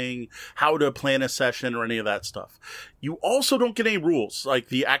role-playing, how to plan a session, or any of that stuff. You also don't get any rules, like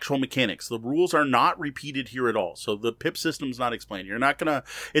the actual mechanics. The rules are not repeated here at all, so the PIP system's not explained.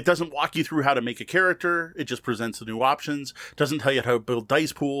 It doesn't walk you through how to make a character, it just presents the new options. It doesn't tell you how to build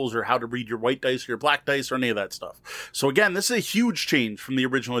dice pools, or how to read your white dice or your black dice, or any of that stuff. So again, this is a huge change from the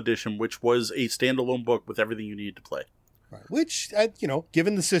original edition, which was a standalone book with everything you needed to play. Right. Which,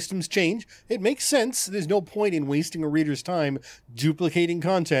 given the system's change, it makes sense. There's no point in wasting a reader's time duplicating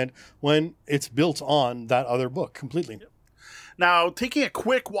content when it's built on that other book completely. Yep. Now, taking a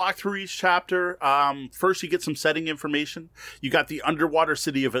quick walk through each chapter, first you get some setting information. You got the underwater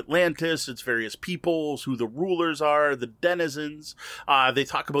city of Atlantis, its various peoples, who the rulers are, the denizens. They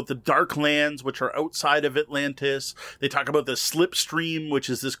talk about the dark lands, which are outside of Atlantis. They talk about the slipstream, which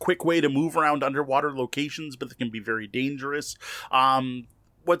is this quick way to move around underwater locations, but they can be very dangerous.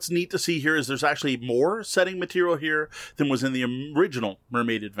 What's neat to see here is there's actually more setting material here than was in the original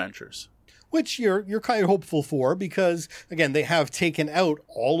Mermaid Adventures. Which you're kind of hopeful for, because, again, they have taken out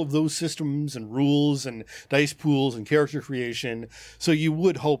all of those systems and rules and dice pools and character creation. So you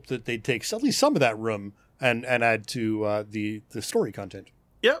would hope that they'd take at least some of that room and add to the story content.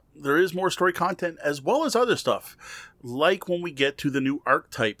 Yep, there is more story content as well as other stuff, like when we get to the new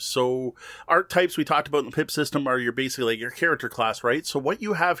archetypes. So archetypes we talked about in the PIP system are basically like your character class, right? So what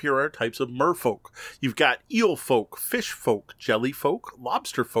you have here are types of merfolk. You've got eel folk, fish folk, jelly folk,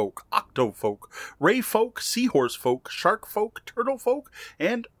 lobster folk, octo folk, ray folk, seahorse folk, shark folk, turtle folk,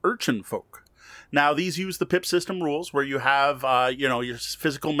 and urchin folk. Now, these use the PIP system rules where you have, your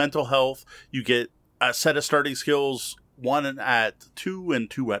physical, mental health. You get a set of starting skills, 1 at 2 and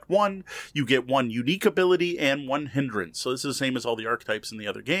 2 at 1. You get 1 unique ability and 1 hindrance. So this is the same as all the archetypes in the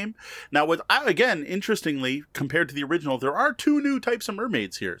other game. Now, again, interestingly, compared to the original, there are 2 new types of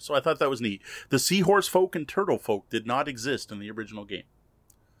mermaids here. So I thought that was neat. The seahorse folk and turtle folk did not exist in the original game.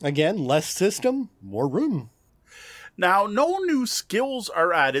 Again, less system, more room. Now, no new skills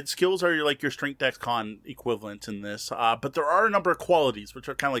are added. Skills are like your strength, dex, con equivalent in this, but there are a number of qualities, which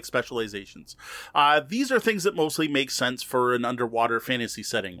are kind of like specializations. These are things that mostly make sense for an underwater fantasy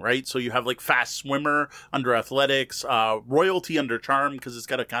setting, right? So you have like fast swimmer under athletics, royalty under charm, because it's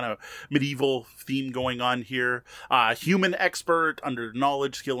got a kind of medieval theme going on here, human expert under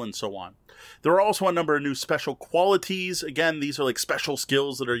knowledge, skill, and so on. There are also a number of new special qualities. Again, these are like special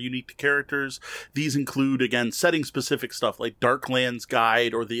skills that are unique to characters. These include, again, setting-specific stuff like Darklands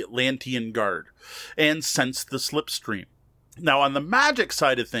Guide or the Atlantean Guard, and Sense the Slipstream. Now, on the magic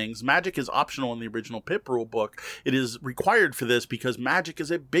side of things, magic is optional in the original PIP rule book. It is required for this because magic is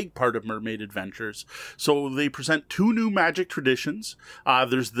a big part of Mermaid Adventures. So they present 2 new magic traditions.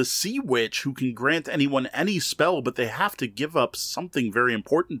 There's the Sea Witch, who can grant anyone any spell, but they have to give up something very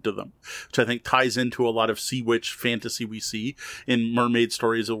important to them, which I think ties into a lot of Sea Witch fantasy we see in mermaid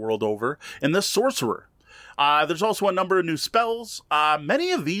stories the world over. And the Sorcerer. There's also a number of new spells. Many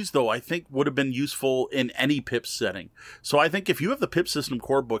of these, though, I think would have been useful in any PIP setting. So I think if you have the PIP system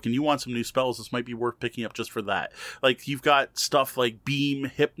core book and you want some new spells, this might be worth picking up just for that. Like, you've got stuff like Beam,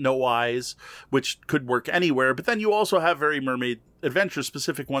 Hypno-Eyes, which could work anywhere, but then you also have very Mermaid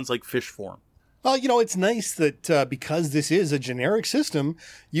Adventure-specific ones like Fish Form. Well, it's nice that because this is a generic system,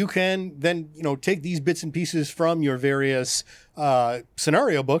 you can then, take these bits and pieces from your various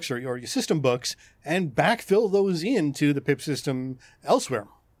scenario books or your system books and backfill those into the PIP system elsewhere.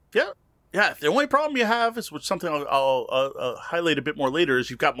 Yeah. Yeah, the only problem you have is, which something I'll highlight a bit more later, is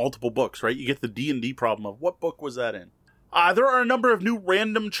you've got multiple books, right? You get the D&D problem of what book was that in? There are a number of new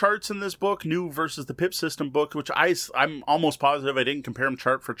random charts in this book, new versus the PIP system book, which I'm almost positive I didn't compare them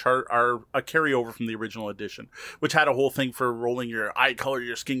chart for chart, are a carryover from the original edition, which had a whole thing for rolling your eye color,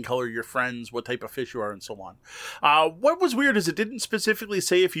 your skin color, your friends, what type of fish you are, and so on. What was weird is it didn't specifically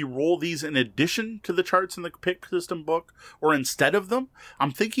say if you roll these in addition to the charts in the PIP system book or instead of them.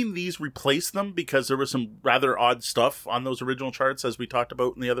 I'm thinking these replace them because there was some rather odd stuff on those original charts, as we talked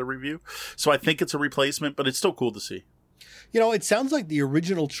about in the other review. So I think it's a replacement, but it's still cool to see. It sounds like the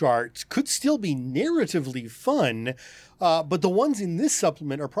original charts could still be narratively fun, but the ones in this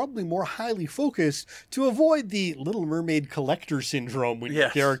supplement are probably more highly focused to avoid the Little Mermaid collector syndrome with your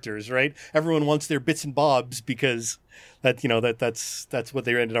characters, right? Everyone wants their bits and bobs because that's what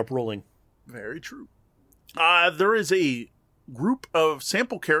they ended up rolling. Very true. There is a group of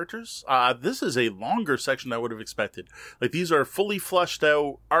sample characters. This is a longer section than I would have expected. Like, these are fully fleshed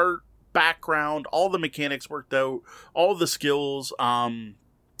out art, background, all the mechanics worked out, all the skills. 10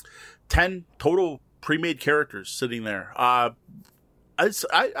 total pre-made characters sitting there. I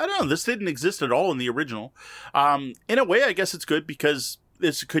don't know. This didn't exist at all in the original. In a way, I guess it's good because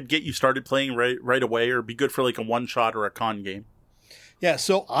this could get you started playing right away, or be good for like a one-shot or a con game. Yeah,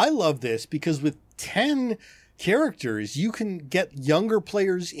 so I love this because with 10 characters, you can get younger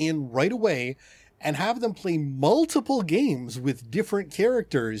players in right away and have them play multiple games with different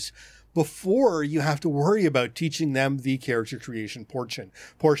characters before you have to worry about teaching them the character creation portion.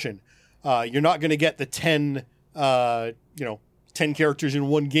 You're not going to get the 10 characters in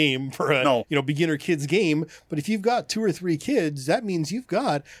one game for a beginner kids game. But if you've got 2 or 3 kids, that means you've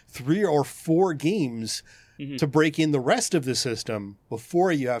got 3 or 4 games to break in the rest of the system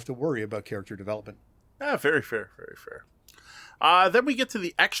before you have to worry about character development. Yeah, very fair, very fair. Then we get to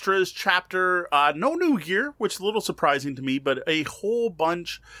the extras chapter. No new gear, which is a little surprising to me, but a whole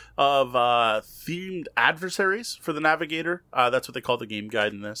bunch of themed adversaries for the Navigator. That's what they call the game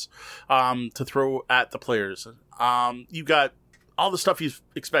guide in this, to throw at the players. You got all the stuff you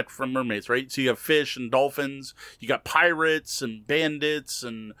expect from mermaids, right? So you have fish and dolphins, you got pirates and bandits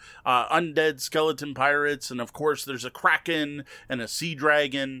and undead skeleton pirates, and of course there's a kraken and a sea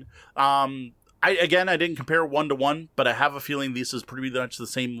dragon. I didn't compare 1-to-1, but I have a feeling this is pretty much the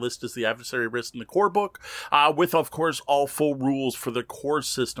same list as the adversary list in the core book, with, of course, all full rules for the core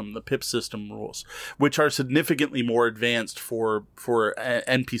system, the PIP system rules, which are significantly more advanced for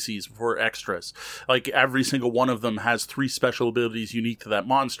NPCs, for extras. Like, every single one of them has 3 special abilities unique to that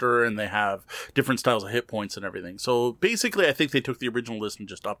monster, and they have different styles of hit points and everything. So, basically, I think they took the original list and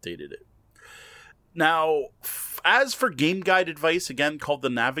just updated it. Now, as for game guide advice, again, called the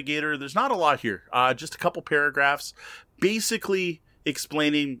Navigator, there's not a lot here. Just a couple paragraphs, basically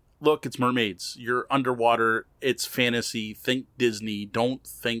explaining, look, it's mermaids. You're underwater. It's fantasy. Think Disney. Don't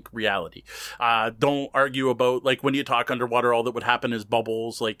think reality. Don't argue about, like, when you talk underwater, all that would happen is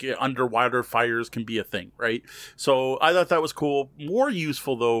bubbles. Like, underwater fires can be a thing, right? So I thought that was cool. More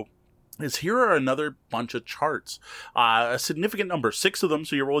useful, though, is here are another bunch of charts. A significant number, 6 of them.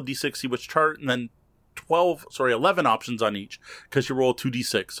 So you roll a d6, see which chart, and then 11 options on each, because you roll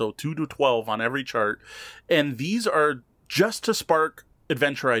 2d6, so 2 to 12 on every chart. And these are just to spark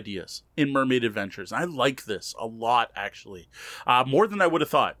adventure ideas in Mermaid Adventures. I like this a lot, actually. More than I would have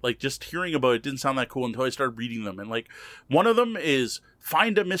thought. Like, just hearing about it didn't sound that cool until I started reading them. And, like, one of them is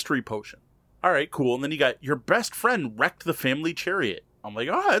find a mystery potion. All right, cool. And then you got your best friend wrecked the family chariot. I'm like,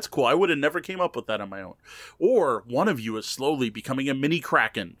 oh, that's cool. I would have never came up with that on my own. Or one of you is slowly becoming a mini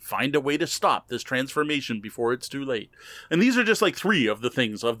kraken. Find a way to stop this transformation before it's too late. And these are just like 3 of the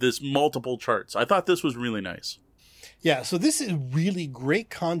things of this multiple charts. I thought this was really nice. Yeah, so this is really great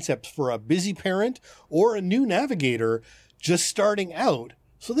concept for a busy parent or a new navigator just starting out,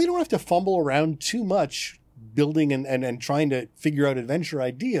 so they don't have to fumble around too much building and trying to figure out adventure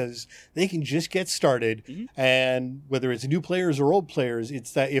ideas. They can just get started. And whether it's new players or old players,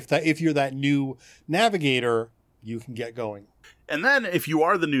 it's that if you're that new navigator, you can get going. And then if you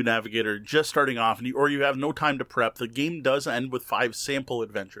are the new navigator just starting off, or you have no time to prep, the game does end with 5 sample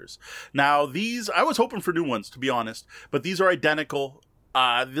adventures. Now, these, I was hoping for new ones, to be honest, but these are identical.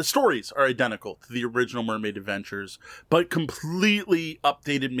 The stories are identical to the original Mermaid Adventures, but completely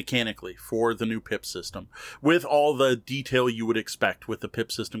updated mechanically for the new PIP system, with all the detail you would expect with the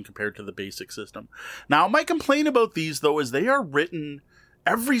PIP system compared to the basic system. Now, my complaint about these, though, is they are written...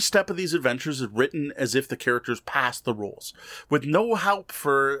 Every step of these adventures is written as if the characters pass the rules, with no help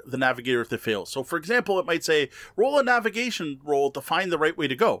for the navigator if they fail. So, for example, it might say, roll a navigation roll to find the right way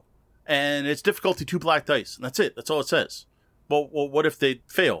to go. And it's difficulty 2 black dice. And that's it. That's all it says. Well, what if they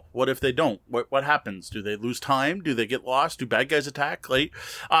fail? What if they don't? What happens? Do they lose time? Do they get lost? Do bad guys attack?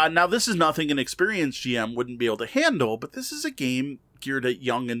 Now, this is nothing an experienced GM wouldn't be able to handle, but this is a game geared at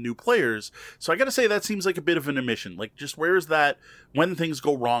young and new players. So I got to say, that seems like a bit of an omission. Like, just where's that when things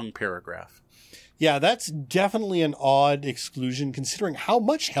go wrong paragraph? Yeah, that's definitely an odd exclusion considering how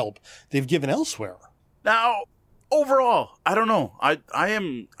much help they've given elsewhere. Now, overall, I don't know. I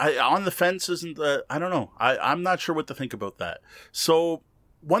am on the fence. I don't know. I'm not sure what to think about that. So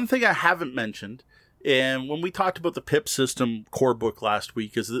one thing I haven't mentioned, and when we talked about the PIP system core book last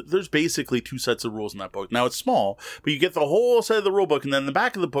week, is that there's basically 2 sets of rules in that book. Now, it's small, but you get the whole set of the rule book, and then in the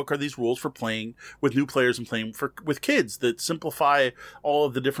back of the book are these rules for playing with new players and playing with kids that simplify all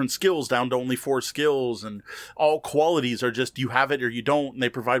of the different skills down to only 4 skills, and all qualities are just you have it or you don't, and they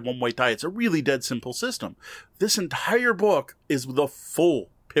provide 1 white die. It's a really dead simple system. This entire book is the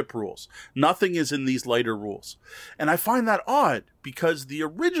full PIP rules. Nothing is in these lighter rules. And I find that odd because the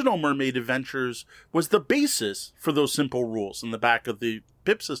original Mermaid Adventures was the basis for those simple rules in the back of the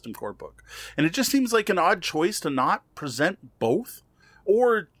Pip System core book. And it just seems like an odd choice to not present both,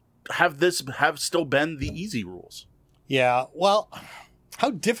 or have still been the easy rules. Yeah, well,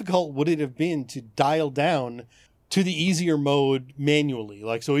 how difficult would it have been to dial down to the easier mode manually?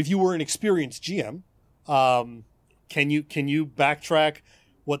 Like, so if you were an experienced GM, can you backtrack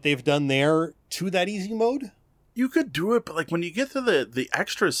what they've done there to that easy mode? You could do it, but like when you get to the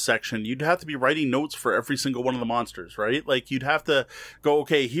extras section, you'd have to be writing notes for every single one of the monsters, right? Like you'd have to go,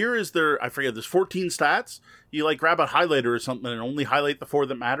 okay, here is I forget, there's 14 stats. You like grab a highlighter or something and only highlight the 4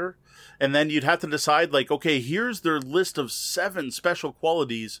 that matter. And then you'd have to decide like, okay, here's their list of 7 special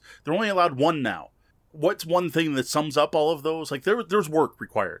qualities. They're only allowed 1 now. What's one thing that sums up all of those? Like there's work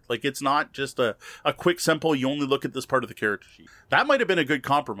required. Like it's not just a quick, simple, you only look at this part of the character sheet. That might have been a good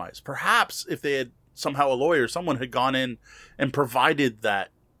compromise. Perhaps if they had somehow a lawyer, someone had gone in and provided that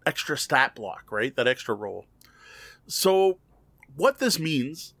extra stat block, right? That extra roll. So what this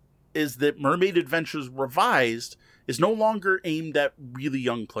means is that Mermaid Adventures Revised is no longer aimed at really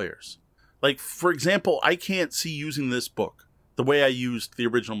young players. Like, for example, I can't see using this book the way I used the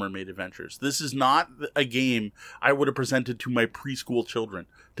original Mermaid Adventures. This is not a game I would have presented to my preschool children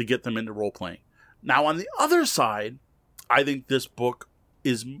to get them into role-playing. Now, on the other side, I think this book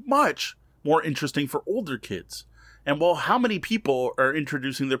is much more interesting for older kids. And well, how many people are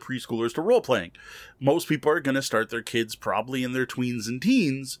introducing their preschoolers to role-playing? Most people are going to start their kids probably in their tweens and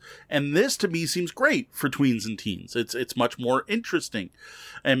teens, and this to me seems great for tweens and teens. It's much more interesting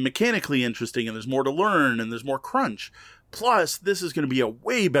and mechanically interesting, and there's more to learn, and there's more crunch. Plus, this is going to be a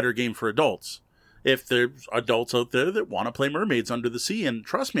way better game for adults. If there's adults out there that want to play mermaids under the sea, and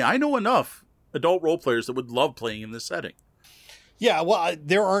trust me, I know enough adult role players that would love playing in this setting. Yeah, well, I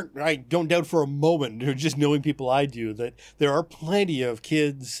don't doubt for a moment, just knowing people I do, that there are plenty of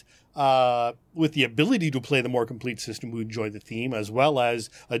kids with the ability to play the more complete system who enjoy the theme, as well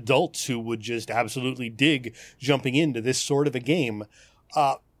as adults who would just absolutely dig jumping into this sort of a game.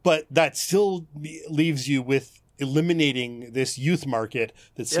 But that still leaves you with eliminating this youth market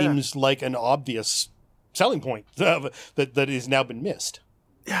that seems like an obvious selling point that has now been missed.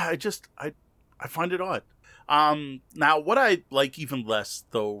 Yeah, I find it odd. Now what I like even less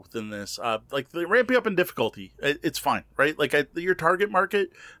though than this, like the ramping up in difficulty, it's fine, right? Like your target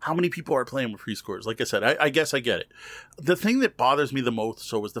market, how many people are playing with preschoolers? Like I said, I guess I get it. The thing that bothers me the most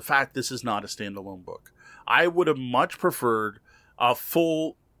so is the fact this is not a standalone book. I would have much preferred a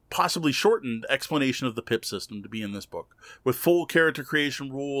full, possibly shortened explanation of the Pip system to be in this book, with full character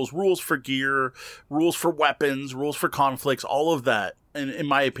creation rules for gear, rules for weapons, rules for conflicts, all of that, and in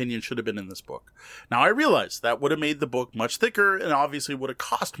my opinion, should have been in this book. Now, I realize that would have made the book much thicker and obviously would have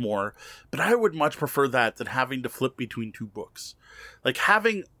cost more, but I would much prefer that than having to flip between 2 books. Like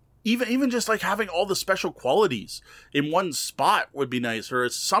having even just like having all the special qualities in one spot would be nice, or a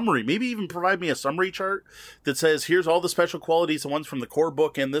summary. Maybe even provide me a summary chart that says, here's all the special qualities, the ones from the core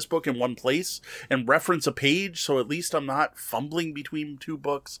book and this book in one place, and reference a page, so at least I'm not fumbling between 2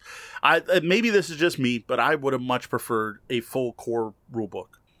 books. Maybe this is just me, but I would have much preferred a full core rule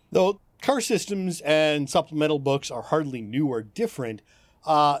book. Though car systems and supplemental books are hardly new or different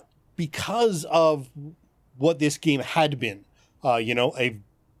because of what this game had been. A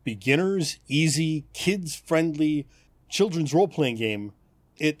beginners, easy, kids-friendly children's role-playing game.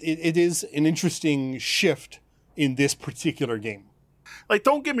 It is an interesting shift in this particular game. Like,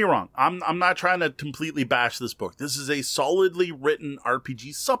 don't get me wrong. I'm not trying to completely bash this book. This is a solidly written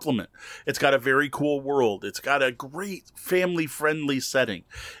RPG supplement. It's got a very cool world. It's got a great family-friendly setting.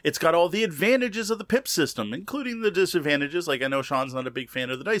 It's got all the advantages of the Pip system, including the disadvantages. Like, I know Sean's not a big fan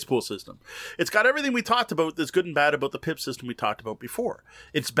of the dice pool system. It's got everything we talked about that's good and bad about the Pip system we talked about before.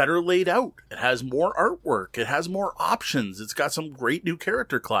 It's better laid out. It has more artwork. It has more options. It's got some great new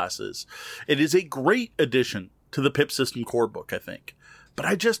character classes. It is a great addition to the Pip system core book, I think. But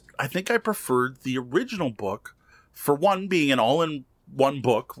I think I preferred the original book, for one, being an all-in-one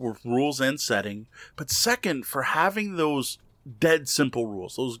book with rules and setting, but second, for having those dead simple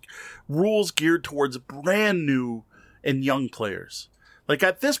rules, those rules geared towards brand new and young players. Like,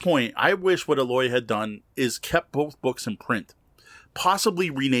 at this point, I wish what Aloy had done is kept both books in print, possibly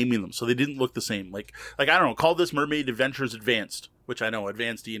renaming them so they didn't look the same. Like I don't know, call this Mermaid Adventures Advanced, which I know,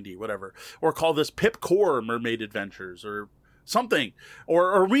 Advanced D&D, whatever. Or call this Pip Core Mermaid Adventures, or something,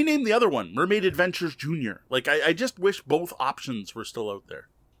 or rename the other one Mermaid Adventures Junior. Like, I just wish both options were still out there.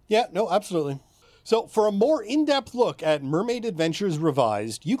 Yeah, no, absolutely. So for a more in-depth look at Mermaid Adventures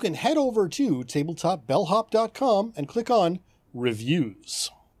Revised, you can head over to tabletopbellhop.com and click on Reviews.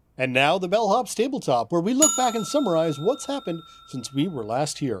 And now the Bellhop's Tabletop, where we look back and summarize what's happened since we were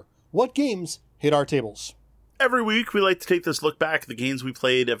last here. What games hit our tables? Every week, we like to take this look back at the games we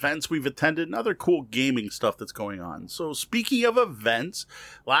played, events we've attended, and other cool gaming stuff that's going on. So speaking of events,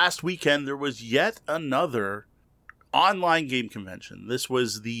 last weekend there was yet another online game convention. This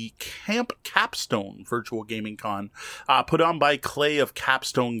was the Camp Capstone Virtual Gaming Con, put on by Clay of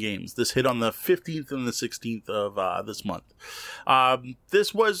Capstone Games. This hit on the 15th and the 16th of this month.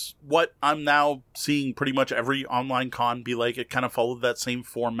 This was what I'm now seeing pretty much every online con be like. It kind of followed that same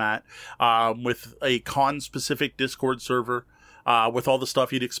format, with a con-specific Discord server, with all the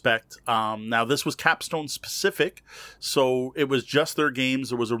stuff you'd expect. Now, this was Capstone specific, so it was just their games.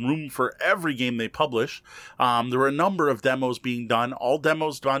 There was a room for every game they publish. There were a number of demos being done. All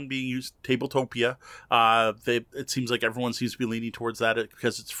demos done being used Tabletopia. It seems like everyone seems to be leaning towards that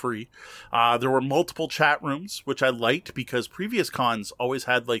because it's free. There were multiple chat rooms, which I liked because previous cons always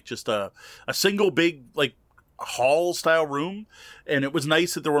had like just a single big like hall style room, and it was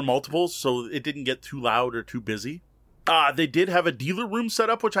nice that there were multiples so it didn't get too loud or too busy. They did have a dealer room set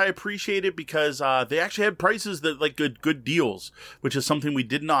up, which I appreciated because they actually had prices that like good deals, which is something we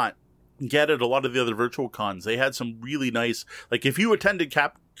did not get at a lot of the other virtual cons. They had some really nice, like if you attended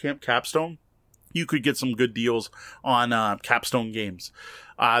Camp Capstone, you could get some good deals on Capstone games.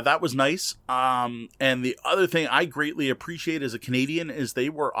 That was nice. And the other thing I greatly appreciate as a Canadian is they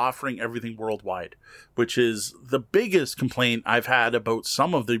were offering everything worldwide, which is the biggest complaint I've had about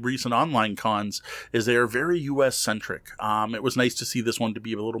some of the recent online cons is they are very US centric. It was nice to see this one to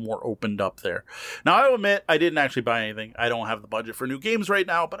be a little more opened up there. Now, I'll admit I didn't actually buy anything. I don't have the budget for new games right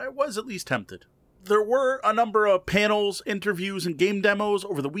now, but I was at least tempted. There were a number of panels, interviews, and game demos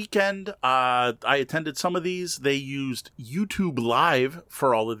over the weekend. I attended some of these. They used YouTube Live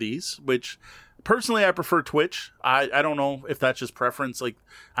for all of these, which personally I prefer Twitch. I don't know if that's just preference. Like,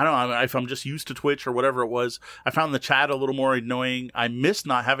 I don't know if I'm just used to Twitch or whatever it was. I found the chat a little more annoying. I missed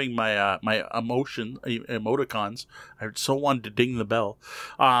not having my my emoticons. I so wanted to ding the bell.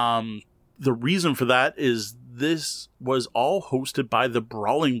 The reason for that is this was all hosted by the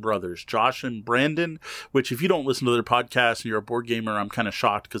Brawling Brothers, Josh and Brandon, which if you don't listen to their podcast and you're a board gamer, I'm kind of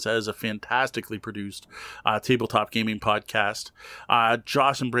shocked because that is a fantastically produced tabletop gaming podcast.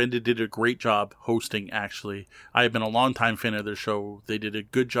 Josh and Brandon did a great job hosting, actually. I have been a longtime fan of their show. They did a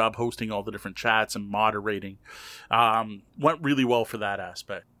good job hosting all the different chats and moderating. Went really well for that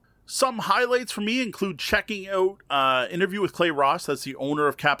aspect. Some highlights for me include checking out interview with Clay Ross. That's the owner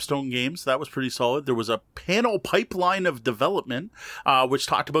of Capstone Games. That was pretty solid. There was a panel Pipeline of Development, which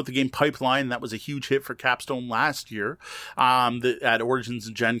talked about the game Pipeline. That was a huge hit for Capstone last year at Origins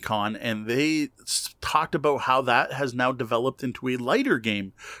and Gen Con. And they talked about how that has now developed into a lighter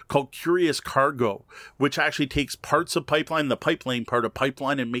game called Curious Cargo, which actually takes parts of Pipeline, the pipeline part of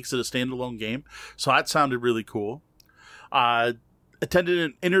Pipeline, and makes it a standalone game. So that sounded really cool. Attended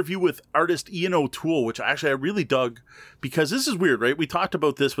an interview with artist Ian O'Toole, which actually I really dug because this is weird, right? We talked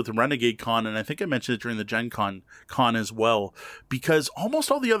about this with the Renegade Con, and I think I mentioned it during the Gen Con as well, because almost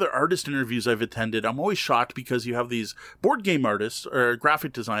all the other artist interviews I've attended, I'm always shocked because you have these board game artists or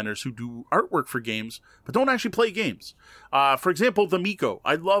graphic designers who do artwork for games, but don't actually play games. For example, the Miko.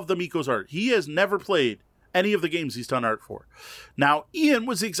 I love the Miko's art. He has never played any of the games he's done art for. Now, Ian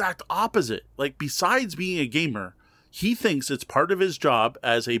was the exact opposite. Like, besides being a gamer, he thinks it's part of his job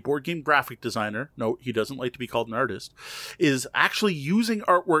as a board game graphic designer, no, he doesn't like to be called an artist, is actually using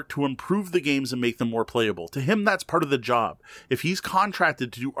artwork to improve the games and make them more playable. To him, that's part of the job. If he's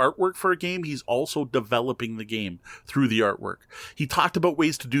contracted to do artwork for a game, he's also developing the game through the artwork. He talked about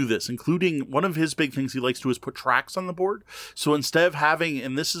ways to do this, including one of his big things he likes to do is put tracks on the board. So instead of having,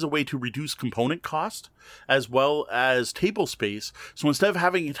 and this is a way to reduce component cost, as well as table space. So instead of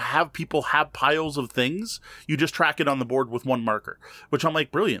having to have people have piles of things, you just track it on the board with one marker, which I'm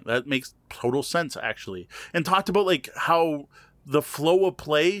like, brilliant. That makes total sense, actually. And talked about like how the flow of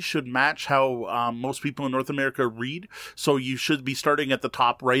play should match how most people in North America read. So you should be starting at the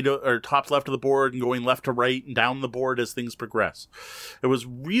top right or top left of the board and going left to right and down the board as things progress. It was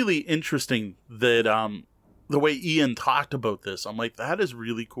really interesting that the way Ian talked about this. I'm like, that is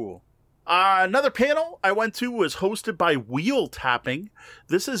really cool. Another panel I went to was hosted by Wheel Tapping.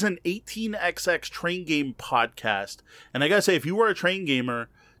 This is an 18xx train game podcast. And I gotta say, if you are a train gamer,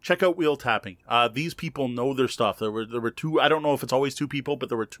 check out Wheel Tapping. These people know their stuff. There were two, I don't know if it's always two people, but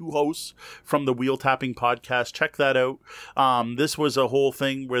there were two hosts from the Wheel Tapping podcast. Check that out. This was a whole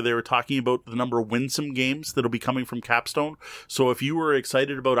thing where they were talking about the number of winsome games that'll be coming from Capstone. So if you were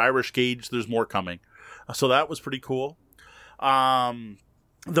excited about Irish Gauge, there's more coming. So that was pretty cool.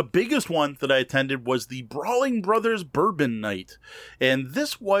 The biggest one that I attended was the Brawling Brothers Bourbon Night. And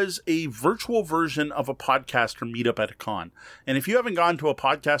this was a virtual version of a podcaster meetup at a con. And if you haven't gone to a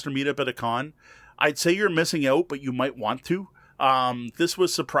podcaster meetup at a con, I'd say you're missing out, but you might want to. This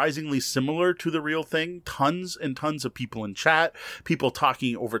was surprisingly similar to the real thing. Tons and tons of people in chat, people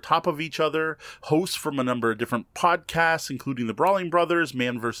talking over top of each other, hosts from a number of different podcasts, including the Brawling Brothers,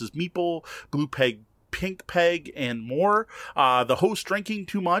 Man vs. Meeple, Blue Peg, Pink Peg, and more. The host drinking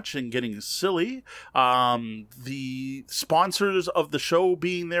too much and getting silly. The sponsors of the show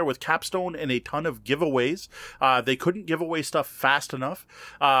being there with Capstone and a ton of giveaways. They couldn't give away stuff fast enough.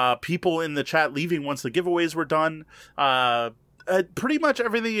 People in the chat leaving once the giveaways were done. Pretty much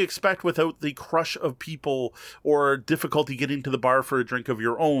everything you expect without the crush of people or difficulty getting to the bar for a drink of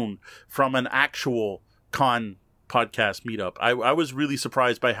your own from an actual con podcast meetup. I was really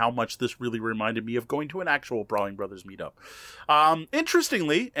surprised by how much this really reminded me of going to an actual Brawling Brothers meetup.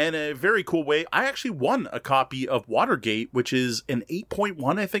 Interestingly, in a very cool way, I actually won a copy of Watergate, which is an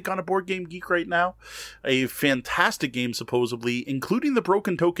 8.1, I think, on a Board Game Geek right now. A fantastic game, supposedly, including the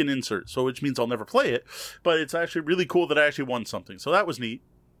broken token insert, so which means I'll never play it, but it's actually really cool that I actually won something, so that was neat.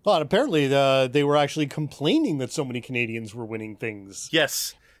 Well, and apparently they were actually complaining that so many Canadians were winning things.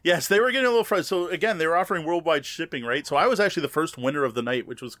 Yes, they were getting a little frustrated. So, again, they were offering worldwide shipping, right? So I was actually the first winner of the night,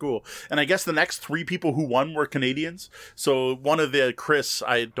 which was cool. And I guess the next 3 people who won were Canadians. So one of the, Chris,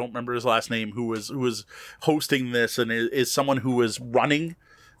 I don't remember his last name, who was hosting this and is someone who was running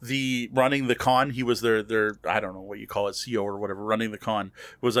the con. He was their I don't know what you call it, CEO or whatever, running the con,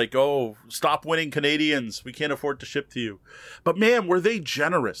 was like, oh, stop winning Canadians, we can't afford to ship to you. But man, were they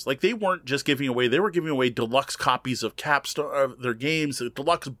generous. Like, they weren't just giving away, they were giving away deluxe copies of Capstone, of their games,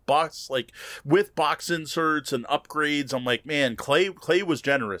 deluxe box, like with box inserts and upgrades. I'm like, man, Clay was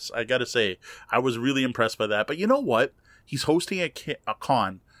generous. I gotta say, I was really impressed by that. But you know what, he's hosting a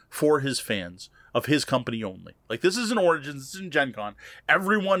con for his fans, of his company only. Like, this isn't Origins, this isn't Gen Con.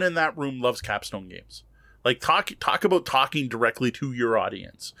 Everyone in that room loves Capstone games. Like, talk about talking directly to your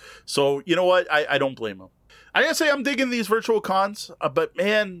audience. So, you know what? I don't blame him. I gotta say, I'm digging these virtual cons, but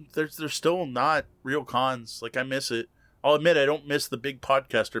man, they're still not real cons. Like, I miss it. I'll admit, I don't miss the big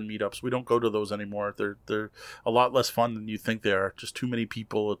podcaster meetups. We don't go to those anymore. They're a lot less fun than you think they are. Just too many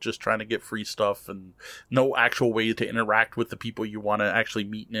people just trying to get free stuff and no actual way to interact with the people you want to actually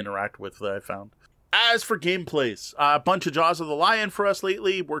meet and interact with, that I found. As for gameplays, a bunch of Jaws of the Lion for us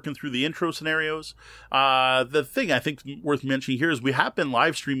lately, working through the intro scenarios. The thing I think worth mentioning here is we have been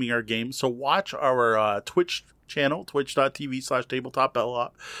live streaming our games, so watch our Twitch channel,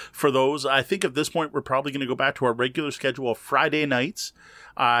 twitch.tv/tabletopbellhop. For those, I think at this point we're probably going to go back to our regular schedule of Friday nights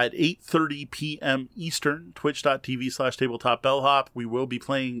at 8:30 p.m. Eastern, twitch.tv/tabletopbellhop. We will be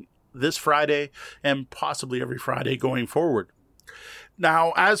playing this Friday and possibly every Friday going forward.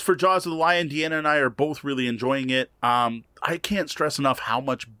 Now, as for Jaws of the Lion, Deanna and I are both really enjoying it. I can't stress enough how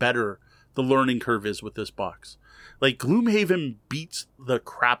much better the learning curve is with this box. Like, Gloomhaven beats the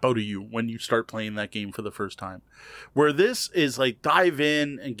crap out of you when you start playing that game for the first time. Where this is like, dive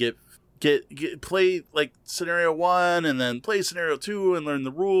in and get play like scenario 1 and then play scenario 2 and learn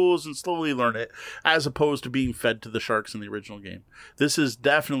the rules and slowly learn it, as opposed to being fed to the sharks in the original game. This has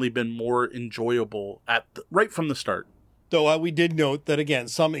definitely been more enjoyable right from the start. Though we did note that, again,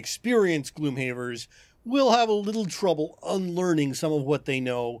 some experienced Gloomhavers will have a little trouble unlearning some of what they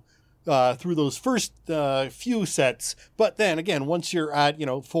know through those first few sets. But then, again, once you're at,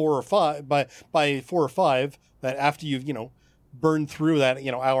 4 or 5, by 4 or 5, that after you've, burned through that,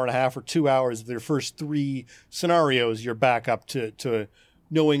 hour and a half or 2 hours of their first 3 scenarios, you're back up to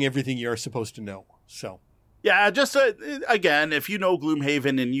knowing everything you're supposed to know. So... yeah, just again, if you know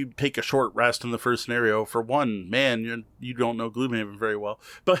Gloomhaven and you take a short rest in the first scenario, for one, man, you don't know Gloomhaven very well,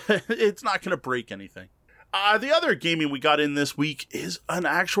 but it's not going to break anything. The other gaming we got in this week is an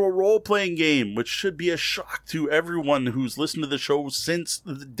actual role-playing game, which should be a shock to everyone who's listened to the show since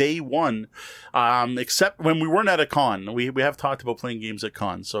day one, except when we weren't at a con. We have talked about playing games at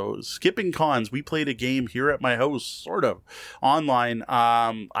cons, so skipping cons, we played a game here at my house, sort of, online.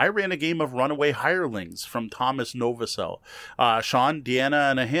 I ran a game of Runaway Hirelings from Thomas Novacell. Sean, Deanna,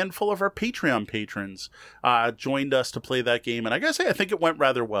 and a handful of our Patreon patrons joined us to play that game, and I gotta say, I think it went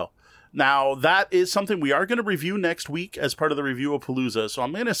rather well. Now, that is something we are going to review next week as part of the review of Palooza, so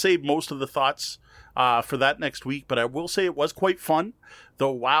I'm going to save most of the thoughts for that next week, but I will say it was quite fun,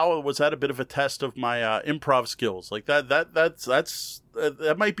 though, wow, was that a bit of a test of my improv skills. Like,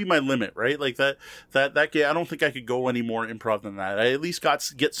 that might be my limit, right? Like, that game, I don't think I could go any more improv than that. I at least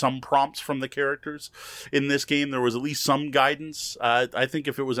get some prompts from the characters in this game. There was at least some guidance. I think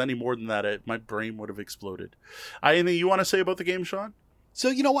if it was any more than that, my brain would have exploded. Anything you want to say about the game, Sean? So,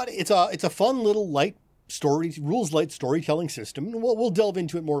 you know what? It's a fun little light rules-light storytelling system, and we'll delve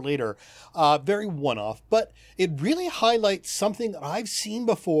into it more later. Very one-off, but it really highlights something that I've seen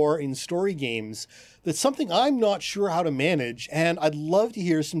before in story games that's something I'm not sure how to manage, and I'd love to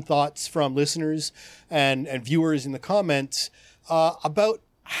hear some thoughts from listeners and viewers in the comments about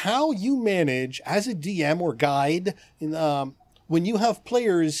how you manage as a DM or guide when you have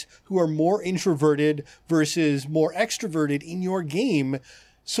players who are more introverted versus more extroverted in your game,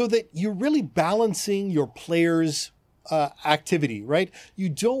 so that you're really balancing your players' activity, right? You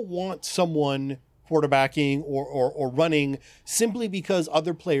don't want someone quarterbacking or running simply because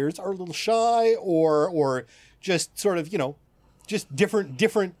other players are a little shy or just sort of, just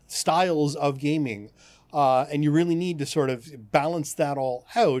different styles of gaming. And you really need to sort of balance that all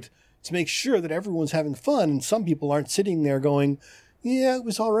out to make sure that everyone's having fun. And some people aren't sitting there going, yeah, it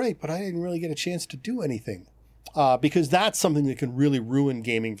was all right, but I didn't really get a chance to do anything. Because that's something that can really ruin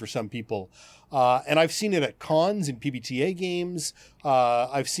gaming for some people. And I've seen it at cons in PBTA games.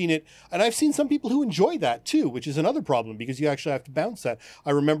 I've seen some people who enjoy that too, which is another problem because you actually have to bounce that.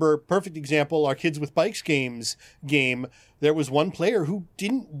 I remember, perfect example, our Kids with Bikes game. There was one player who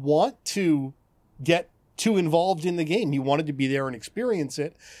didn't want to get too involved in the game. He wanted to be there and experience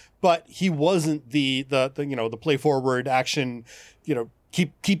it, but he wasn't the play forward action,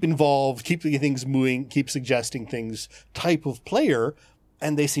 keep involved, keep the things moving, keep suggesting things type of player.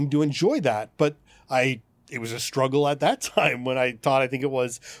 And they seemed to enjoy that. But it was a struggle at that time when I think it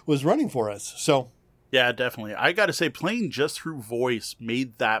was running for us. So. Yeah, definitely. I got to say, playing just through voice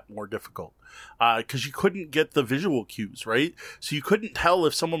made that more difficult. Because you couldn't get the visual cues, right? So you couldn't tell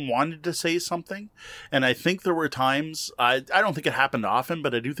if someone wanted to say something. And I think there were times, I don't think it happened often,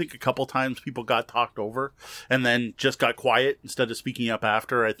 but I do think a couple times people got talked over and then just got quiet instead of speaking up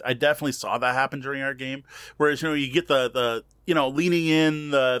after. I definitely saw that happen during our game. Whereas, you get the leaning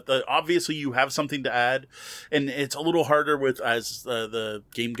in, the obviously you have something to add, and it's a little harder with as the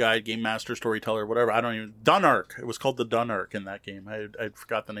game guide, game master, storyteller, whatever. Dunark. It was called the Dunark in that game. I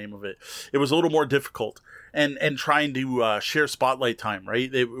forgot the name of it. It was a little more difficult, and trying to share spotlight time.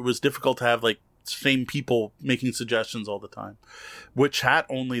 Right, it was difficult to have same people making suggestions all the time. With chat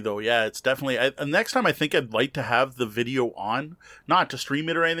only though, yeah, it's definitely. Next time I think I'd like to have the video on, not to stream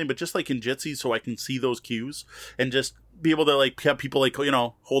it or anything, but just in Jitsi so I can see those cues and just be able to have people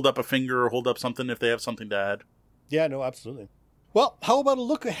hold up a finger or hold up something if they have something to add. Yeah, no, absolutely. Well, how about a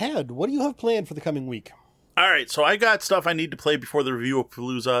look ahead? What do you have planned for the coming week? All right, so I got stuff I need to play before the review of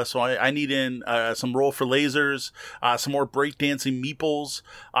Palooza. So I need in some Roll for Lasers, some more breakdancing meeples.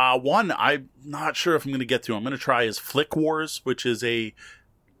 One I'm not sure if I'm going to get to. I'm going to try is Flick Wars, which is a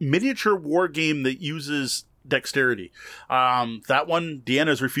miniature war game that uses dexterity. That one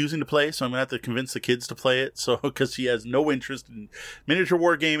Deanna's refusing to play, so I'm gonna have to convince the kids to play it, so because she has no interest in miniature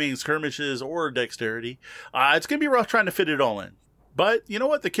wargaming, skirmishes, or dexterity. It's gonna be rough trying to fit it all in, but you know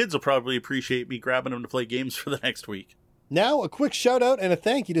what, the kids will probably appreciate me grabbing them to play games for the next week. Now, a quick shout out and a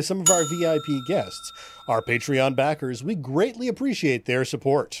thank you to some of our VIP guests, our Patreon backers. We greatly appreciate their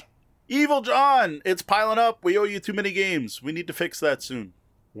support. Evil John, it's piling up. We owe you too many games. We need to fix that soon.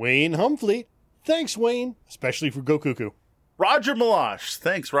 Wayne Humfleet, thanks, Wayne, especially for Go Cuckoo. Roger Malash,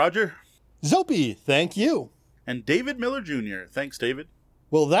 thanks, Roger. Zopi, thank you. And David Miller Jr., thanks, David.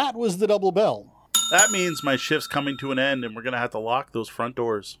 Well, that was the double bell. That means my shift's coming to an end, and we're going to have to lock those front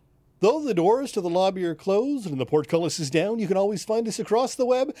doors. Though the doors to the lobby are closed and the portcullis is down, you can always find us across the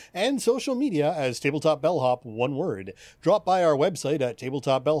web and social media as Tabletop Bellhop, one word. Drop by our website at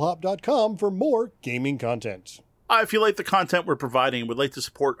tabletopbellhop.com for more gaming content. If you like the content we're providing and would like to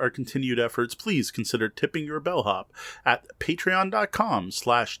support our continued efforts, please consider tipping your bellhop at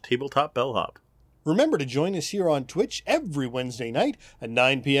patreon.com/tabletopbellhop. Remember to join us here on Twitch every Wednesday night at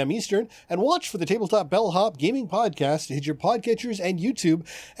 9 p.m. Eastern and watch for the Tabletop Bellhop Gaming Podcast to hit your podcatchers and YouTube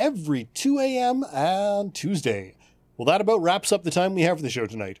every 2 a.m. on Tuesday. Well, that about wraps up the time we have for the show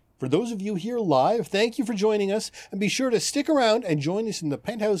tonight. For those of you here live, thank you for joining us, and be sure to stick around and join us in the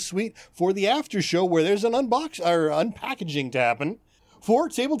Penthouse Suite for the after show where there's an unpackaging to happen. For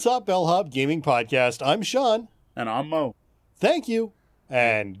Tabletop Bellhop Gaming Podcast, I'm Sean. And I'm Mo. Thank you,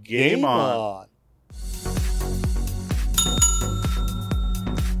 and game on.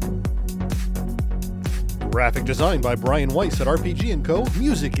 Graphic design by Brian Weiss at RPG & Co.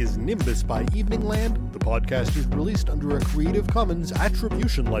 Music is Nimbus by Evening Land. The podcast is released under a Creative Commons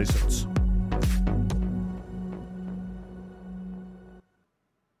Attribution license.